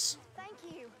bonus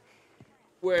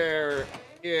where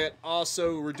it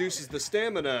also reduces the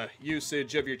stamina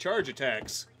usage of your charge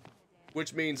attacks.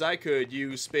 Which means I could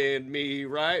spin me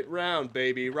right round,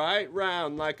 baby, right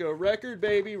round, like a record,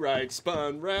 baby, right,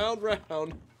 spun round,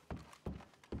 round.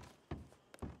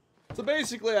 So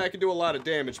basically, I can do a lot of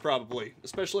damage, probably,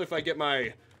 especially if I get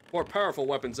my more powerful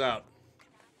weapons out.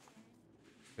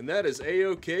 And that is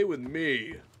A-okay with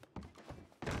me.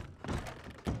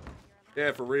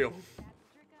 Yeah, for real.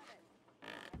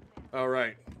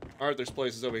 Alright, Arthur's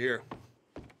place is over here.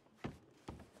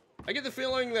 I get the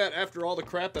feeling that after all the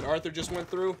crap that Arthur just went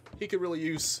through, he could really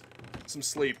use some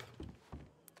sleep.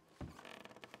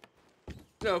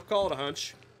 No, call it a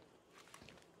hunch.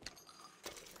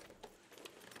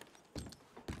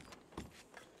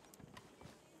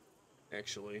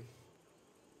 Actually.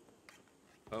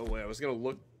 Oh wait, I was gonna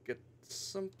look at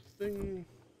something.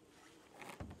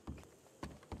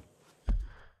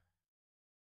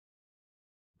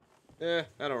 I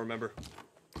don't remember.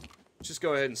 Just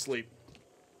go ahead and sleep.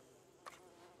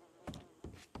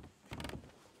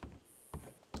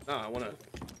 I wanna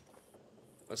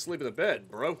sleep in the bed,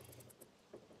 bro.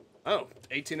 Oh,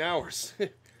 18 hours.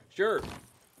 Sure.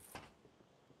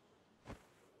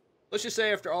 Let's just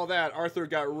say after all that, Arthur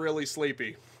got really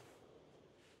sleepy.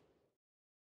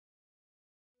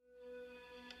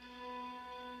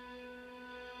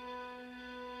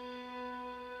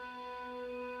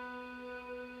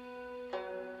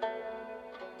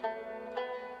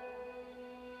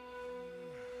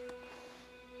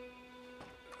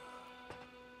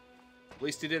 At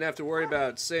least he didn't have to worry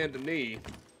about Saint Denis.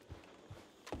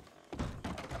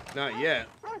 Not yet.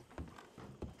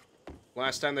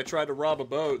 Last time they tried to rob a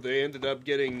boat, they ended up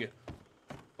getting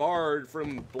barred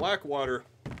from Blackwater.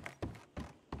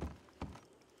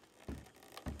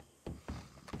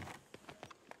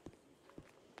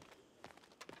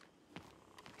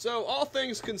 So, all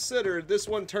things considered, this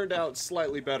one turned out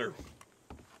slightly better.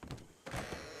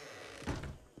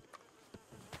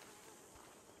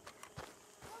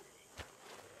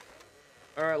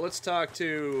 Alright, let's talk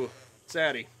to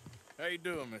Sadie. How you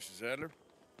doing, Mrs. Adler?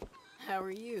 How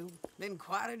are you? Been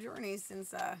quite a journey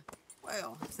since I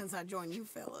joined you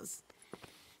fellas.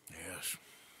 Yes.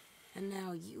 And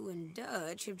now you and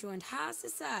Dutch have joined high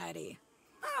society.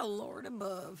 My lord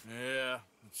above. Yeah,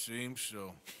 it seems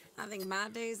so. I think my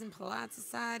days in polite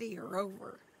society are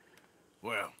over.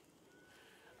 Well,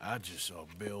 I just saw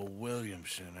Bill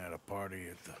Williamson at a party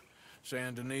at the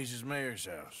San Denis's mayor's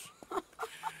house.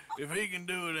 If he can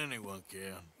do it, anyone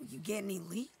can. You get any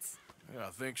leads? Yeah, I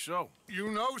think so. You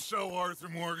know so, Arthur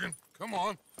Morgan. Come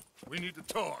on, we need to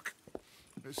talk.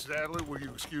 Mrs. Adler, will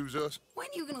you excuse us? When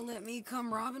you gonna let me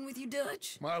come robbing with you,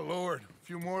 Dutch? My lord, a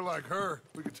few more like her,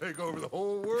 we could take over the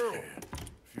whole world.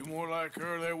 A few more like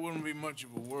her, there wouldn't be much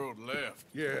of a world left.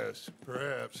 Yes,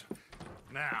 perhaps.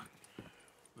 Now,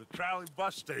 the trolley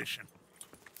bus station.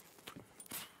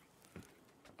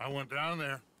 I went down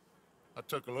there. I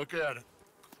took a look at it.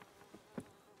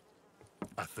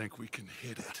 I think we can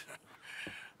hit it.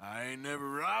 I ain't never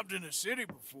robbed in a city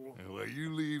before. Well,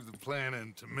 you leave the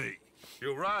planning to me.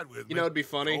 You'll ride with me. You know, it'd be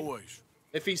funny Always.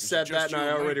 if he said that and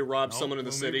I already robbed someone in the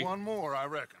we'll city. need one more, I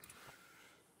reckon.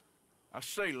 I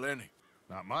say Lenny.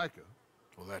 Not Micah.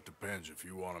 Well, that depends if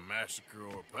you want a massacre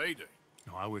or a payday.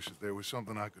 No, I wish that there was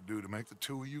something I could do to make the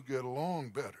two of you get along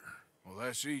better. Well,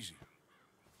 that's easy.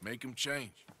 Make them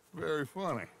change. Very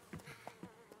funny.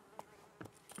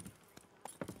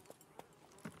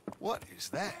 What is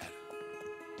that?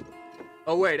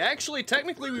 Oh wait, actually,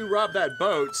 technically we robbed that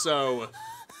boat, so...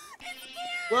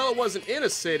 Well, it wasn't in a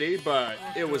city, but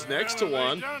it was next to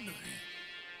one.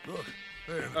 Look,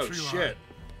 there, the Oh tree line. shit.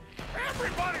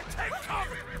 Everybody take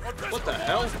cover! or this What the boys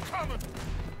hell? are coming.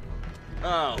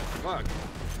 Oh, fuck.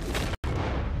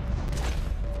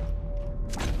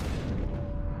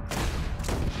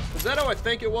 Is that how I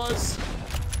think it was?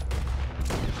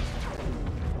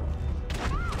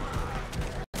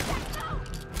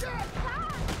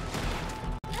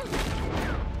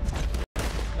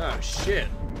 Oh, shit.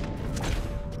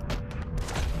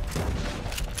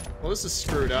 Well, this is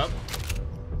screwed up.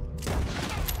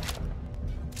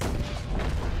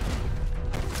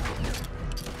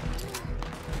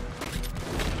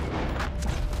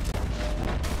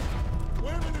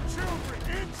 Women and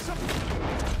children,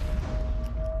 inside!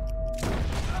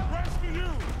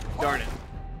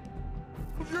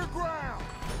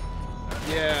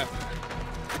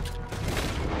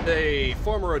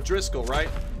 former O'Driscoll, right?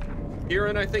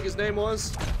 Kieran, I think his name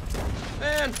was.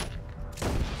 Man,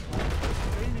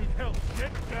 They need help.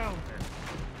 Get down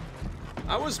there.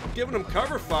 I was giving him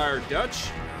cover fire, Dutch.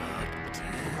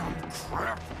 Damn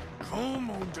crap. Come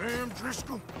on, damn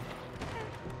Driscoll.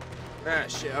 Ah,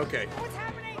 shit, okay. What's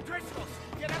happening? Driscoll,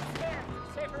 get upstairs.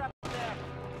 Safer up there.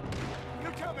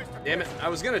 You tell Mr. Damn it, I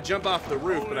was gonna jump off the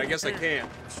roof, but I guess I can't.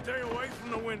 Stay away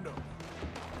from the window.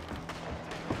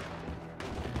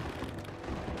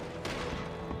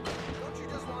 Don't you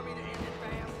just want me to end it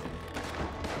fast?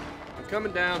 I'm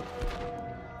coming down.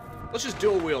 Let's just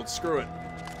dual wield, screw it.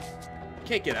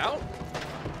 Can't get out?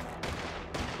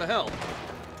 What the hell?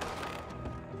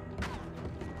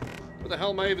 Where the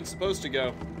hell am I even supposed to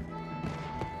go?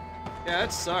 Yeah,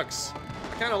 that sucks.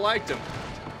 I kinda liked him.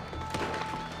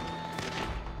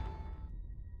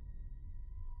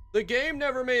 The game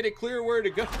never made it clear where to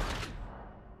go.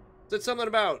 Said something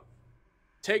about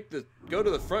go to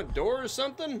the front door or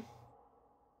something?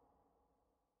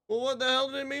 Well, what the hell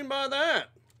did it mean by that?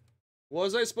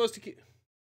 Was I supposed to keep...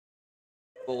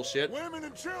 Bullshit. Women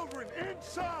and children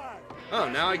inside. Oh,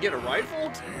 now I get a rifle?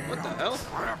 What the hell?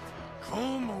 Crap.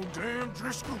 Come on, damn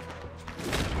Driscoll.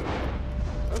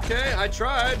 Okay, I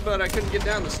tried, but I couldn't get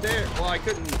down the stairs. Well, I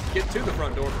couldn't get to the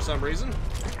front door for some reason.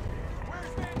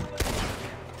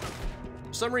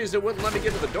 For some reason, it wouldn't let me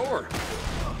get to the door.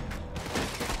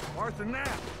 Arthur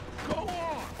Knapp, go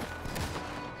on.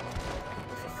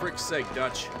 For frick's sake,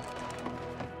 Dutch.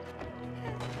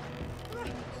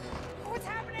 What's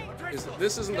happening?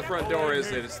 This isn't the front door,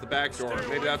 is it? It's the back door.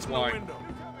 Maybe that's why.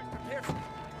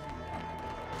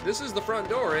 This is the front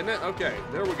door, isn't it? Okay,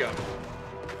 there we go.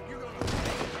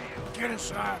 Get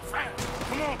inside fast.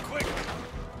 Come on, quick.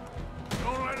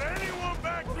 Don't let anyone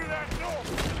back through that door.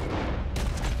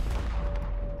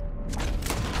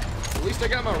 At least I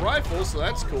got my rifle, so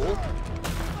that's cool.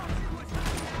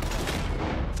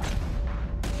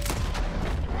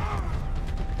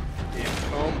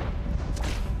 Damn comb.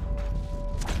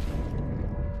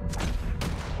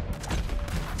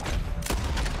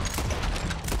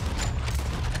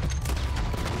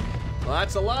 Well,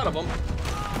 that's a lot of them.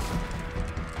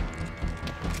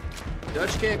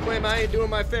 Dutch can't claim I ain't doing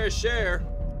my fair share.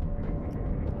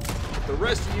 If the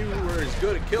rest of you were as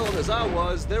good at killing as I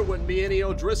was, there wouldn't be any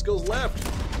O'Driscolls left.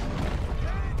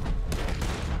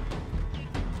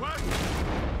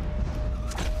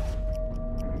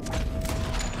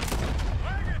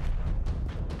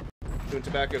 Chewing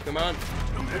tobacco, come on.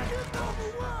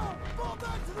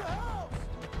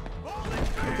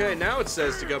 Okay, now it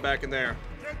says to go back in there.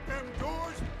 Get them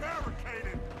doors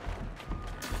barricaded.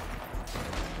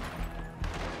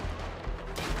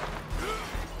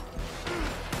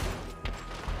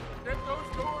 Get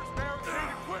those doors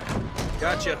barricaded quick.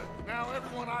 Gotcha. Now,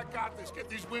 everyone, I got this. Get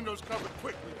these windows covered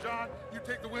quickly. John, you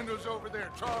take the windows over there.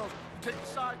 Charles, you take the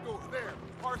side doors there.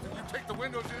 Arthur, you take the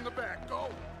windows in the back. Go.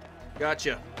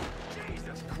 Gotcha.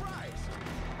 Jesus Christ.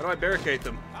 How do I barricade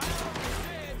them?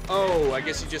 Oh, I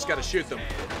guess you just gotta shoot them.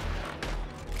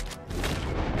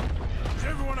 Is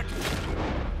everyone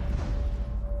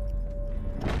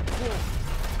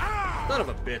Son of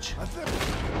a bitch.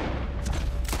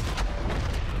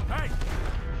 Hey,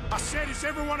 I said is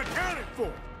everyone accounted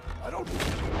for? I don't...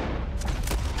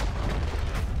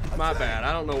 My bad.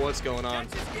 I don't know what's going on.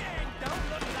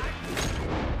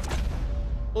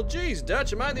 Well, geez,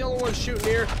 Dutch, am I the only one shooting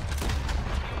here?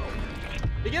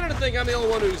 Beginning to think I'm the only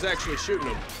one who's actually shooting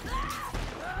them.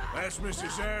 That's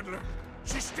Mrs. Adler.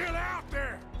 She's still out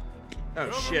there. Oh,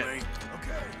 Cover shit. me.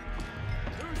 Okay.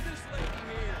 Who's this lady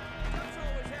here? I've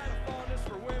always had a fondness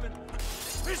for women.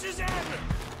 Mrs. Adler!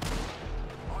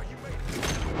 Are you ready?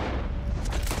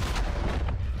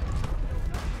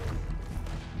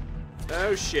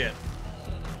 Oh, shit.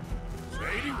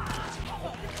 Sadie?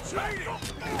 Sadie!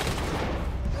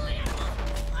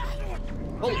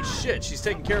 Holy shit, she's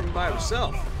taking care of him by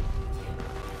herself.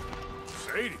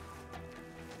 Sadie,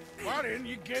 why didn't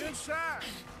you get inside?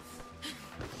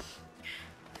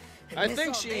 I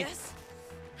think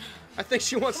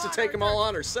she wants to take them all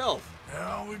on herself.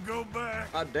 Now we go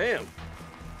back. God damn.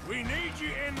 We need you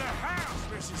in the house,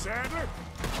 Mrs. Adler.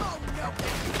 Oh, no.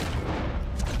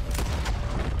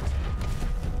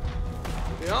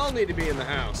 We all need to be in the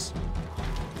house.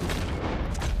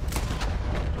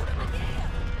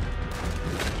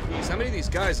 Jeez, how many of these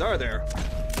guys are there?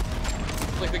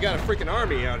 It's like they got a freaking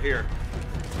army out here.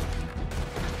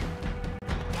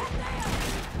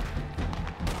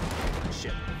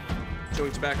 Shit.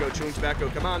 Chewing tobacco,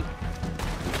 come on.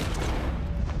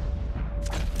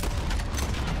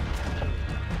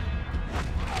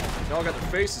 They all got their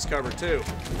faces covered too.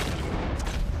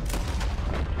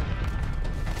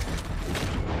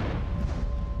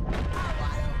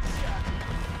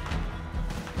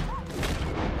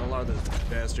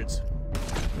 Bastards.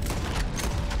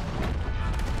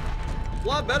 A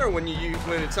lot better when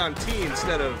when it's on T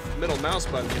instead of middle mouse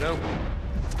button, you know?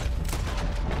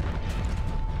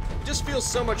 It just feels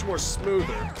so much more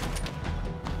smoother.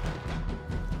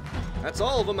 That's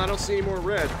all of them. I don't see any more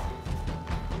red.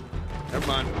 Never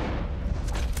mind.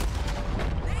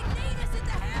 They need us at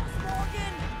the house,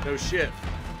 Morgan. No shit.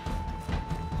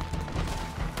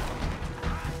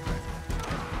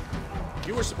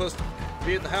 You were supposed to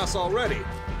be at the house already.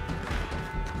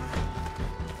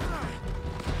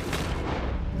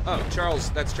 Oh,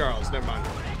 Charles. That's Charles. Never mind.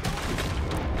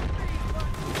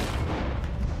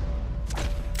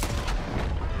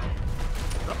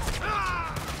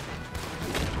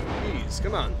 Jeez,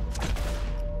 come on.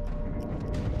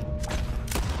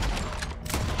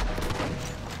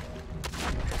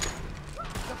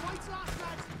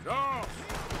 Charles!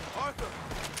 Arthur!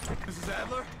 Mrs.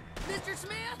 Adler? Mr.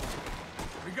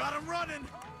 Smith? We got him running!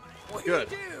 What Good.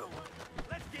 do you do?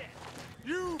 Let's get.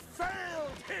 You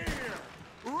failed here!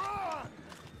 Run!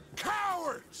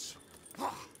 Cowards!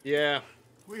 Yeah.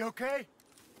 We okay?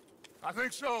 I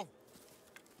think so.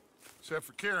 Except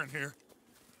for Karen here.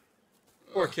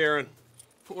 Poor Karen.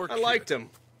 Poor I kid. liked him.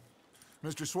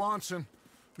 Mr. Swanson,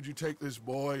 would you take this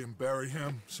boy and bury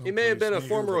him? He may have been a someplace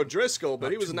former near, O'Driscoll, but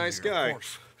not he was a too nice near, of guy.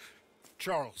 course.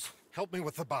 Charles, help me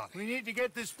with the body. We need to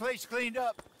get this place cleaned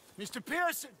up. Mr.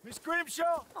 Pearson, Miss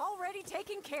Grimshaw. Already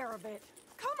taking care of it.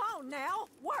 Come on now,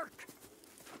 work.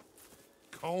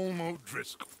 Colm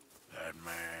O'Driscoll. That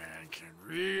man can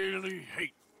really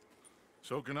hate.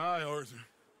 So can I, Arthur.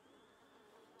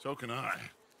 So can I.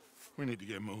 We need to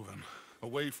get moving.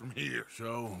 Away from here.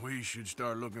 So we should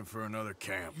start looking for another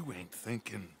camp. You ain't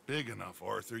thinking big enough,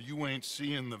 Arthur. You ain't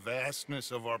seeing the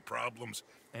vastness of our problems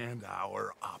and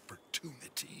our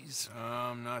opportunities.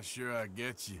 I'm not sure I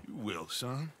get you. You will,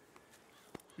 son.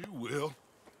 You will.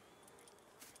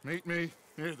 Meet me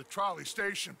near the trolley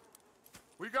station.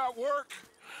 We got work.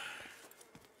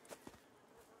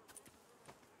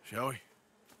 Shall we?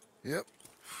 Yep.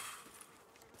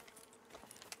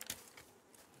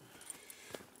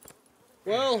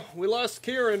 Well, we lost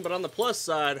Kieran, but on the plus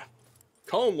side,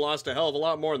 Colm lost a hell of a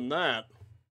lot more than that.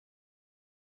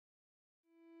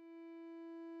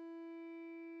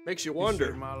 Makes you He wonder.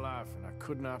 saved my life, and I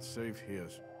could not save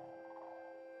his.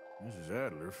 Mrs.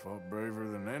 Adler fought braver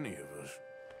than any of us.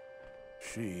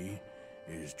 She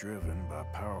is driven by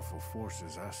powerful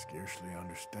forces I scarcely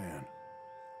understand.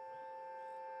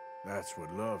 That's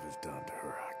what love has done to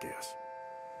her, I guess.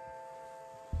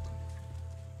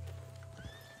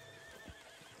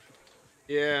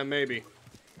 Yeah, maybe.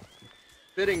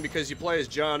 Fitting because you play as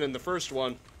John in the first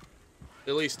one.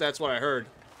 At least that's what I heard.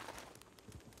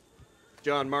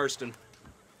 John Marston.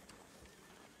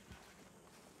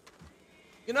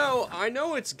 You know, I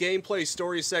know it's gameplay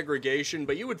story segregation,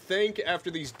 but you would think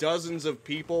after these dozens of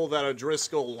people that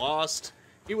O'Driscoll lost,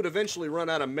 he would eventually run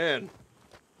out of men.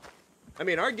 I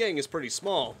mean, our gang is pretty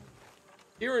small.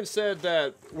 Kieran said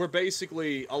that we're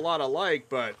basically a lot alike,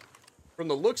 but from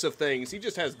the looks of things, he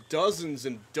just has dozens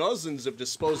and dozens of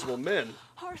disposable men.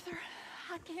 Arthur,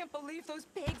 I can't believe those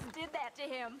pigs did that to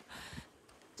him.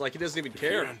 It's like he doesn't even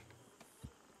care.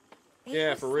 He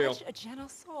Yeah, was for real. Such a gentle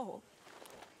soul.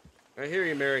 I hear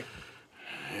you, Mary.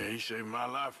 Yeah, he saved my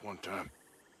life one time.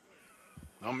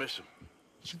 I'll miss him.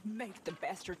 You make the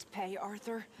bastards pay,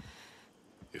 Arthur.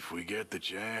 If we get the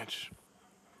chance,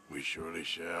 we surely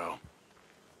shall.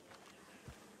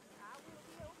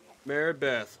 Mary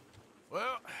Beth.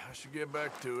 Well, I should get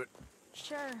back to it.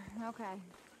 Sure, okay.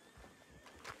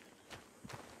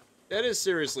 That is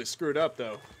seriously screwed up,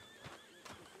 though.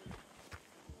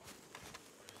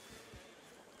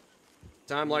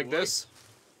 Time like this?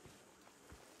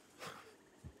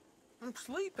 I'm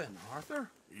sleeping, Arthur.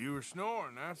 You were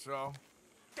snoring, that's all.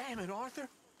 Damn it, Arthur.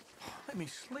 Let me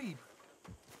sleep.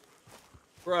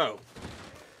 Bro.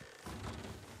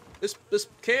 This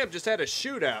camp just had a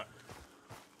shootout.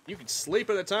 You can sleep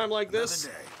at a time like this?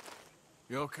 Another day.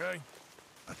 You okay?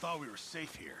 I thought we were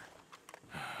safe here.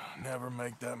 Never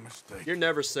make that mistake. You're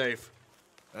never safe.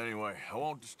 Anyway, I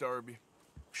won't disturb you.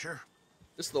 Sure.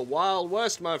 This is the Wild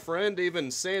West, my friend.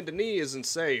 Even Saint Denis isn't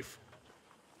safe.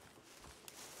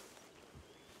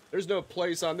 There's no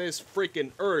place on this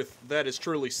freaking earth that is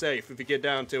truly safe if you get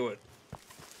down to it.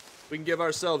 We can give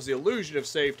ourselves the illusion of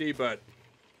safety, but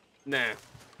nah.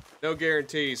 No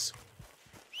guarantees.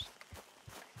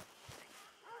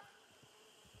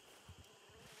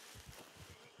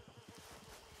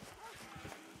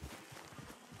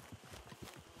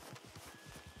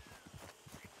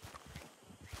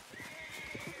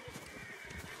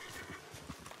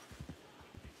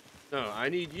 No, I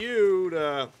need you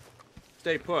to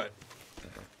stay put.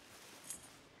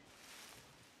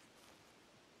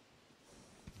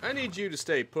 I need you to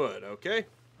stay put, okay?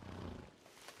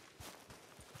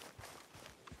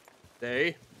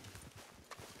 Stay.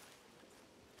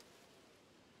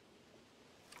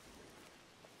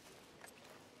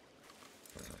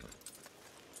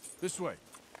 This way.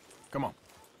 Come on.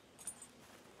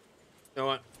 You know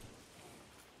what?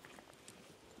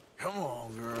 Come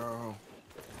on, girl.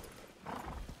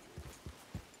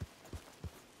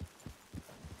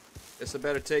 Guess I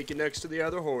better take you next to the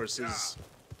other horses.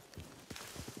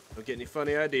 Don't get any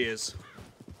funny ideas.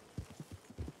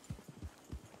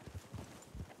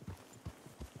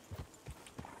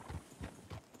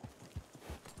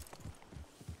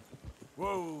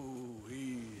 Whoa,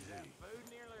 easy.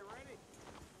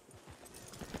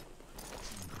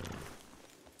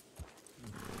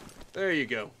 There you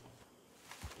go.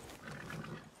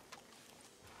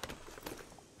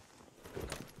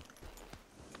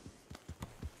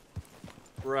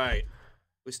 Right.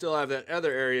 We still have that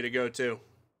other area to go to.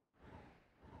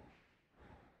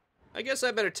 I guess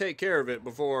I better take care of it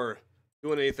before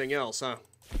doing anything else, huh?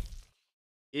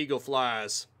 Eagle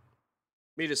flies.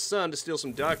 Meet his son to steal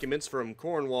some documents from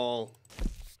Cornwall.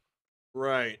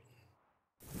 Right.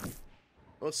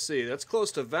 Let's see, that's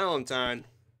close to Valentine.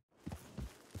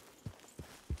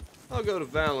 I'll go to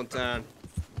Valentine.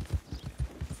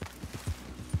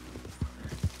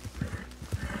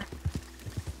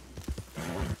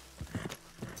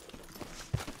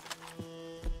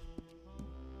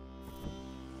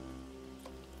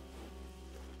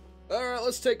 Alright,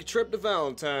 let's take a trip to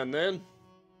Valentine then.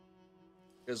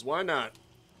 Because why not?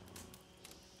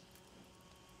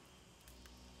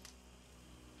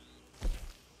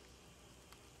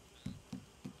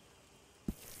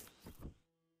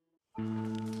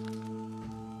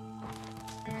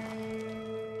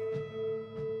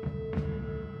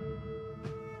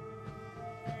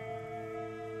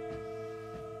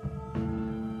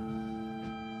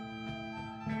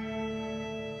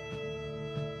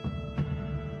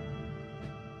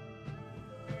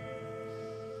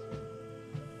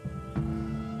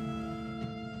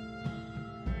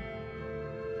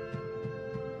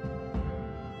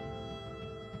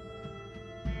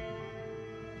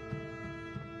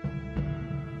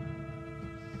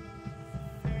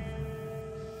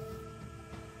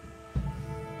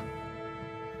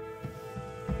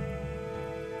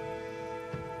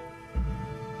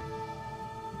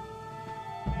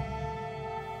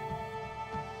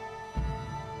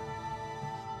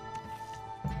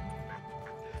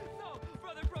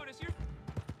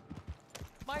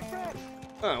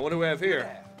 Huh, what do we have here?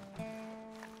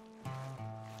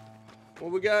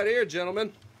 What we got here,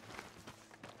 gentlemen?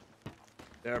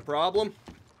 There a problem?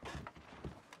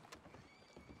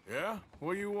 Yeah?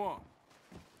 What do you want?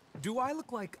 Do I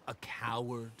look like a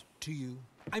coward to you?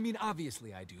 I mean,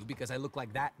 obviously I do, because I look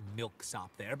like that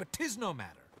milksop there, but 'tis no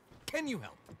matter. Can you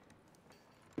help?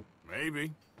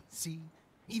 Maybe. See?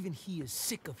 Even he is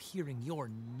sick of hearing your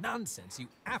nonsense, you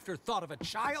afterthought of a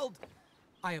child.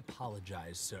 I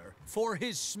apologize, sir, for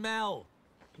his smell.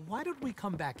 Why don't we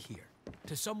come back here?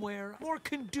 To somewhere more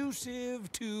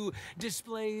conducive to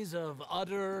displays of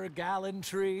utter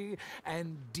gallantry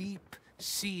and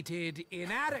deep-seated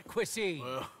inadequacy.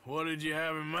 Well, what did you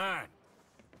have in mind?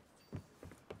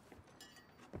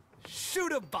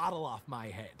 Shoot a bottle off my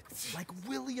head, like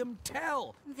William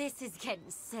Tell. This is getting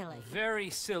silly.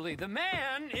 Very silly. The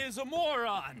man is a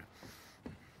moron.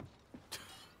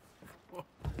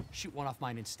 Shoot one off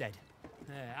mine instead.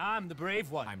 I'm the brave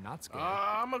one. I'm not scared.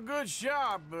 I'm a good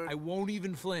shot, but I won't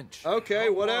even flinch. Okay,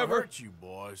 whatever. I'll hurt you,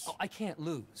 boys. Oh, I can't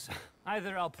lose.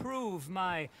 Either I'll prove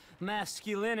my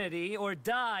masculinity or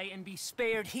die and be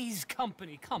spared his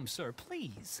company. Come, sir,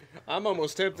 please. I'm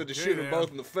almost tempted to shoot them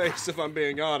both in the face, if I'm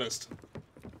being honest.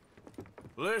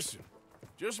 Listen,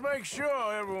 just make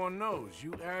sure everyone knows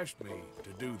you asked me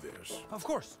to do this. Of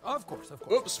course, of course, of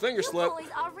course. Oops, finger You slip. boys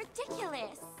are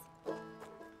ridiculous.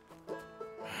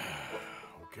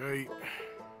 Okay.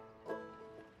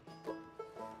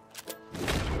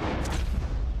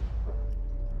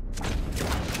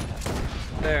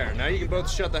 There, now you can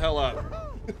both shut the hell up.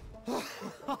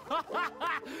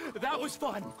 That was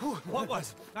fun. What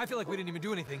was? I feel like we didn't even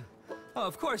do anything. Oh,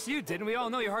 of course you didn't. We all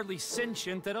know you're hardly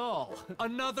sentient at all.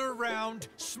 Another round,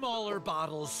 smaller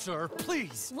bottles, sir,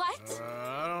 please. What?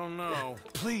 I don't know.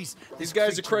 Please. These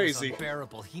guys are creature is crazy.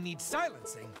 Unbearable. He needs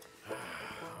silencing.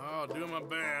 I'll do my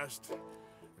best.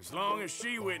 As long as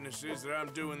she witnesses that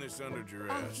I'm doing this under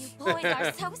duress. Oh, you boys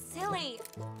are so silly.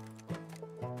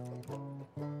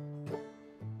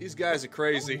 These guys are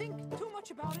crazy. Don't think too much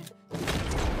about it.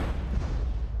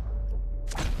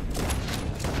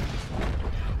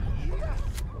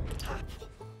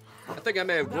 think I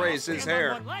may have grazed his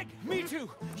hair. Me too.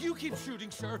 You keep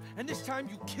shooting, sir, and this time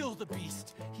you kill the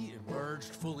beast. He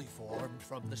emerged fully formed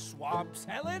from the swamps,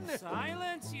 Helen.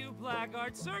 Silence, you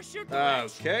blackguard, sir. Shoot the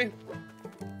witch. Okay.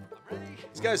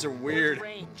 These guys are weird.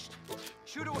 Ranged.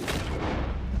 Shoot away.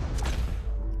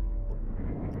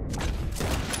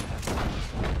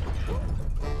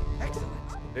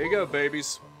 There you go,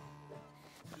 babies.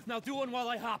 Now do one while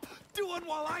I hop. Do one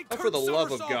while I Oh, turn for the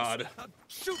love of somersaults. God.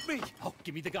 Shoot me. Oh,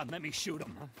 give me the gun. Let me shoot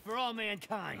him. For all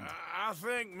mankind. I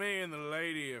think me and the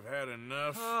lady have had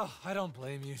enough. Oh, I don't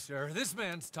blame you, sir. This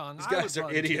man's tongue. These I guys would are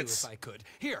run too idiots. if I could.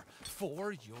 Here,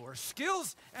 for your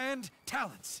skills and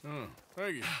talents.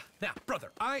 Thank you. Now,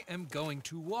 brother, I am going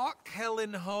to walk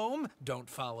Helen home. Don't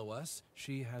follow us.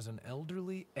 She has an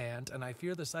elderly aunt, and I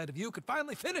fear the sight of you could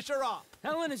finally finish her off.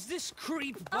 Helen, is this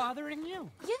creep bothering you?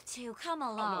 You two, come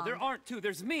along. Oh, no, there aren't two.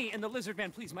 There's me and the lizard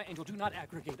man. Please, my angel, do not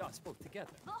aggregate us both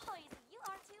together. Boys, you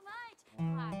are too much.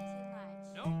 Far too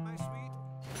much. No, my sweet.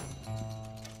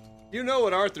 You know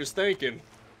what Arthur's thinking.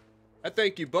 I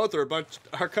think you both are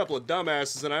a couple of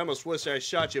dumbasses, and I almost wish I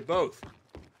shot you both.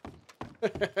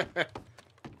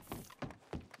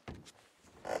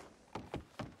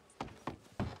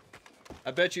 I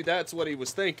bet you that's what he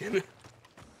was thinking.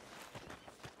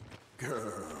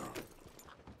 Girl.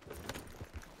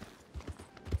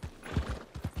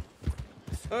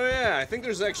 Oh yeah, I think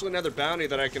there's actually another bounty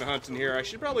that I can hunt in here. I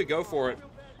should probably go for it.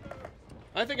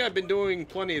 I think I've been doing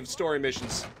plenty of story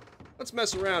missions. Let's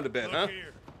mess around a bit, huh? Look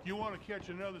here. You want to catch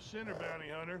another sinner bounty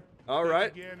hunter? All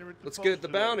right. Take a gander at the Let's get the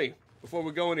poster bounty before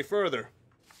we go any further.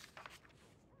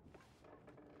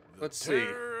 Let's see.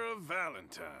 Terror of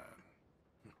Valentine.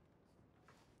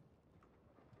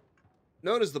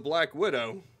 Known as the Black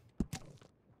Widow.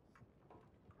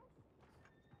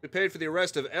 We paid for the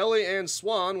arrest of Ellie Ann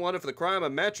Swan, wanted for the crime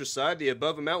of matricide. The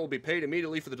above amount will be paid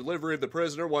immediately for the delivery of the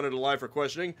prisoner, wanted alive for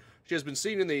questioning. She has been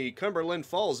seen in the Cumberland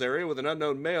Falls area with an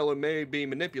unknown male who may be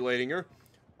manipulating her.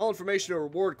 All information or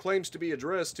reward claims to be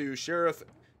addressed to Sheriff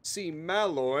C.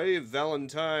 Malloy,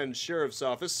 Valentine Sheriff's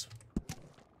Office.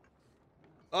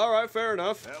 All right, fair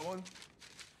enough. That one?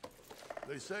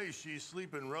 They say she's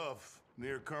sleeping rough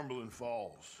near Cumberland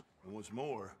Falls. And what's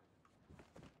more,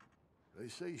 they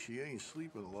say she ain't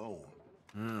sleeping alone.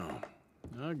 Oh,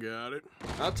 I got it.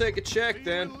 I'll take a check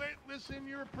then. Be relentless in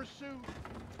your pursuit.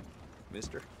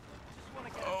 Mister.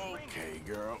 Okay,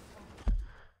 girl.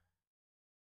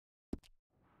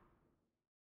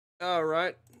 All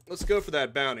right, let's go for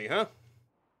that bounty, huh?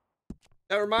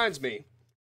 That reminds me.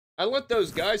 I lent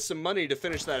those guys some money to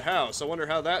finish that house. I wonder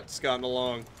how that's gotten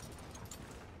along.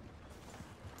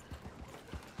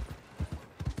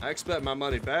 I expect my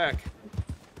money back.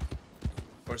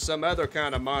 Or some other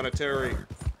kind of monetary...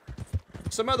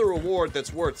 some other reward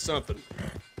that's worth something.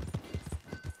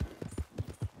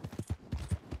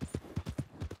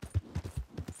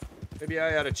 Maybe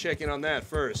I ought to check in on that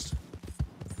first.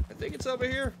 I think it's over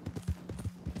here.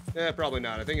 Yeah, probably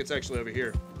not. I think it's actually over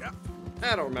here. Yeah.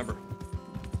 I don't remember.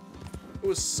 It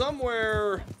was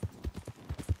somewhere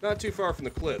not too far from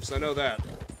the cliffs. I know that.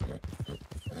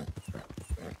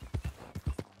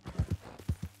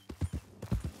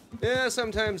 Yeah,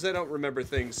 sometimes I don't remember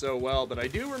things so well, but I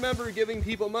do remember giving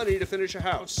people money to finish a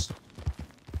house.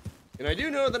 And I do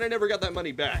know that I never got that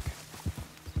money back.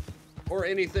 Or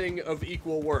anything of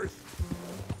equal worth.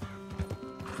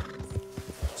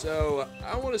 So,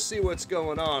 I want to see what's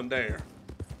going on there.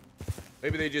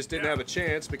 Maybe they just didn't have a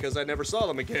chance because I never saw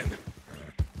them again.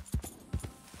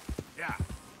 Yeah.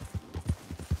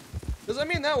 Because, I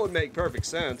mean, that would make perfect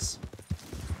sense.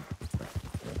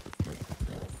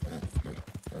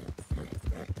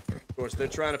 Of course, they're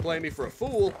trying to play me for a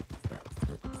fool.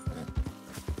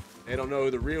 They don't know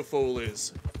who the real fool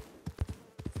is.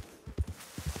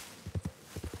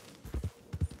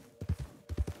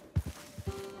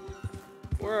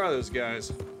 Where are those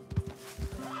guys?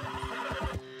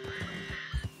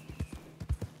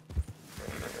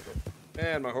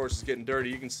 Man, my horse is getting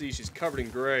dirty. You can see she's covered in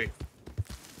gray.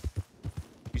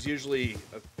 She's usually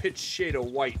a pitch shade of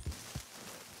white.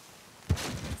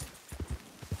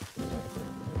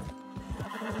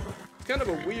 It's kind of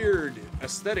a weird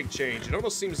aesthetic change. It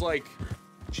almost seems like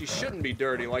she shouldn't be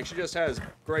dirty, like she just has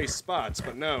gray spots,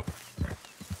 but no.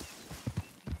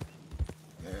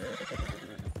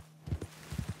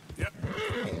 Yep.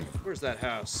 Where's that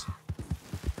house?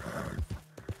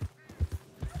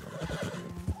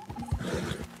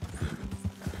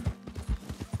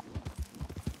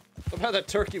 Somehow that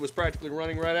turkey was practically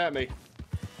running right at me.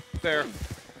 Fair.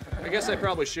 I guess I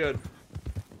probably should.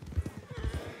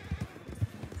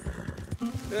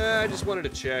 I just wanted to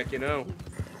check, you know.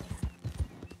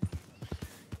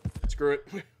 Screw it.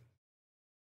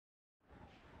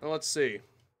 Well, let's see.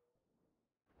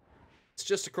 It's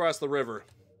just across the river.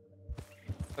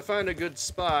 I find a good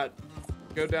spot,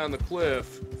 go down the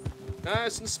cliff,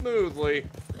 nice and smoothly.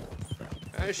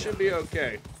 I should be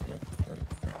okay.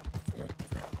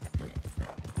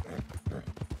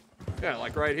 Yeah,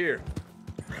 like right here.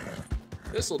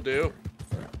 This'll do.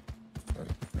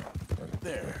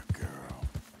 There, girl.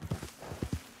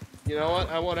 You know what?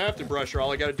 I won't have to brush her.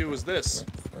 All I gotta do is this.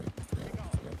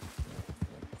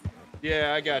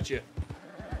 Yeah, I got you.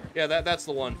 Yeah, that's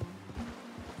the one.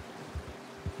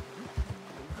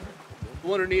 The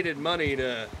one who needed money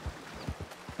to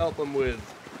help him with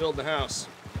build the house.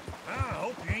 I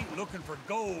hope you ain't looking for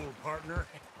gold, partner.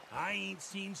 I ain't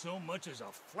seen so much as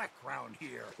a fleck round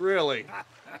here. Really?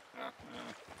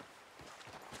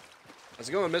 How's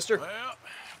it going, mister? Well,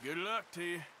 good luck to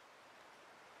you.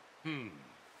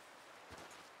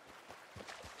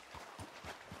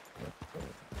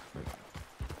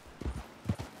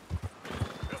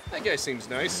 That guy seems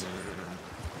nice.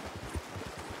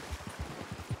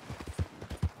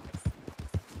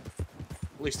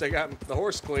 At least I got the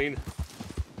horse clean.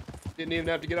 Didn't even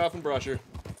have to get off and brush her.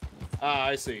 Ah,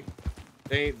 I see.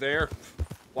 They ain't there?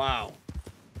 Wow.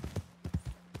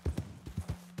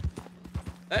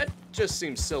 That just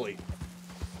seems silly.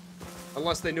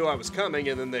 Unless they knew I was coming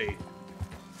and then they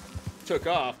took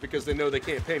off because they know they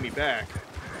can't pay me back.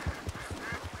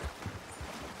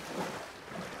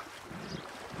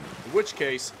 In which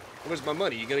case, where's my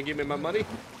money? You gonna give me my money?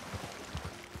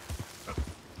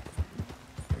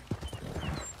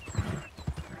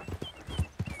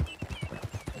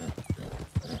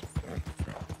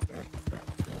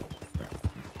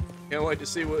 Can't wait to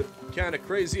see what kind of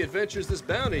crazy adventures this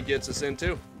bounty gets us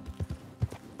into.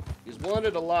 He's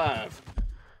wanted alive.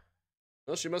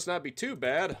 Well, she must not be too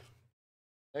bad.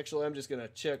 Actually, I'm just gonna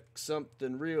check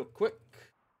something real quick.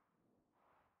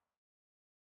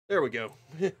 There we go.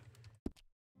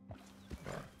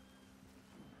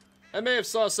 I may have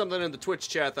saw something in the Twitch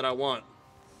chat that I want.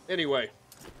 Anyway.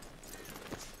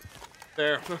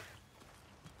 There.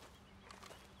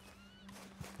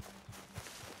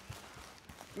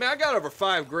 Man, I got over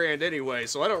 5 grand anyway,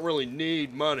 so I don't really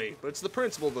need money. But it's the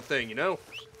principle of the thing, you know?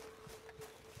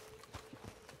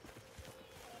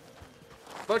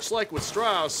 Much like with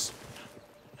Strauss,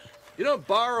 you don't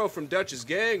borrow from Dutch's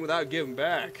gang without giving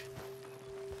back.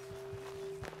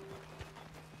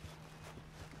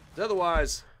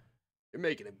 Otherwise, you're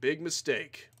making a big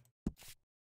mistake.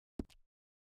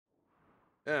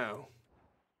 Now,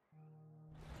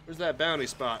 where's that bounty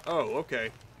spot? Oh, okay.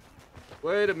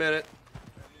 Wait a minute.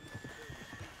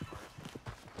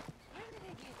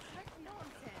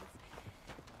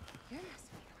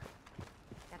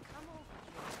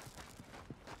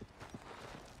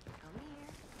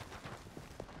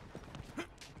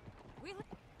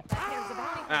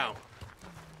 Ow.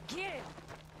 Get him!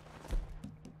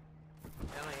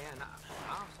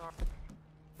 I'm sorry.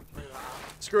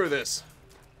 Screw this.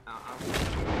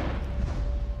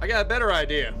 I got a better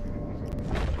idea.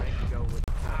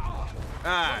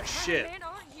 Ah, shit.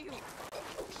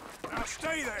 Now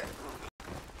stay there.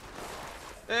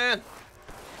 Man.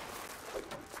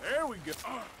 There we go.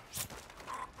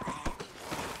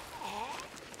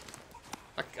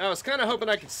 I was kind of hoping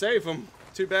I could save him.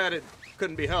 Too bad it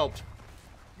couldn't be helped.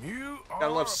 You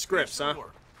Gotta love scripts, huh?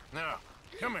 Now,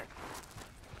 come here.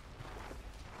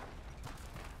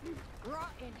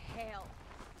 Rot in hell.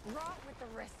 Rot with the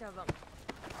rest of them.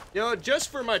 You know,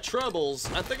 just for my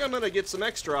troubles, I think I'm gonna get some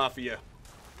extra off of you.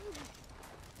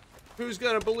 Who's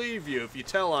gonna believe you if you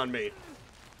tell on me?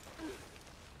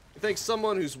 You think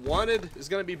someone who's wanted is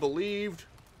gonna be believed?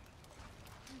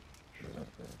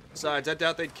 Besides, I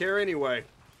doubt they'd care anyway,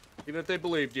 even if they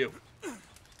believed you.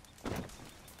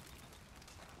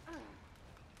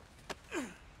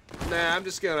 Nah, I'm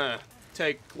just gonna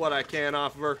take what I can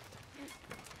off of her.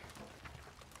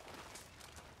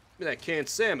 Give me that canned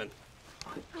salmon.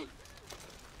 I'm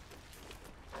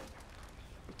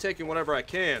taking whatever I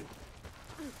can.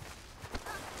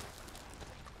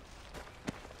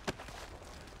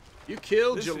 You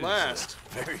killed your last.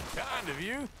 Very kind of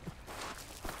you.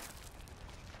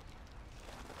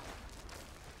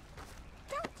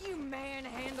 Don't you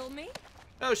manhandle me.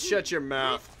 Oh, shut your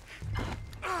mouth.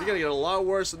 You're gonna get a lot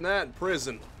worse than that in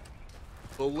prison.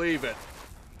 Believe it.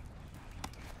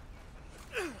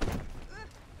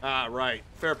 Ah, right.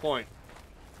 Fair point.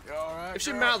 You all right, If she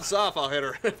girl? mouths off, I'll hit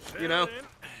her. You know?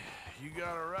 You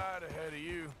got a ride ahead of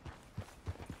you.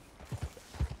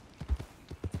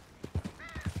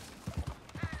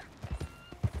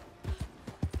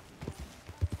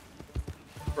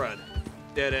 Fred.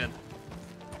 Dead end.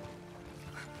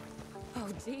 Oh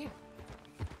dear.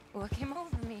 What came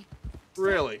over me?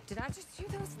 Really? Did I just do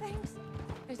those things?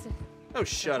 It's a Oh,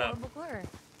 shut up. horrible blur.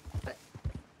 But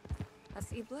I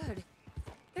see blood.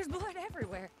 There's blood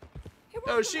everywhere. It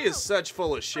Oh, won't she come is out. such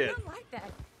full of shit. I'm not like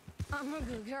that. I'm a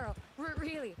good girl.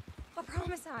 Really. I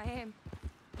promise I am.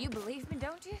 You believe me,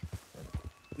 don't you?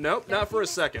 Nope, not for a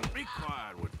second. Be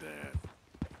quiet with that.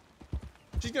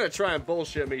 She's gonna try and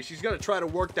bullshit me. She's gonna try to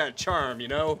work that charm, you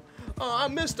know? Oh,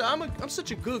 I'm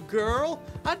such a good girl.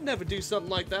 I'd never do something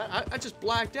like that. I just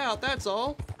blacked out, that's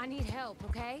all. I need help,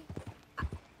 okay?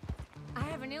 I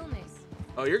have an illness.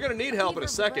 Oh, you're gonna need help in a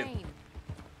Fever of the second. brain.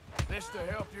 This the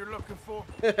help you're looking for?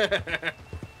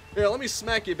 Here, let me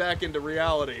smack you back into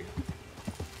reality.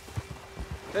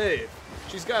 Hey,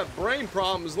 she's got brain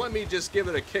problems. Let me just give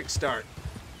it a kickstart.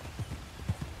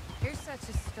 You're such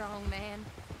a strong man.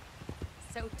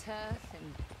 So tough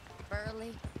and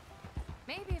burly.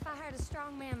 Maybe if I had a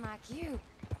strong man like you,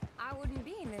 I wouldn't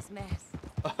be in this mess.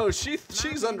 Oh,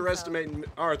 she's underestimating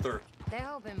Arthur.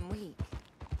 They'll been weak.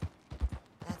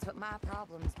 That's what my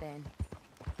problem's been.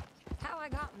 How I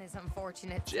got in this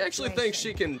unfortunate She actually thinks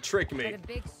she can trick me. But a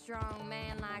big, strong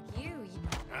man like you...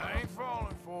 I ain't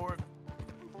falling for it.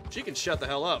 She can shut the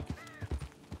hell up.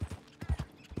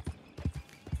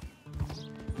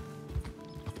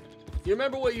 You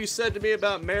remember what you said to me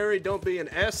about Mary? Don't be an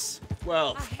S?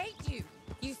 Well, I hate you,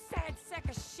 you sad sack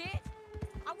of shit.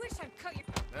 I wish I'd cut your...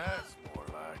 That's more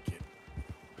like it.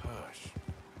 Hush.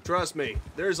 trust me,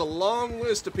 there's a long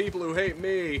list of people who hate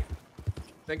me.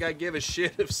 Think I give a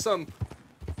shit if some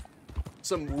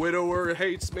widower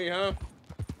hates me, huh?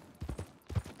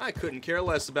 I couldn't care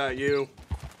less about you.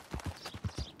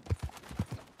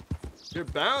 Your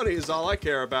bounty is all I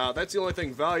care about. That's the only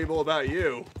thing valuable about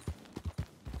you.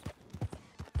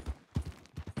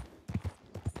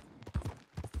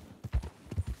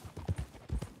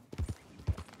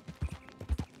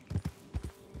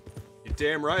 You're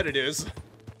damn right it is.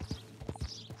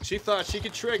 She thought she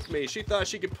could trick me. She thought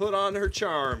she could put on her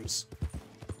charms.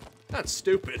 Not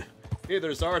stupid.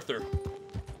 Neither's Arthur.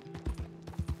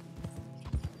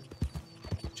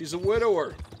 She's a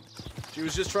widower. She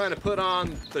was just trying to put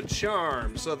on the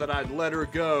charm so that I'd let her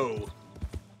go.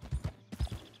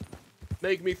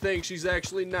 Make me think she's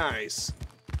actually nice.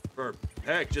 Or,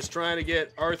 heck, just trying to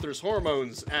get Arthur's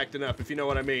hormones acting up, if you know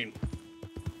what I mean.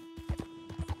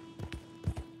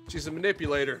 She's a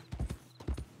manipulator.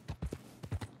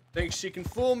 Thinks she can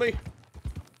fool me.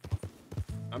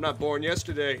 I'm not born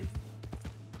yesterday.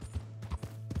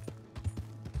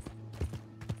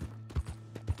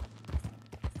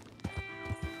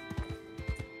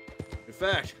 In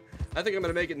fact, I think I'm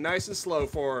gonna make it nice and slow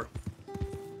for her.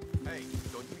 Hey,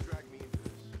 don't you drag me into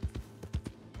this.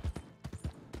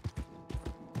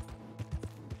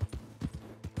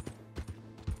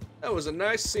 That was a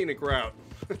nice scenic route.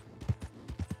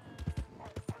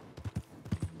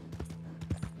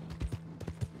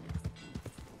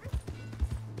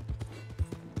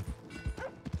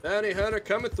 Bounty hunter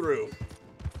coming through.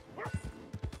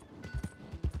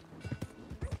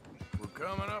 We're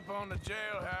coming up on the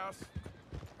jailhouse.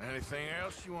 Anything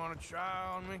else you want to try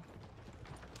on me?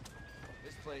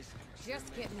 This place.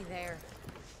 Just get me there.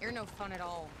 You're no fun at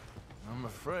all. I'm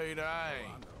afraid I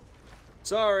ain't.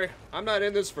 Sorry, I'm not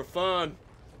in this for fun.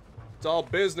 It's all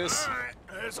business. All right,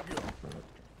 let's go.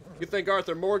 You think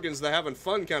Arthur Morgan's the having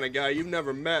fun kind of guy. You've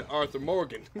never met Arthur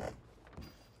Morgan.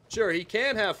 Sure, he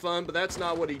can have fun, but that's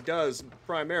not what he does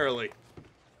primarily.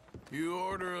 You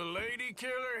order a lady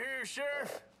killer here,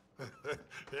 Sheriff?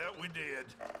 Yeah, we did.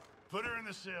 Put her in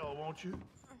the cell, won't you?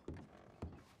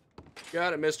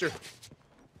 Got it, mister.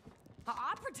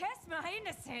 I protest my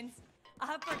innocence.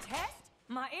 I protest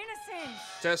my innocence.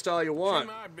 Test all you want.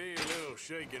 She might be a little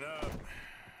shaken up.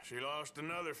 She lost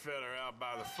another feller out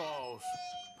by the falls.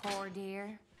 Poor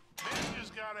dear. Men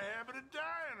just got a habit of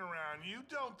dying around you,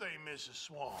 don't they, Mrs.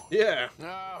 Swan? Yeah.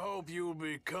 I hope you'll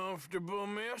be comfortable,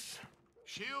 miss.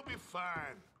 She'll be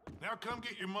fine. Now come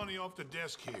get your money off the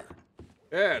desk here.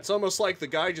 Yeah, it's almost like the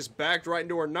guy just backed right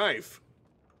into her knife.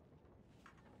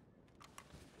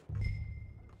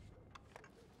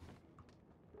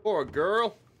 Poor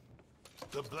girl.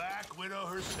 The Black Widow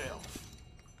herself.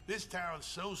 This town's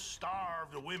so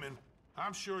starved of women,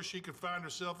 I'm sure she could find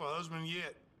herself a husband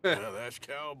yet. Well, that's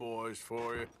cowboys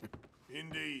for you.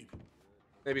 Indeed.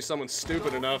 Maybe someone's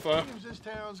stupid enough, huh? Seems this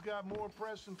town's got more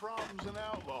pressing problems than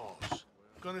outlaws.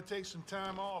 Gonna take some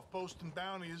time off posting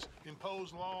bounties,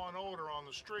 impose law and order on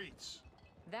the streets.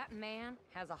 That man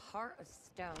has a heart of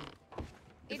stone. You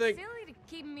It's think- silly to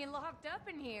keep me locked up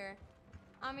in here.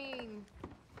 I mean,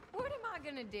 what am I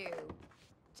gonna do?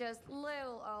 Just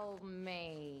little old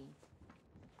me.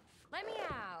 Let me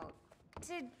out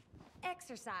to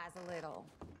exercise a little.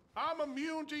 I'm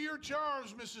immune to your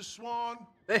charms, Mrs. Swan.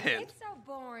 Man. It's so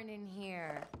boring in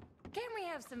here. Can we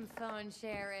have some fun,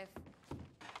 Sheriff?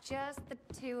 Just the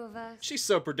two of us. She's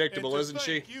so predictable, And to isn't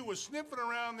she? think you was sniffing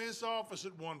around this office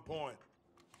at one point.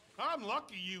 I'm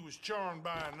lucky you was charmed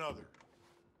by another.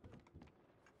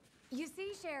 You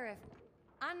see, Sheriff,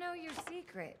 I know your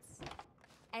secrets.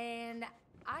 And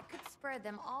I could spread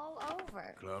them all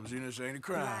over. Clumsiness ain't a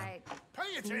crime. Like,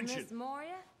 Pay attention. Miss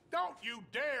Moria? Don't you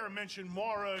dare mention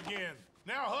Mara again.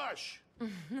 Now hush.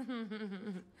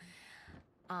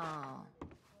 Oh,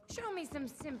 show me some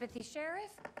sympathy,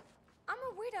 Sheriff. I'm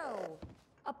a widow.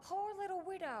 A poor little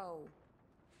widow.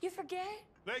 You forget?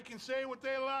 They can say what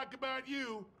they like about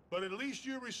you, but at least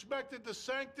you respected the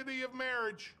sanctity of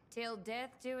marriage. Till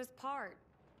death do us part.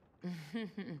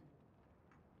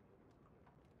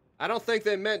 I don't think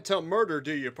they meant till murder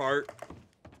do you part.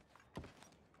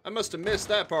 I must have missed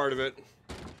that part of it.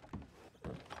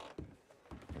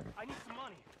 I need some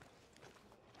money.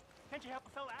 Can't you help a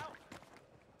fella out?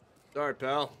 Sorry,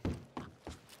 pal.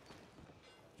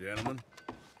 Gentlemen,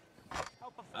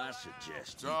 I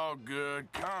suggest it's all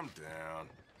good. Calm down.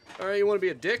 All right, you want to be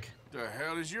a dick? The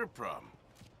hell is your problem?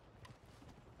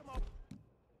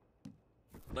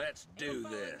 let's do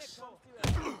this.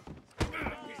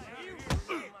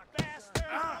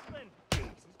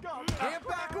 Can't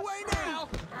back away now.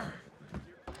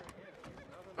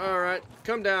 All right,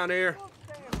 come down here.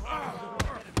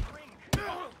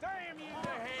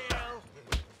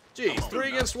 Jeez, 3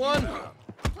 against 1?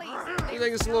 You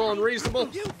think it's a little unreasonable?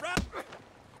 You're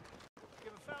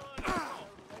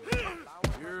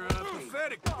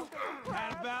pathetic.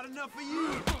 Had about enough of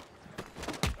you.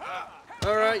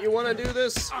 All right, you want to do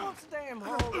this? Damn,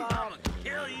 hold on.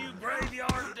 Kill you,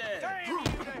 graveyard dead.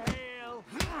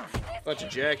 Bunch of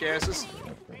jackasses.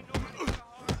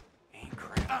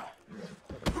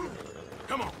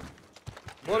 Come on.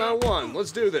 1-on-1,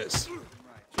 let's do this. You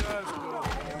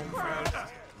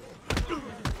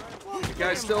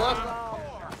guys still up?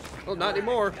 Well, not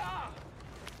anymore. Here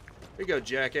you go,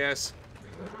 jackass.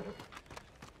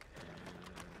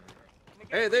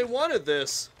 Hey, they wanted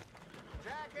this.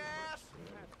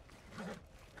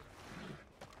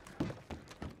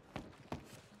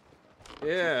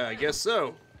 Yeah, I guess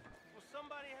so.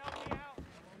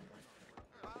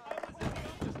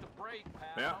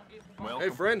 Yeah, well. Hey,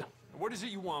 friend. What is it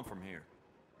you want from here?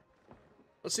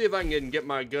 Let's see if I can get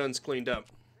my guns cleaned up.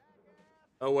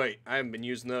 Oh, wait, I haven't been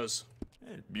using those.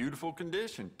 Hey, beautiful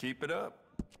condition. Keep it up.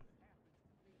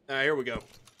 Here we go.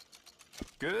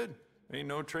 Good. Ain't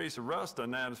no trace of rust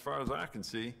on that as far as I can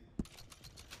see.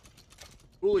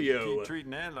 Julio. Keep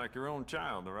treating that like your own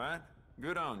child, all right?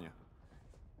 Good on you.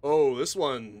 Oh, this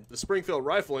one, the Springfield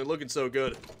rifle ain't looking so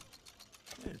good.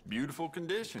 It's beautiful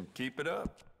condition. Keep it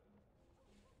up.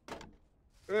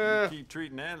 Keep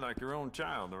treating that like your own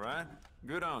child, all right?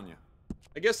 Good on you.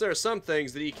 I guess there are some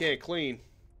things that he can't clean.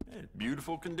 It's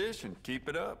beautiful condition. Keep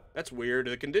it up. That's weird.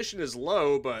 The condition is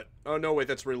low, but... Oh, no, wait,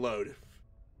 that's reload.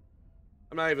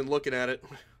 I'm not even looking at it.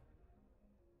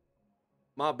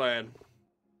 My bad.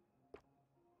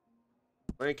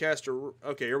 Lancaster...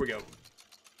 Okay, here we go.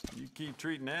 You keep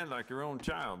treating that like your own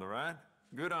child, all right?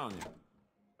 Good on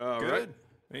you. All Good. right.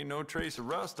 Ain't no trace of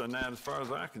rust on that as far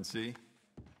as I can see.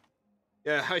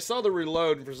 Yeah, I saw the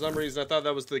reload, and for some reason I thought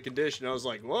that was the condition. I was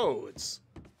like, whoa, it's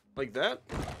like that?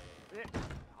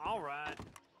 All right.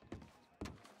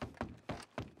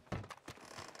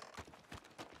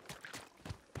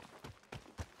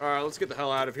 All right, let's get the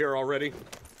hell out of here already.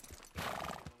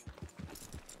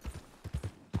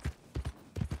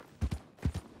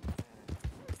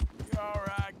 You all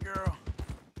right, girl?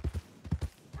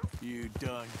 You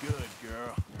done good,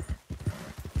 girl.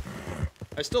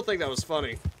 I still think that was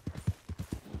funny.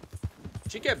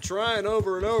 She kept trying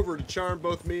over and over to charm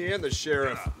both me and the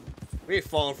sheriff. We ain't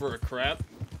falling for her crap.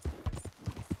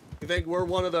 You think we're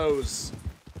one of those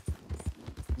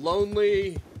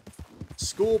lonely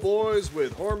schoolboys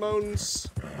with hormones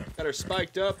that are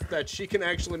spiked up that she can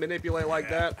actually manipulate like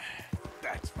that?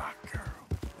 That's my girl.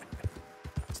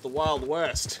 It's the Wild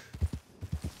West.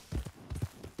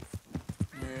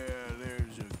 Yeah,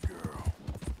 there's a girl.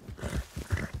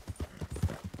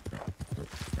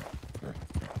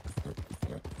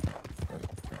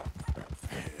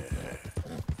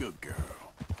 Good girl.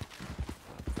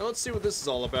 Now let's see what this is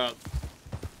all about.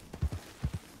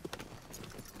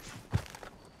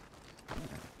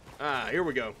 Ah, here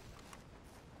we go.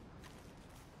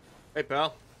 Hey,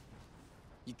 pal.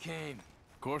 You came.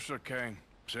 Of course I came.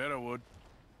 Said I would.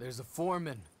 There's a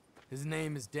foreman. His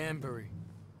name is Danbury.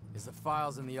 There's the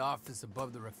files in the office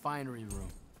above the refinery room.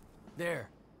 There.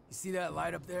 You see that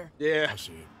light up there? Yeah. I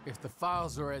see it. If the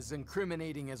files are as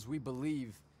incriminating as we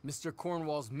believe, Mr.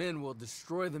 Cornwall's men will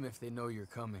destroy them if they know you're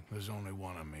coming. There's only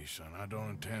one of me, son. I don't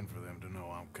intend for them to know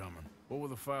I'm coming. What will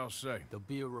the files say? There'll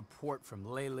be a report from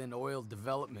Leyland Oil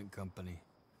Development Company.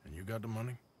 And you got the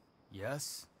money?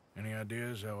 Yes? Any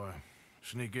ideas how I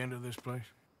sneak into this place?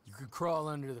 You could crawl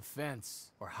under the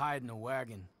fence or hide in a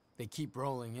wagon. They keep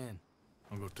rolling in.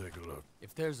 I'll go take a look.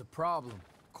 If there's a problem,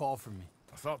 call for me.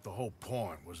 I thought the whole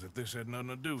point was that this had nothing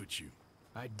to do with you.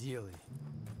 Ideally.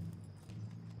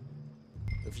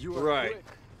 If you were Right. quick,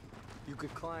 you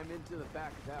could climb into the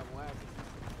back of that wagon.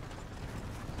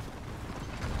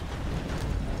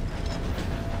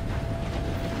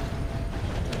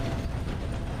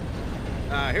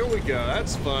 Ah, here we go.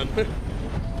 That's fun.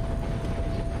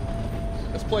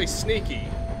 Let's play sneaky.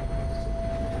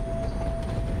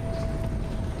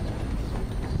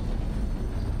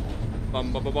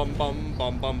 Bum bum bum bum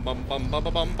bum bum bum bum bum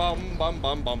bum bum bum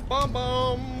bum bum bum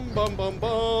bum bum bum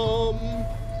bum.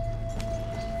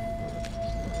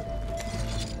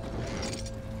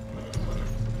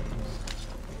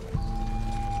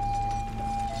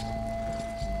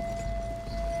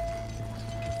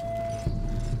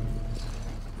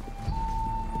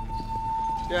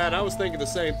 Yeah, and I was thinking the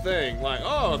same thing. Like,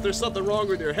 oh, if there's something wrong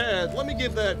with your head, let me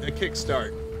give that a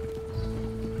kickstart.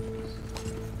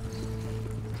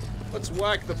 Let's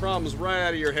whack the problems right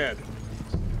out of your head.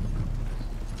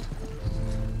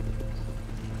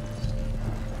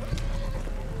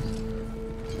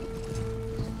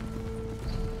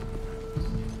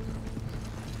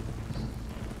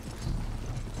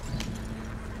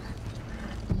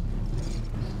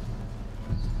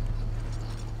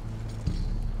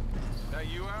 That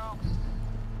you, Al?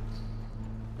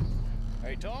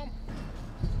 Hey, Tom?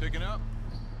 Picking up?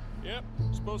 Yep,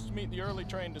 supposed to meet the early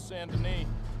train to Saint Denis.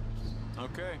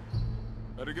 Okay.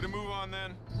 Better get a move on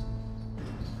then.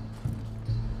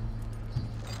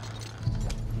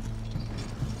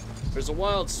 There's a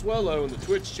wild swallow in the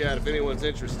Twitch chat if anyone's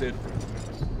interested.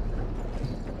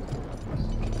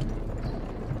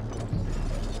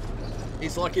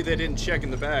 He's lucky they didn't check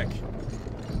in the back.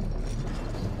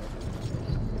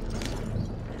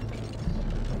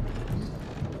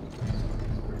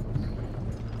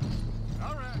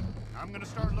 All right, I'm gonna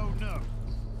start loading up.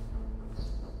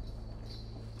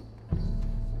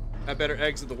 I better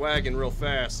exit the wagon real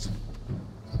fast.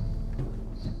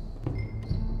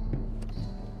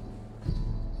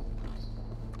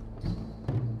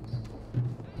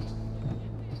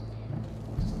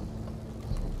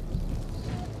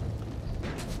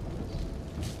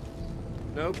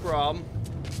 No problem.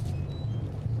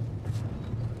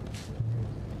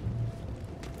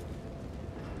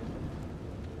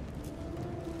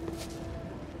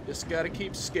 Just gotta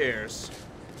keep scarce.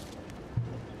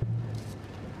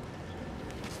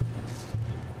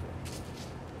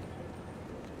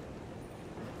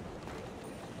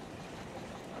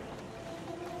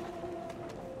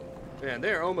 Man,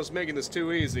 they're almost making this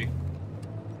too easy.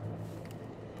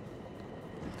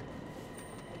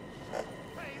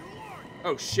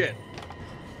 Oh shit.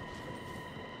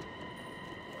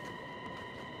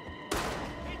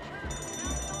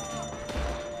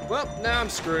 Well, now I'm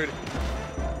screwed.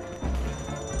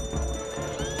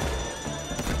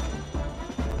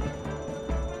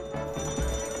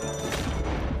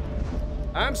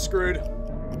 I'm screwed.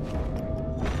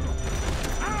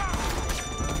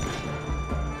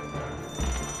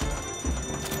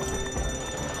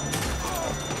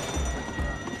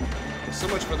 So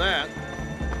much for that.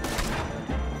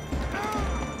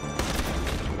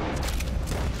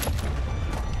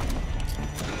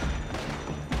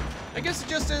 I guess it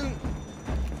just didn't.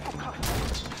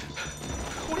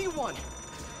 What do you want?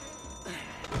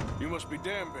 You must be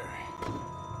Danbury.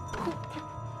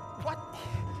 What?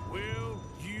 Will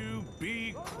you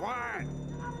be quiet?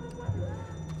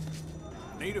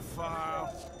 Need a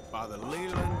file by the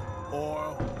Leyland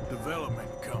Oil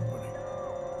Development Company.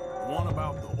 The one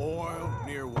about the oil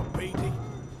near Wapiti.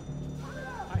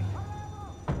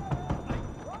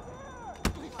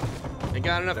 Ain't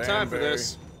got enough time for Danbury.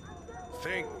 this.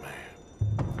 Think, man.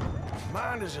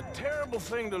 Mind is a terrible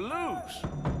thing to lose,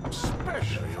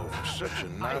 especially over such a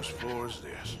nice floor as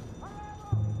this.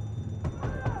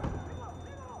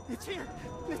 It's here.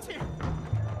 It's here.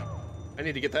 I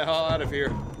need to get the hell out of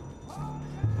here.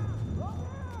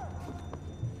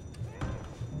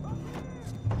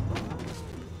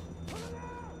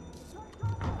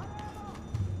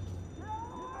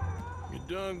 You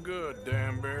done good,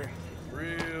 Danbury.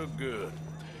 Real good.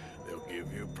 They'll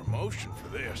give you a promotion for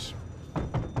this.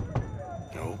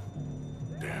 No,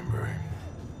 Danbury.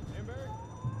 Danbury?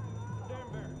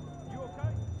 Danbury, you okay?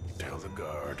 Tell the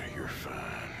guard. You're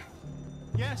fine.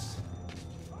 Yes.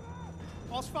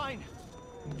 All's fine.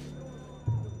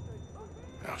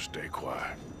 Now stay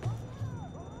quiet.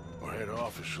 Or head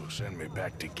office will send me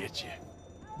back to get you.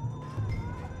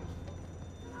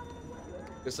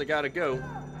 Guess I gotta go.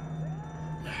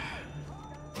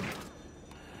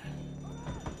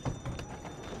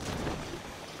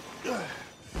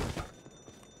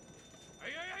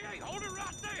 Hey, hold it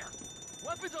right there!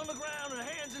 Weapons on the ground and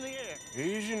hands in the air.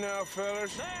 Easy now,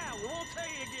 fellas. Now, we won't tell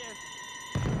you again.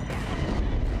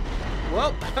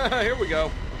 Well, here we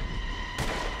go.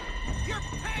 You're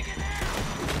pegging out!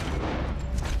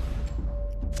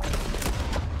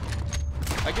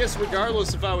 I guess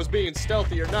regardless if I was being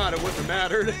stealthy or not, it wouldn't have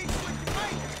mattered.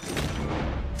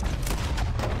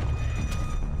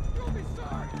 You'll be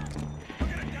sorry. We're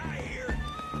gonna die here.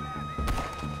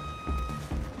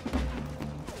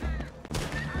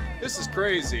 This is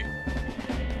crazy.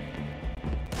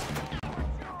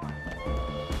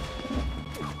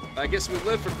 I guess we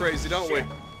live for crazy, don't we?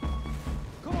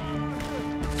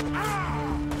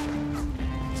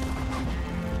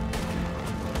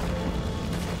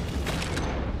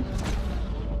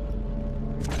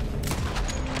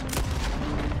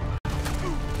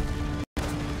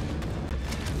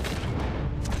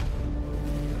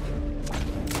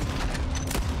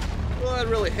 Well, I'd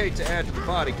really hate to add to the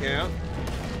body count.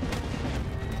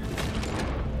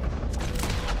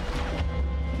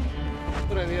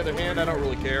 But on the other hand, I don't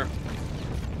really care.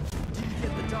 Did you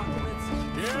get the documents?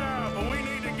 Yeah, but we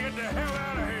need to get the hell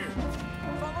out of here.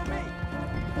 Follow me.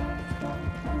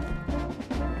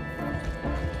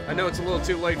 I know it's a little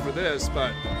too late for this,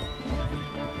 but...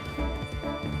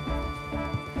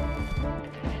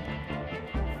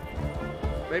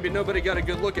 maybe nobody got a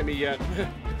good look at me yet.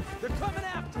 They're coming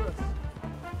after us.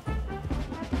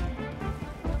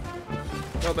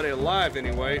 Nobody alive,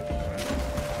 anyway.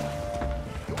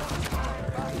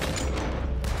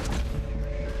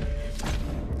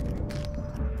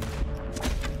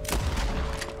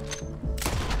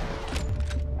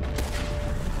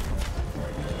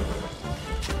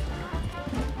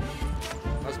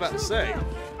 I was about to say,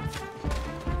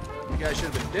 you guys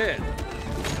should have been dead.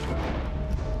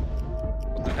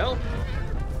 What the hell?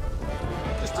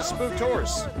 Just a spooked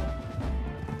horse.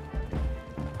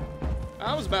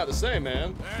 I was about to say,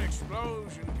 man. That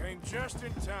explosion came just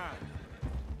in time.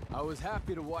 I was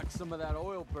happy to watch some of that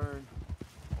oil burn.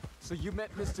 So you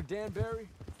met Mr. Danbury?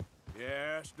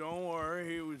 Yes, don't worry.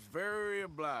 He was very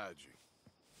obliging.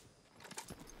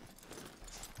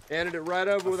 Handed it right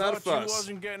over without a I thought fuss. you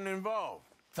wasn't getting involved.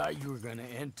 Thought you were gonna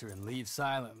enter and leave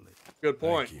silently. Good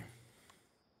point. Thank you.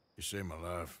 You saved my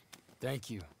life. Thank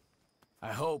you.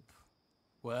 I hope.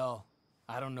 Well,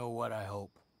 I don't know what I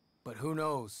hope. But who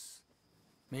knows?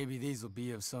 Maybe these will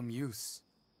be of some use.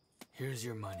 Here's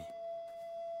your money.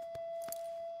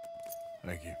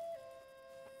 Thank you.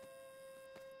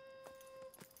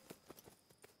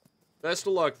 Best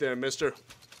of luck there, mister.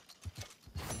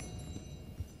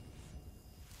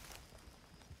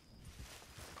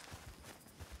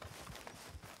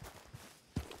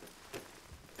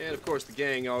 And of course the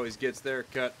gang always gets their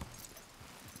cut.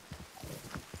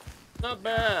 Not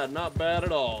bad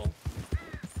at all.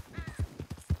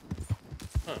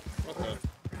 Huh, what the?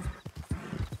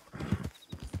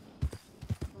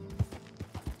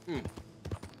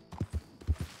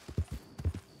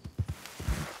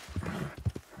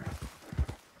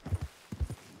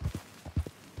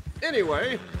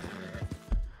 Anyway,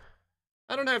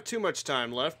 I don't have too much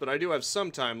time left, but I do have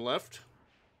some time left.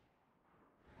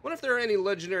 What if there are any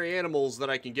legendary animals that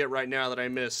I can get right now that I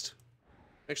missed?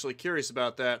 Actually curious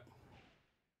about that.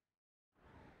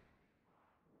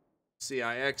 See,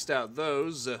 I X'd out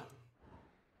those.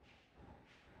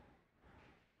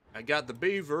 I got the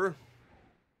beaver.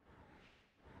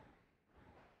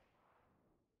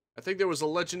 I think there was a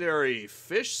legendary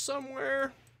fish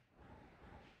somewhere,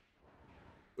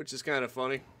 which is kind of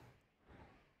funny.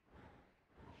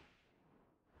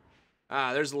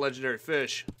 Ah, there's a legendary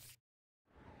fish.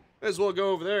 Might as well go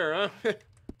over there, huh?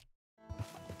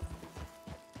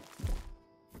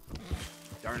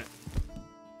 Darn it.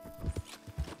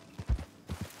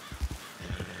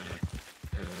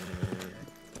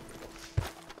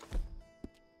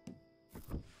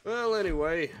 Well,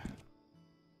 anyway,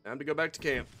 time to go back to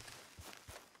camp.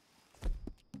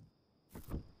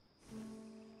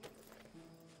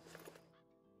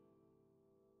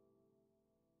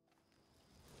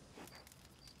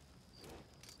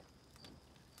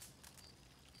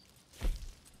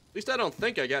 At least I don't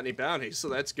think I got any bounties, so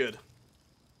that's good.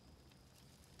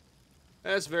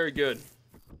 That's very good.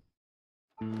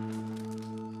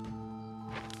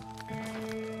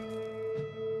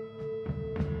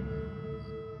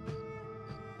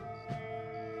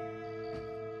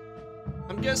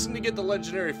 I'm guessing to get the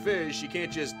legendary fish, you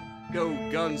can't just go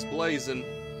guns blazing.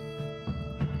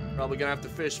 Probably gonna have to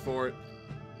fish for it.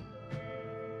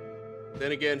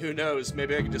 Then again, who knows?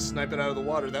 Maybe I could just snipe it out of the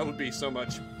water. That would be so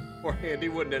much more handy,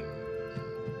 wouldn't it?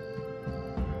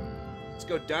 Let's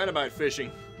go dynamite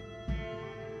fishing.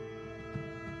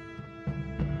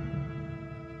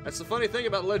 That's the funny thing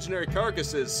about legendary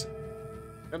carcasses.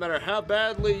 No matter how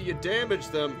badly you damage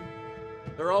them,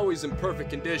 they're always in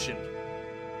perfect condition.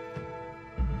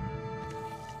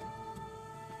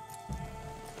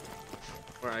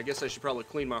 Alright, I guess I should probably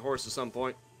clean my horse at some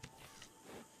point.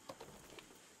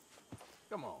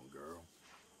 Come on, girl.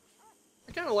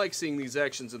 I kind of like seeing these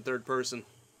actions in third person.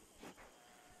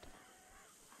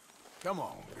 Come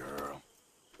on, girl.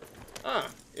 Ah,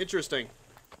 interesting.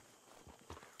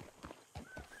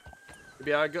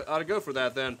 Maybe I ought to go for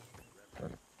that then.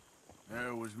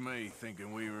 There was me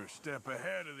thinking we were a step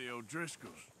ahead of the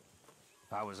O'Driscolls.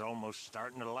 I was almost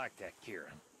starting to like that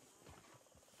Kieran.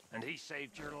 And he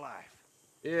saved your life.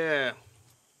 Yeah.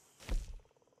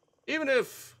 Even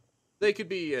if they could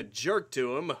be a jerk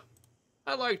to him,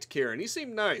 I liked Kieran. He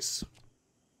seemed nice.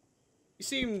 He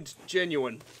seemed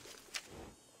genuine.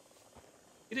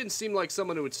 He didn't seem like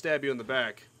someone who would stab you in the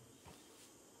back.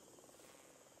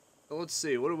 Well, let's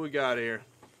see, what do we got here?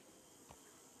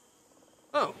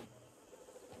 Oh.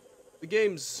 The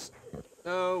game's...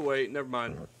 Oh, wait, never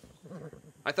mind.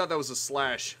 I thought that was a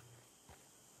slash.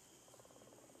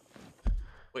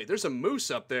 Wait, there's a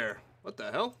moose up there. What the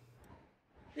hell?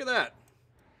 Look at that.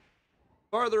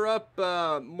 Farther up,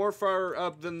 more far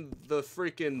up than the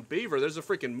freaking beaver, there's a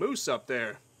freaking moose up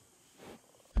there.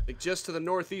 Like just to the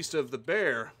northeast of the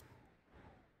bear.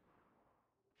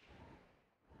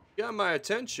 Got my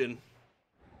attention.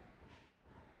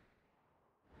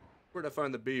 Where'd I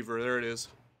find the beaver? There it is.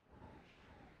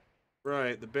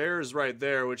 Right, the bear is right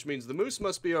there, which means the moose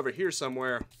must be over here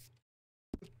somewhere.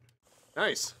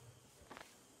 Nice.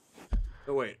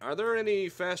 Oh wait, are there any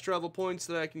fast travel points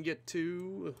that I can get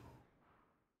to?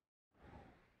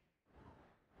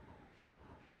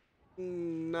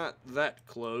 Not that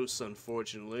close,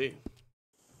 unfortunately.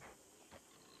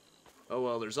 Oh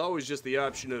well, there's always just the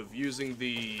option of using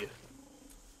the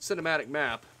cinematic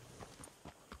map.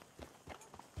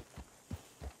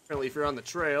 Apparently, if you're on the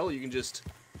trail, you can just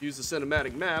use the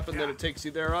cinematic map and then it takes you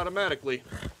there automatically.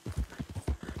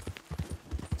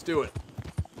 Let's do it.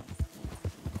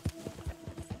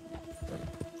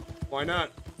 Why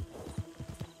not?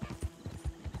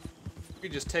 You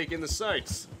can just take in the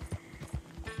sights.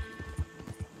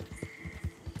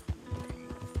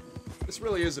 This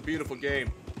really is a beautiful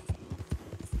game.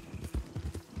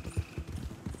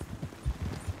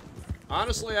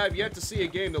 Honestly, I've yet to see a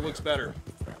game that looks better.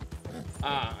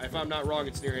 Ah, if I'm not wrong,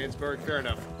 it's near Ansburg. Fair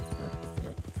enough.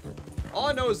 All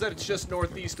I know is that it's just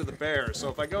northeast of the bear, so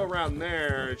if I go around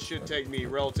there, it should take me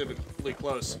relatively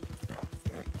close.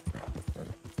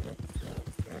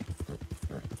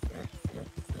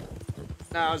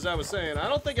 Now, as I was saying, I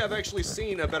don't think I've actually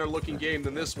seen a better looking game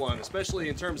than this one, especially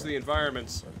in terms of the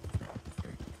environments.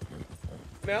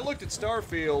 I mean, I looked at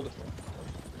Starfield.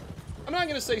 I'm not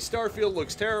going to say Starfield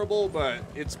looks terrible, but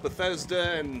it's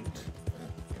Bethesda, and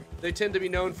they tend to be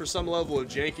known for some level of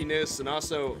jankiness, and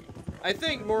also, I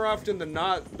think more often than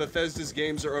not, Bethesda's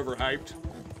games are overhyped.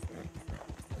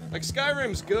 Like,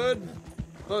 Skyrim's good,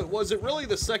 but was it really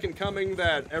the second coming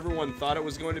that everyone thought it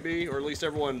was going to be, or at least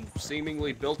everyone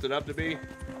seemingly built it up to be?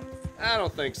 I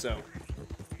don't think so.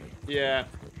 Yeah.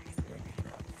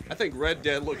 I think Red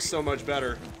Dead looks so much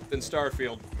better than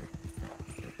Starfield.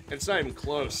 And it's not even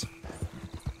close.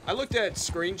 I looked at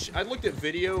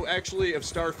video, actually, of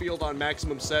Starfield on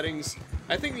maximum settings.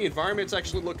 I think the environments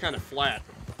actually look kind of flat.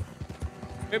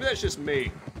 Maybe that's just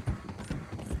me.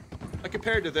 Like,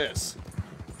 compared to this.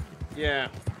 Yeah.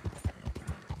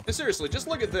 And seriously, just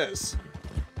look at this.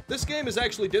 This game is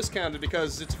actually discounted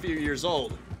because it's a few years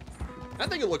old. I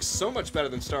think it looks so much better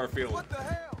than Starfield. What the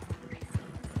hell?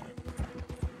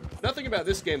 Nothing about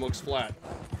this game looks flat.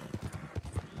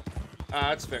 Ah,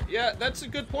 that's fair. Yeah, that's a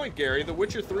good point, Gary. The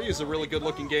Witcher 3 is a really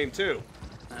good-looking game, too.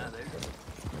 There.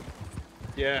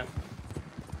 Yeah.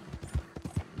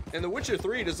 And The Witcher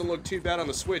 3 doesn't look too bad on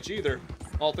the Switch, either,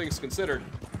 all things considered.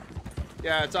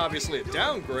 Yeah, it's obviously a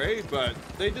downgrade, but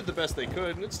they did the best they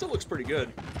could, and it still looks pretty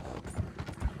good.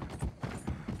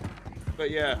 But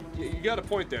yeah, you got a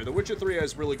point there. The Witcher 3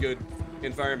 has really good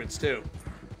environments, too.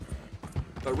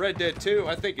 But Red Dead 2,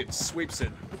 I think it sweeps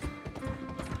it.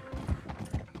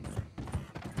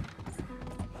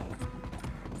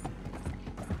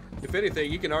 If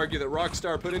anything, you can argue that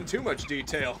Rockstar put in too much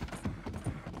detail.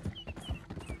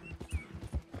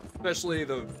 Especially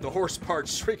the horse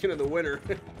parts shrieking in the winter.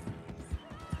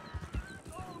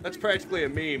 That's practically a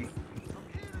meme.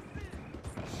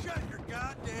 Shut your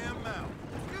goddamn mouth.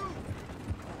 You!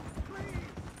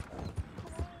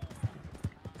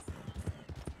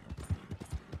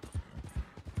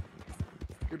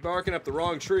 You're barking up the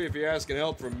wrong tree if you're asking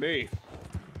help from me.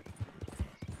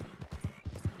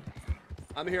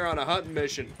 I'm here on a hunting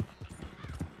mission.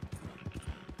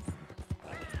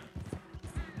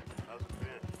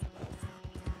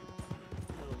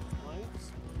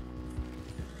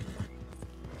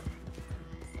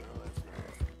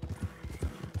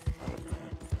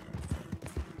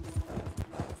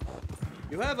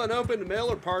 You have unopened mail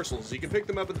or parcels. You can pick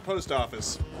them up at the post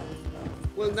office.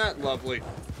 Wasn't that lovely?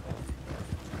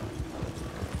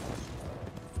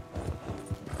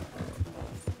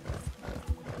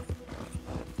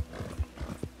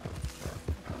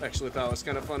 Actually thought it was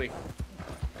kind of funny.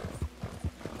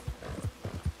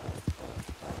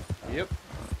 Yep.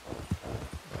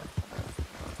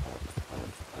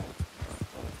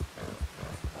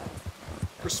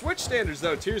 For Switch standards,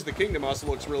 though, Tears of the Kingdom also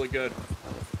looks really good.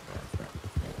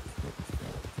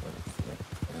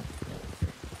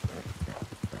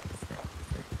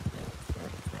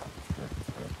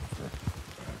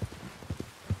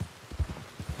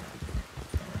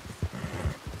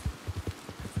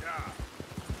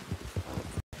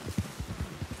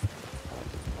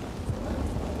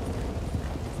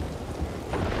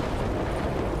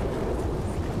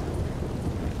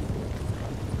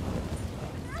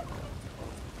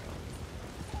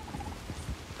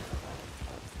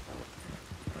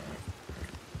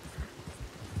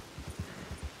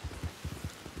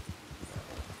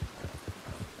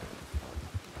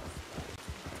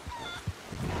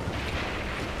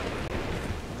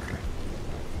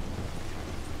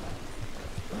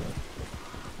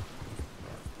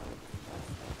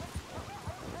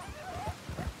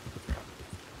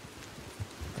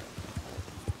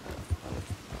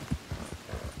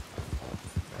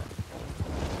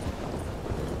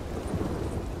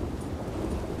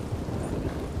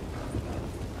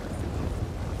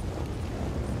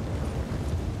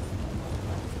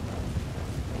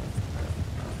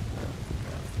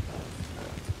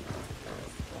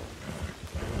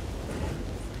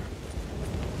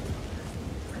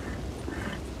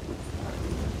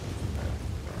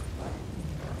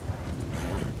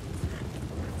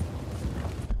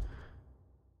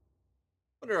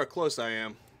 Wonder how close I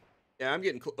am. Yeah, I'm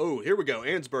getting oh, here we go.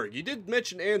 Ansburg. You did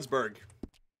mention Ansburg.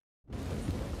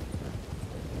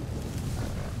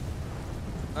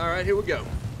 Alright, here we go.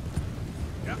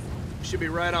 Yeah. Should be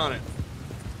right on it.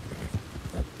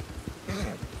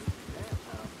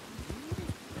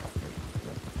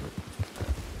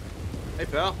 Hey,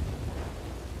 pal.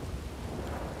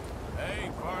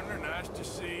 Hey, partner. Nice to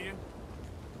see you.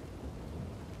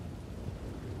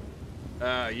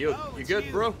 You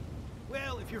good, bro?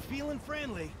 Well, if you're feeling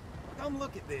friendly, come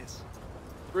look at this.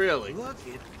 Really? Look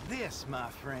at this, my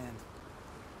friend.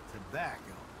 Tobacco.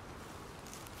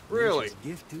 Really? Nature's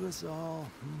gift to us all.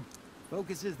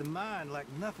 Focuses the mind like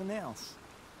nothing else.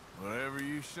 Whatever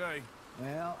you say.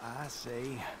 Well, I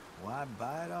say, why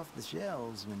buy it off the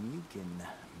shelves when you can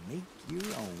make your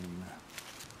own?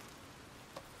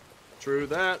 True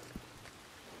that.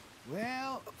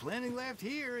 Well, plenty left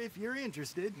here if you're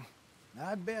interested.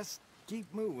 I'd best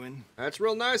keep moving. That's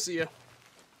real nice of you.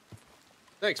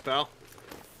 Thanks, pal.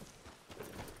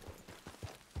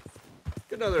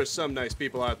 Good to know there's some nice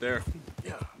people out there.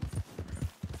 Yeah.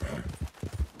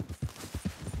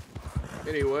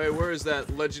 Anyway, where is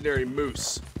that legendary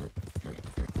moose?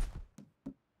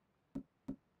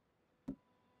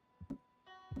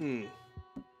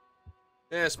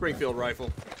 Yeah, Springfield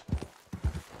rifle.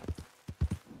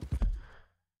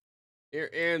 Near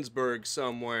Ansburg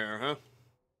somewhere, huh?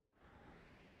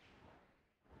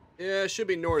 Yeah, it should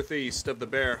be northeast of the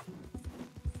bear.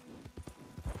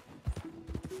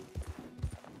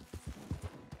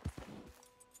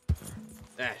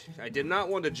 I did not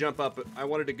want to jump up. I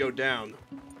wanted to go down.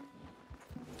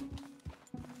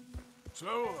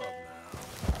 Slow up now.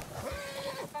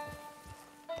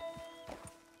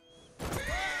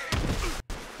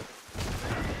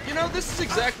 You know, this is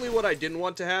exactly what I didn't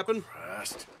want to happen.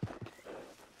 Christ.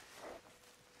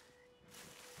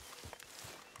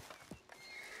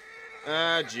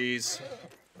 Ah, jeez.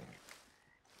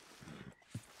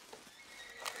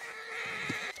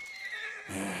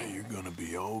 Yeah, you're gonna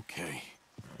be okay.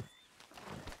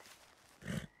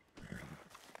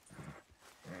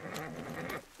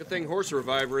 Good thing Horse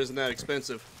Reviver isn't that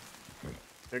expensive.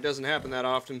 It doesn't happen that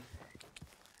often.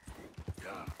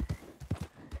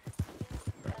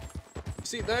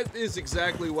 See, that is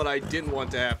exactly what I didn't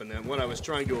want to happen and what I was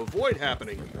trying to avoid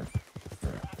happening.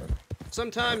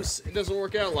 sometimes it doesn't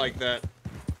work out like that.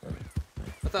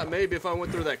 I thought maybe if I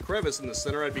went through that crevice in the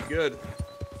center, I'd be good.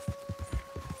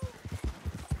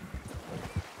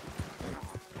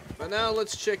 But now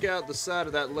let's check out the side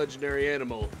of that legendary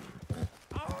animal.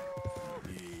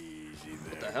 Easy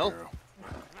there, What the hell? girl.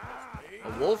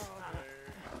 A wolf?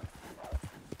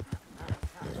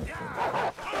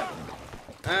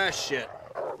 Ah, shit.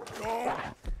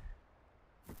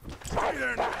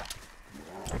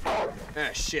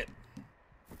 Ah, shit.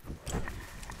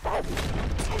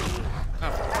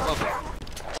 Oh,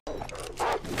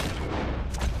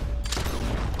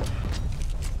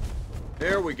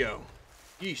 there we go.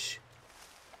 Yeesh.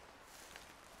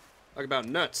 Talk about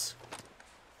nuts.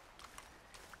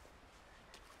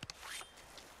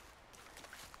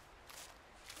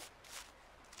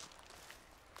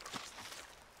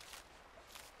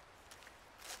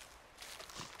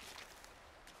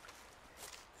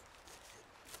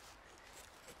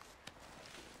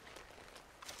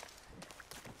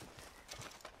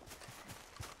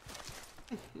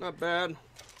 Not bad.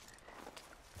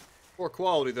 Poor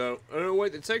quality, though. Oh,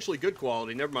 wait, it's actually good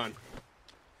quality. Never mind.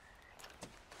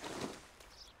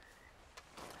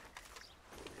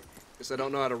 Guess I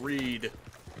don't know how to read.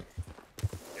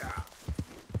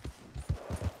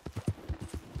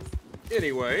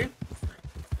 Anyway.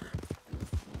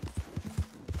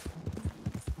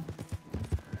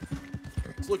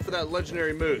 Let's look for that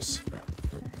legendary moose.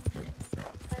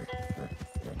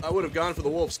 I would have gone for the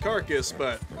wolf's carcass,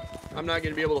 but I'm not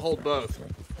going to be able to hold both.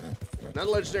 Not a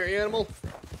legendary animal.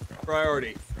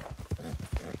 Priority.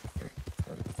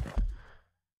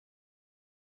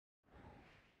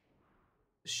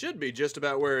 Should be just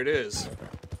about where it is.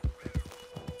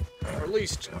 Or at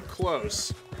least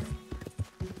close.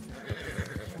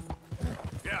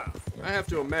 Yeah. I have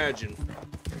to imagine.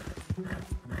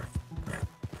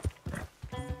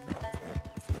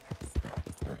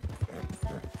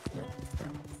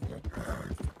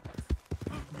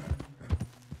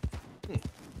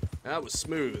 That was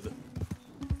smooth.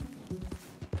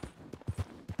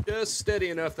 Just steady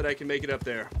enough that I can make it up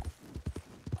there.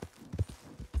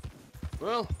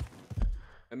 Well,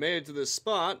 I made it to this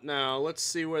spot. Now, let's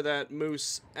see where that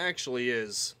moose actually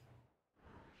is.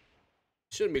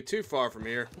 Shouldn't be too far from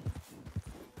here.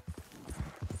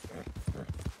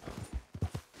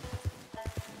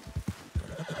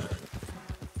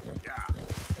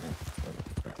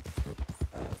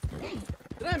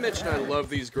 Did I mention I love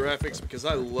these graphics? Because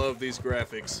I love these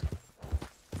graphics.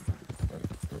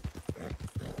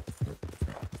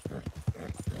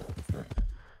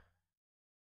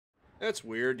 That's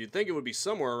weird. You'd think it would be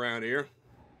somewhere around here.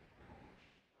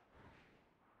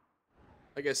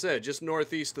 Like I said, just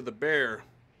northeast of the bear,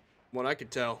 from what I could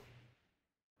tell.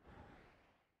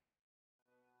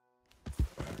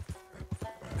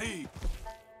 Hey.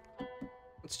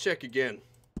 Let's check again.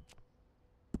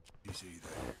 Easy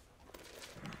there.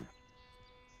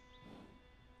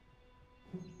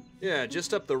 Yeah,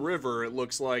 just up the river, it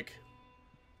looks like.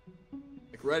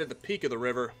 Like right at the peak of the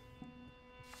river.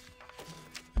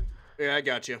 Yeah, I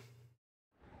got you.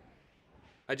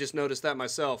 I just noticed that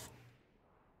myself.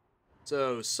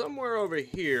 So, somewhere over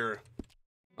here,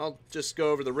 I'll just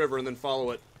go over the river and then follow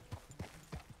it.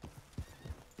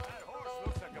 That horse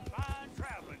looks like a fine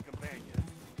traveling companion.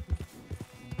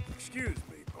 Excuse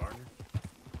me, partner.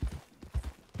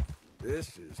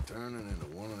 This is turning into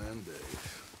one of them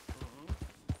days.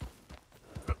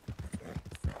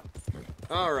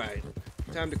 Alright,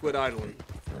 time to quit idling.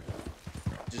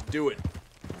 Just do it.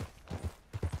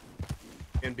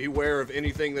 And beware of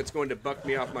anything that's going to buck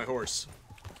me off my horse.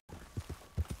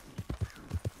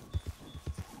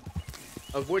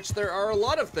 Of which there are a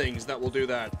lot of things that will do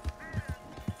that.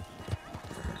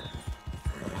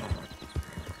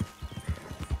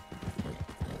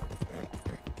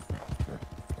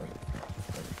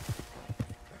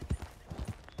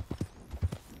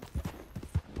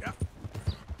 Yeah.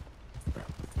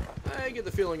 I get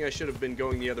the feeling I should have been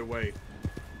going the other way.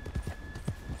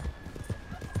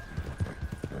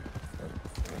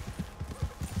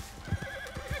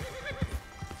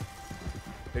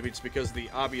 Maybe it's because of the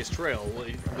obvious trail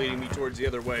leading me towards the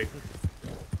other way.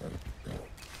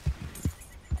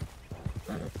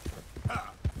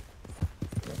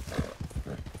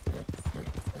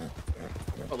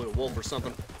 Probably a wolf or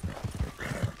something.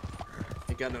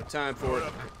 Ain't got no time for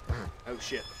it. Oh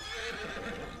shit.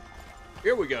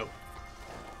 Here we go.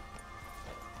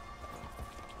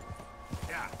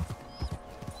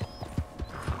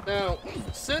 Now,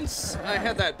 since I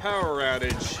had that power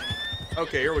outage...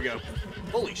 Okay, here we go.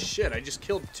 Holy shit, I just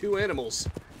killed 2 animals.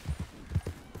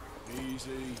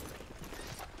 Easy.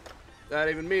 Not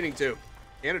even meaning to.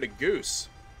 And a goose.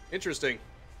 Interesting.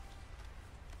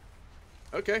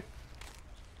 Okay.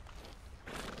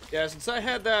 Yeah, since I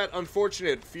had that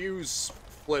unfortunate fuse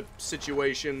flip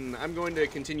situation, I'm going to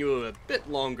continue a bit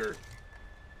longer.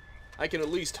 I can at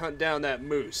least hunt down that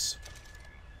moose.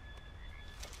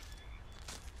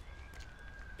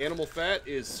 Animal fat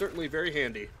is certainly very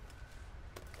handy.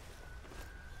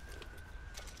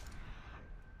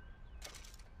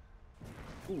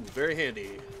 Ooh, very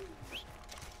handy.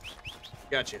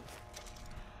 Gotcha.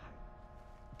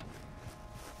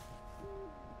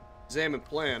 Examine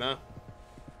plan, huh?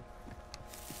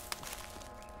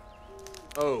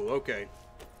 Oh, okay.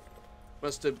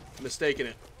 Must have mistaken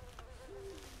it.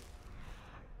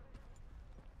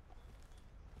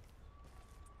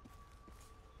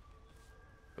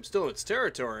 I'm still in its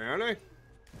territory, aren't I?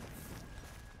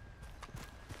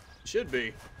 Should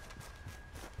be.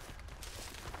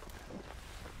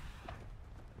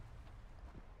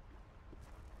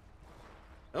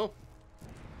 Oh.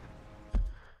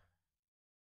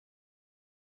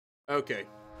 Okay.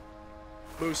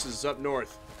 Moose is up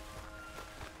north.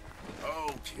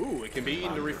 Okay. Ooh, it can be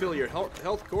eaten to refill your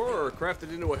health core or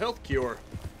crafted into a health cure.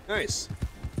 Nice.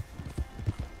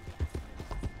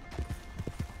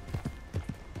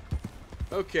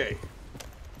 Okay.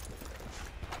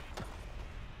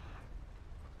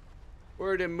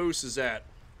 Where are them mooses at?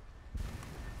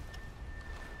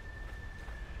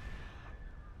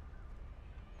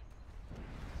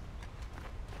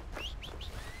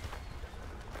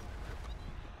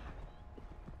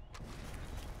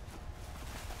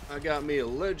 I got me a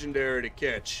legendary to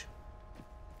catch.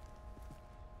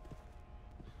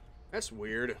 That's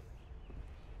weird.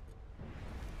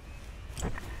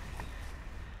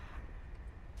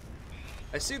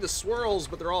 I see the swirls,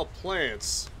 but they're all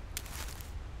plants.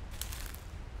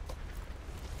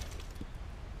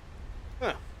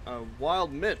 Huh, a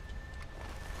wild mint.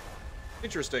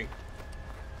 Interesting.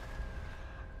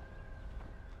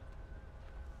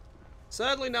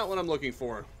 Sadly, not what I'm looking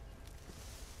for.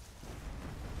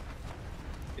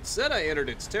 It said I entered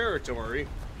its territory.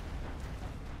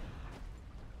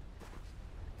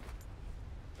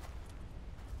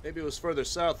 Maybe it was further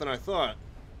south than I thought.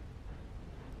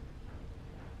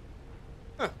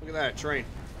 Huh, look at that train.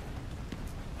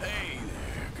 Hey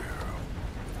there, girl.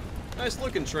 Nice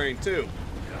looking train, too.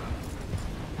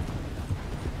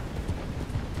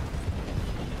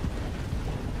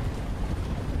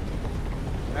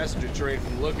 Passenger train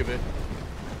from the look of it.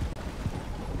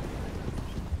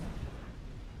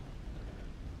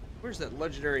 Where's that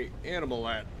legendary animal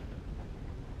at?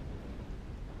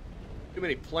 Too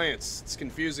many plants. It's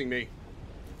confusing me.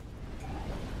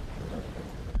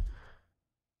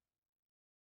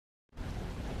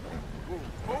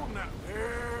 Hold now.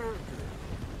 There.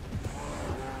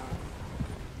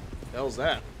 The hell's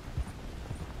that?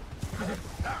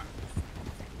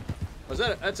 Was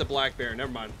that's a black bear?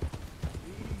 Never mind.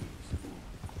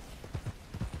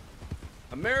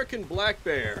 American black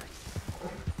bear.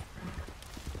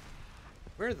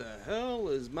 Where the hell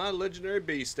is my legendary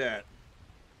beast at?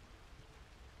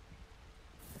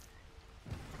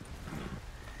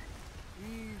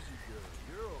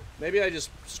 Maybe I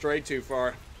just strayed too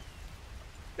far.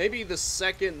 Maybe the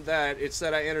second that it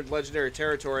said I entered legendary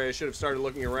territory, I should have started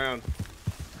looking around.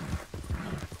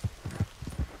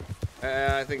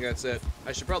 I think that's it.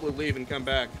 I should probably leave and come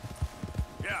back.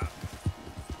 Yeah.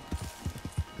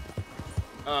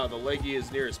 Oh, the leggy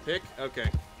is near his pick? Okay.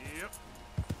 Yep.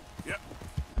 Yep.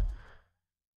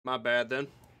 My bad then.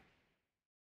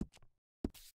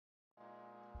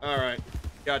 Alright.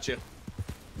 Gotcha.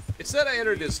 It said I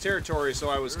entered his territory, so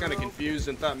I was kind of confused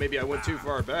and thought maybe I went too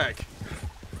far back.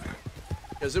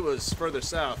 Because it was further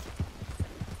south.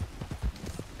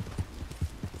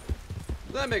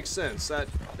 That makes sense. That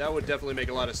would definitely make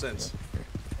a lot of sense.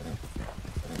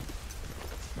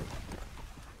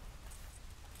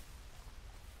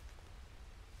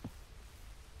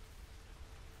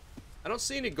 I don't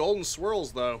see any golden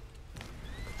swirls, though.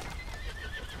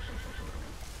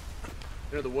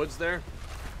 Near the woods there.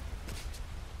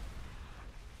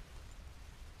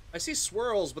 I see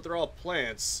swirls, but they're all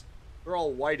plants. They're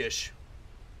all whitish.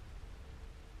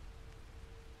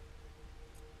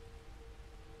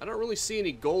 I don't really see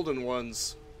any golden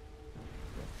ones.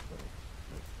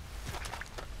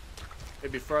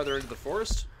 Maybe farther into the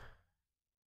forest?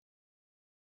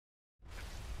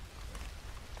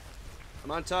 I'm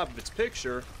on top of its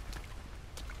picture.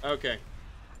 Okay.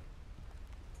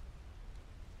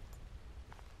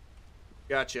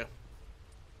 Gotcha.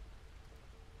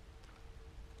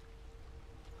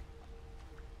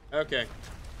 Okay.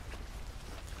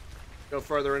 Go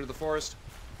further into the forest.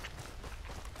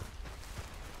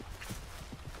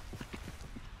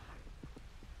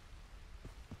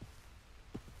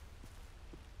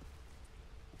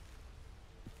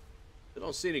 I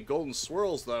don't see any golden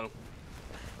swirls, though.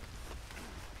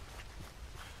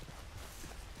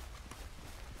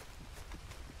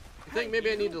 I think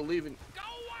maybe I need to leave and... Go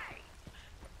away!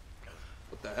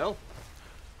 What the hell?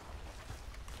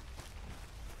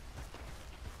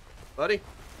 Buddy?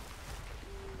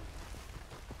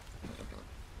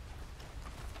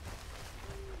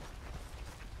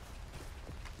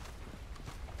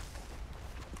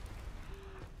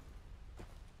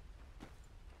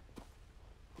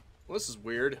 Well, this is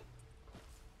weird.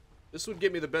 This would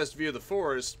give me the best view of the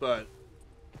forest, but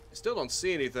I still don't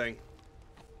see anything.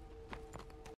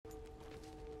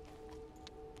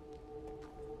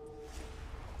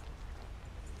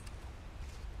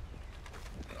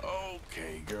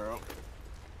 Okay, girl.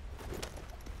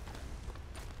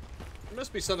 There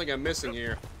must be something I'm missing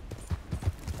here.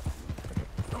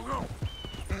 Go, go.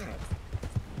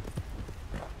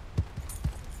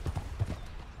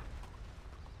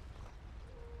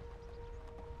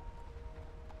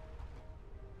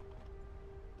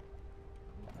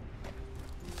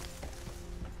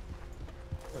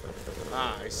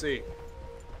 Ah, I see.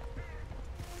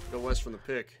 Go west from the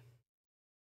pick.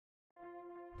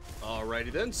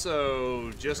 Alrighty then,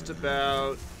 so just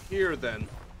about here then.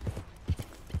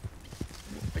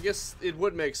 I guess it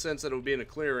would make sense that it would be in a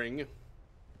clearing.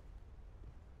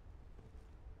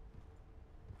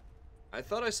 I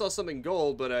thought I saw something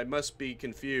gold, but I must be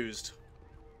confused.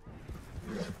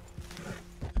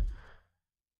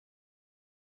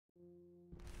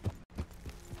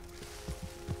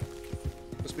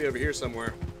 Must be over here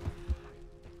somewhere.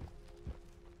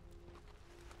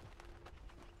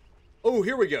 Oh,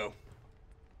 here we go.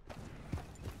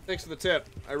 Thanks for the tip.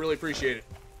 I really appreciate it.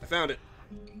 I found it.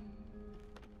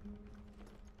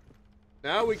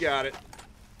 Now we got it.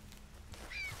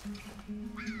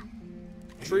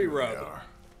 Tree rub.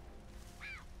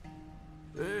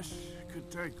 This could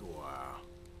take a while.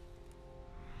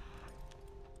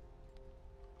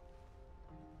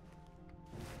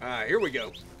 Ah, here we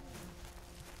go.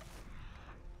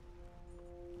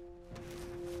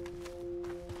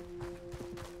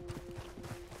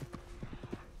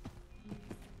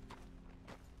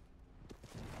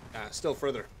 Ah, still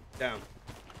further down.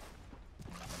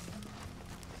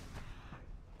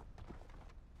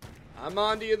 I'm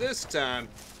on to you this time.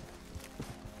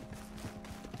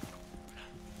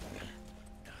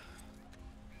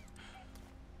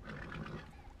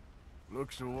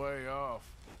 Looks a way off.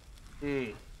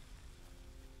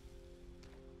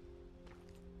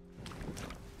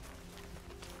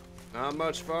 Not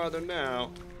much farther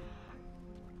now.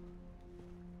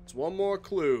 It's one more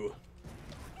clue.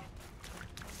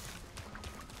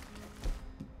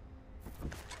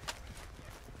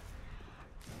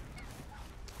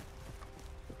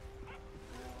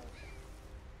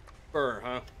 Fur,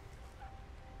 huh?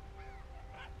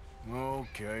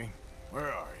 Okay.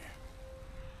 Where are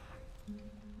you?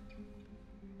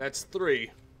 That's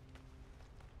 3.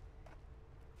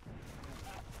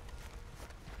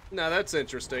 Now that's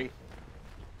interesting.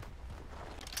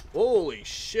 Holy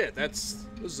shit, those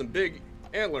are some big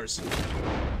antlers.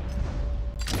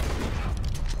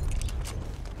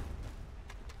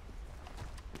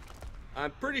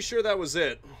 I'm pretty sure that was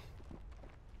it.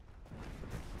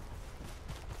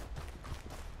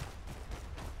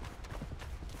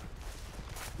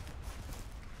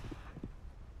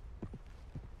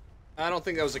 I don't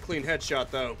think that was a clean headshot,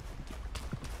 though.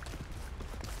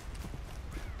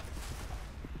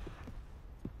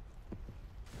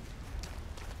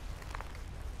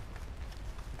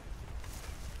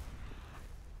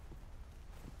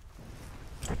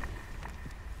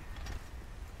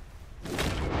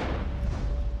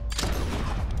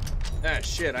 Ah,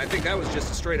 shit, I think that was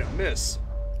just a straight-up miss.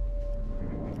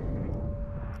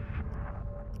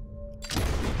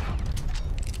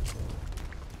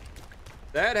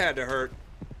 That had to hurt.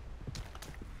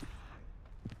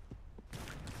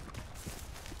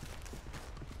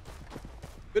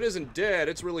 If it isn't dead,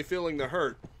 it's really feeling the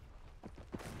hurt.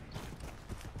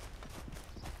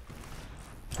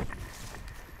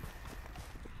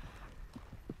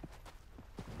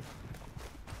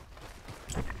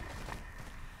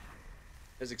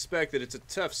 As expected, it's a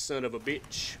tough son of a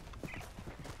bitch.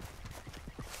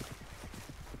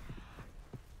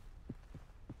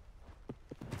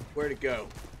 Where'd it go?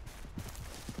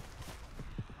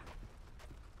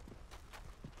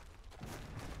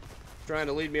 Trying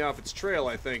to lead me off its trail,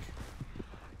 I think.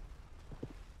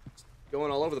 It's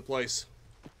going all over the place.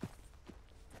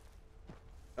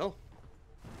 Oh.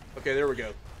 Okay, there we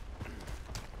go.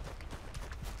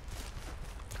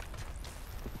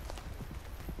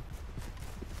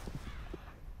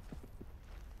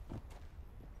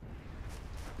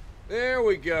 There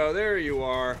we go. There you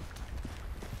are.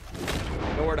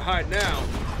 Nowhere to hide now.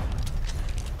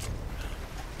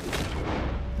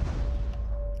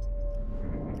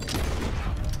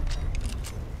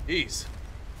 Jeez.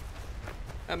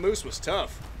 That moose was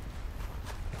tough.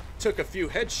 Took a few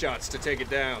headshots to take it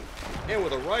down. And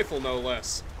with a rifle, no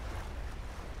less.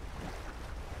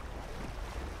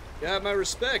 Got my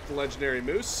respect, legendary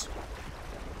moose.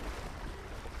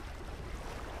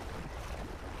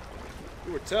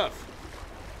 You were tough.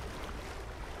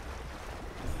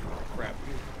 Crap.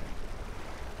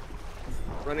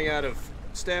 Running out of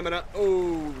stamina.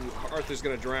 Oh, Arthur's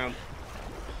gonna drown.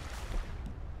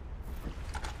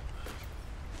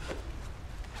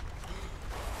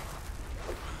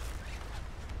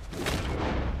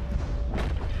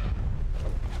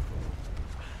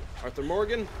 Arthur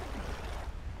Morgan.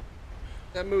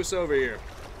 That moose over here.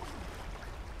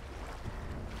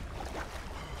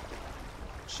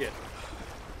 Shit.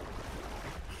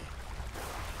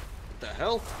 What the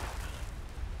hell?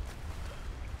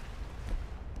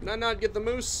 Can I not get the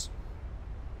moose?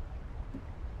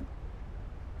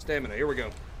 Stamina, here we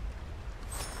go.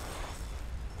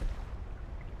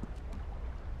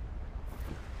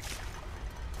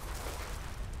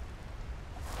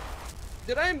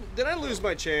 Did I lose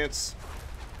my chance?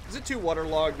 Is it too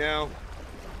waterlogged now?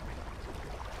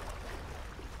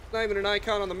 It's not even an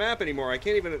icon on the map anymore. I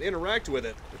can't even interact with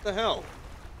it. What the hell?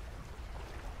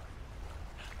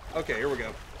 Okay, here we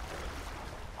go.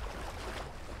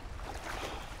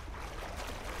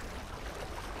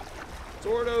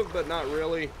 Sort of, but not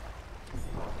really.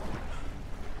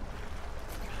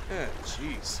 Ah,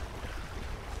 jeez.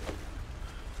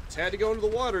 It's had to go into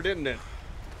the water, didn't it?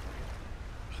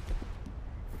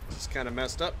 This is kind of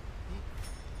messed up.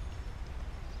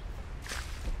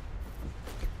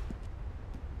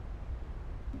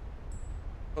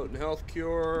 Potent health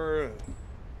cure.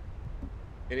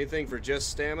 Anything for just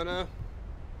stamina?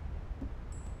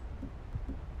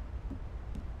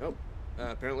 Nope.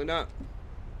 Apparently not.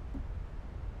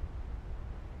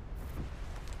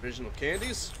 Original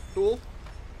candies? Cool.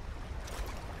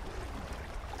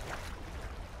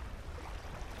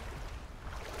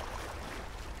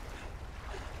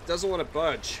 Doesn't want to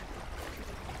budge.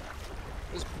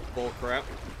 This bull crap.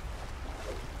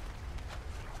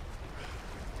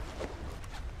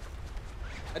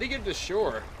 How do you get to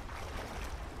shore?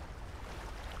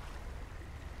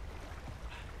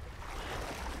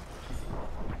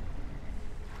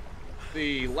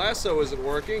 The lasso isn't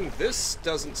working. This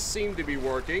doesn't seem to be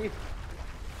working.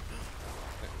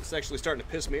 It's actually starting to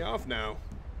piss me off now.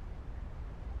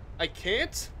 I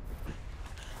can't?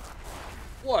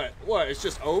 What? What? It's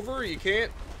just over? You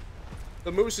can't?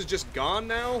 The moose is just gone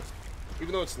now?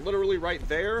 Even though it's literally right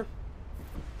there?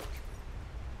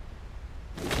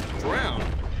 Drown.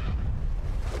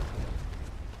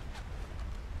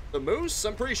 The moose?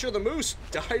 I'm pretty sure the moose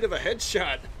died of a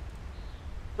headshot.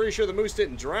 Pretty sure the moose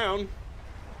didn't drown.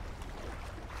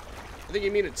 I think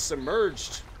you mean it's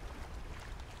submerged.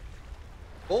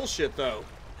 Bullshit, though.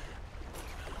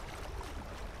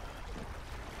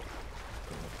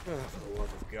 Oh, for the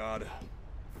love of God.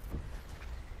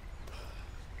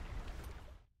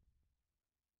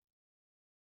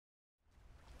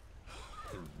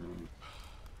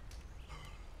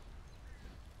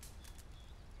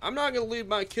 I'm not gonna leave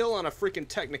my kill on a freaking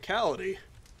technicality.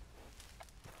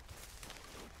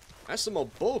 That's some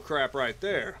old bullcrap right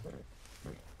there.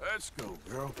 Let's go,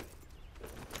 girl.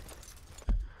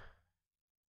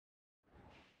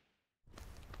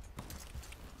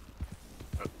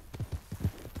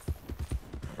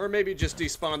 Or maybe just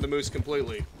despawn the moose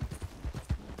completely.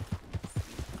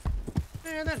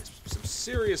 Man, that's some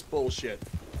serious bullshit.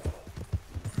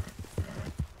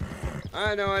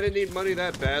 I know I didn't need money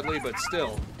that badly, but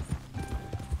still.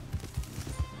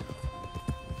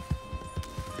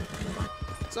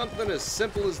 Something as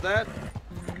simple as that.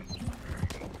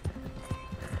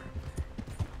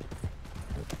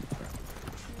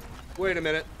 Wait a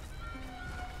minute.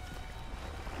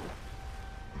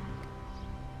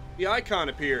 The icon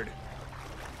appeared.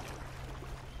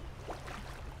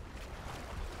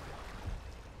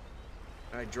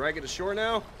 Can I drag it ashore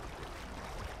now?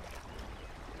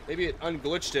 Maybe it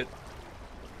unglitched it.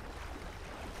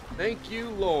 Thank you,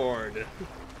 Lord.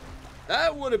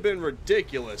 That would have been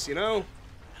ridiculous, you know?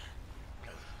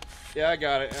 Yeah, I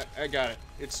got it. I got it.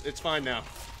 It's fine now.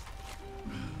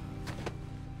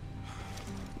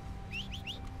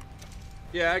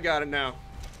 Yeah, I got it now.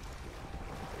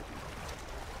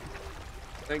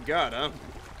 Thank God, huh?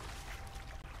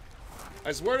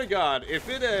 I swear to God, if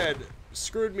it had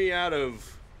screwed me out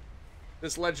of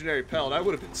this legendary pelt, I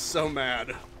would have been so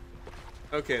mad.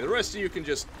 Okay, the rest of you can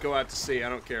just go out to sea. I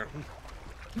don't care.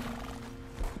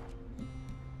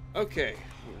 Okay.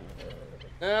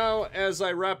 Now, as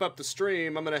I wrap up the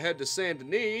stream, I'm going to head to Saint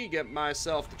Denis, get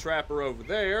myself the trapper over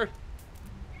there,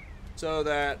 so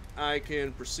that I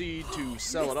can proceed to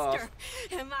sell it off.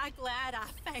 Am I glad I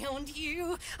found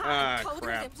you? Ah, I'm colder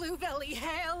crap. than Blue Valley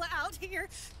hell out here.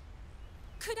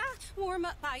 Could I warm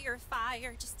up by your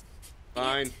fire? Just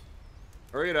Fine.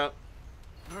 Hurry it up.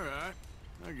 All right.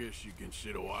 I guess you can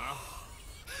sit a while.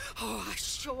 Oh, I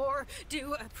sure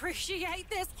do appreciate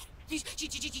this.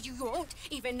 You won't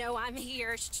even know I'm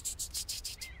here.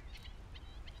 Just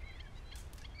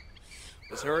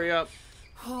hurry up.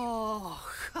 Oh,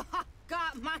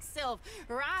 got myself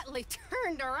rightly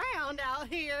turned around out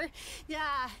here.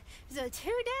 Is it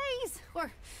 2 days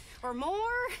or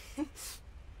more?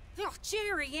 Oh,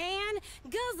 Jerry Ann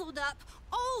guzzled up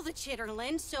all the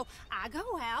chitterlings, so I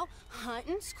go out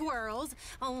hunting squirrels.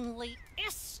 Only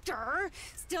Esther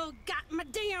still got my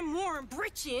damn warm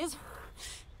britches.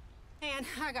 And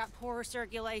I got poor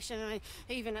circulation,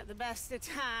 even at the best of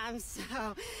times.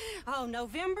 So, oh,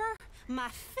 November, my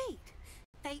feet,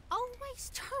 they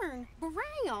always turn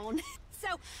brown.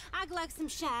 So I glug some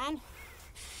shine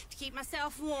to keep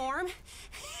myself warm.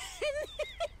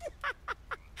 I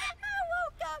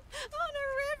woke up on a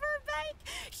riverbank,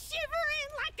 shivering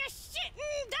like a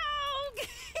shitting dog.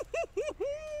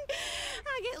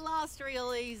 I get lost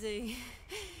real easy.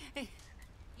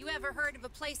 You ever heard of a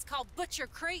place called Butcher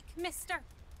Creek, mister?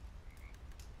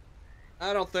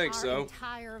 I don't think Our so.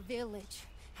 entire village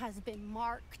has been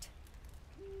marked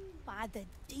by the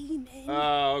demon.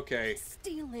 Oh, okay.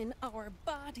 Stealing our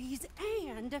bodies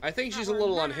and I think she's a our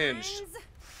little minds. unhinged.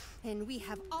 And we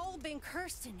have all been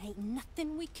cursed and ain't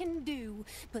nothing we can do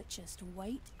but just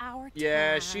wait our time.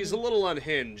 Yeah, she's a little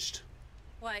unhinged.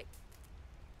 Wait.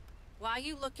 Why are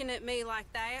you looking at me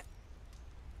like that?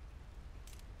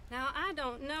 Now, I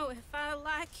don't know if I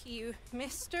like you,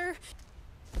 mister.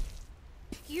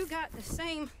 You got the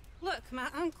same look my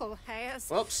uncle has.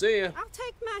 Well, see ya. I'll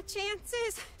take my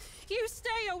chances. You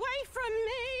stay away from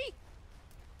me.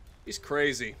 He's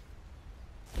crazy.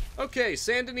 Okay,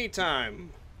 Saint Denis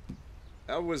time.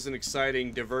 That was an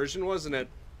exciting diversion, wasn't it?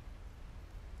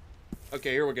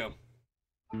 Okay, here we go.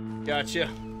 Gotcha.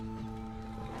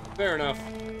 Fair enough.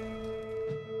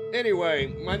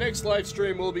 Anyway, my next live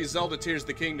stream will be Zelda Tears of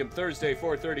the Kingdom Thursday,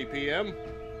 4:30 p.m.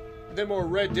 And then more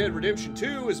Red Dead Redemption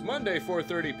 2 is Monday,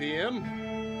 4:30 p.m.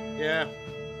 Yeah.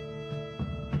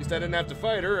 At least I didn't have to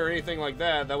fight her or anything like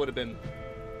that. That would have been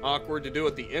awkward to do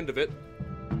at the end of it.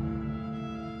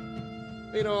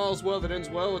 You know, all's well that ends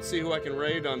well. Let's see who I can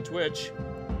raid on Twitch.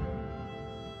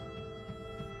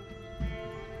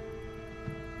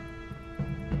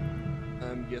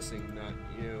 I'm guessing not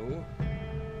you.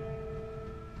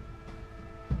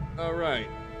 Alright.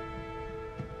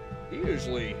 You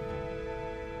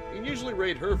can usually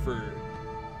raid her for,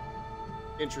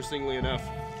 interestingly enough.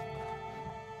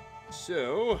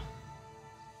 So,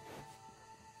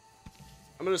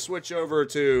 I'm gonna switch over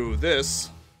to this.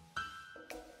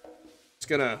 Just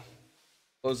gonna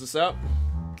close this out.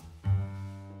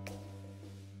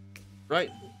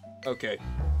 Right? Okay.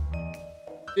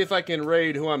 See if I can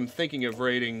raid who I'm thinking of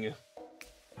raiding.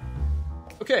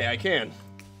 Okay, I can.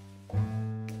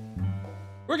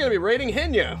 We're gonna be raiding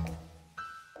Henya.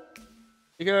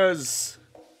 Because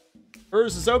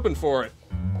hers is open for it.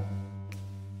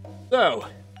 So,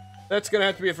 that's gonna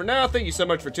have to be it for now. Thank you so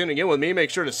much for tuning in with me. Make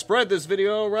sure to spread this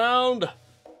video around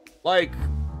like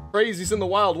crazies in the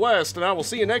Wild West, and I will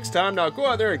see you next time. Now go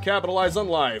out there and capitalize on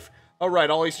life. Alright,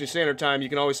 all Eastern Standard Time. You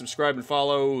can always subscribe and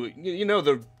follow. You know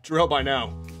the drill by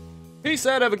now. Peace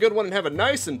out, have a good one, and have a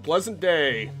nice and pleasant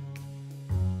day.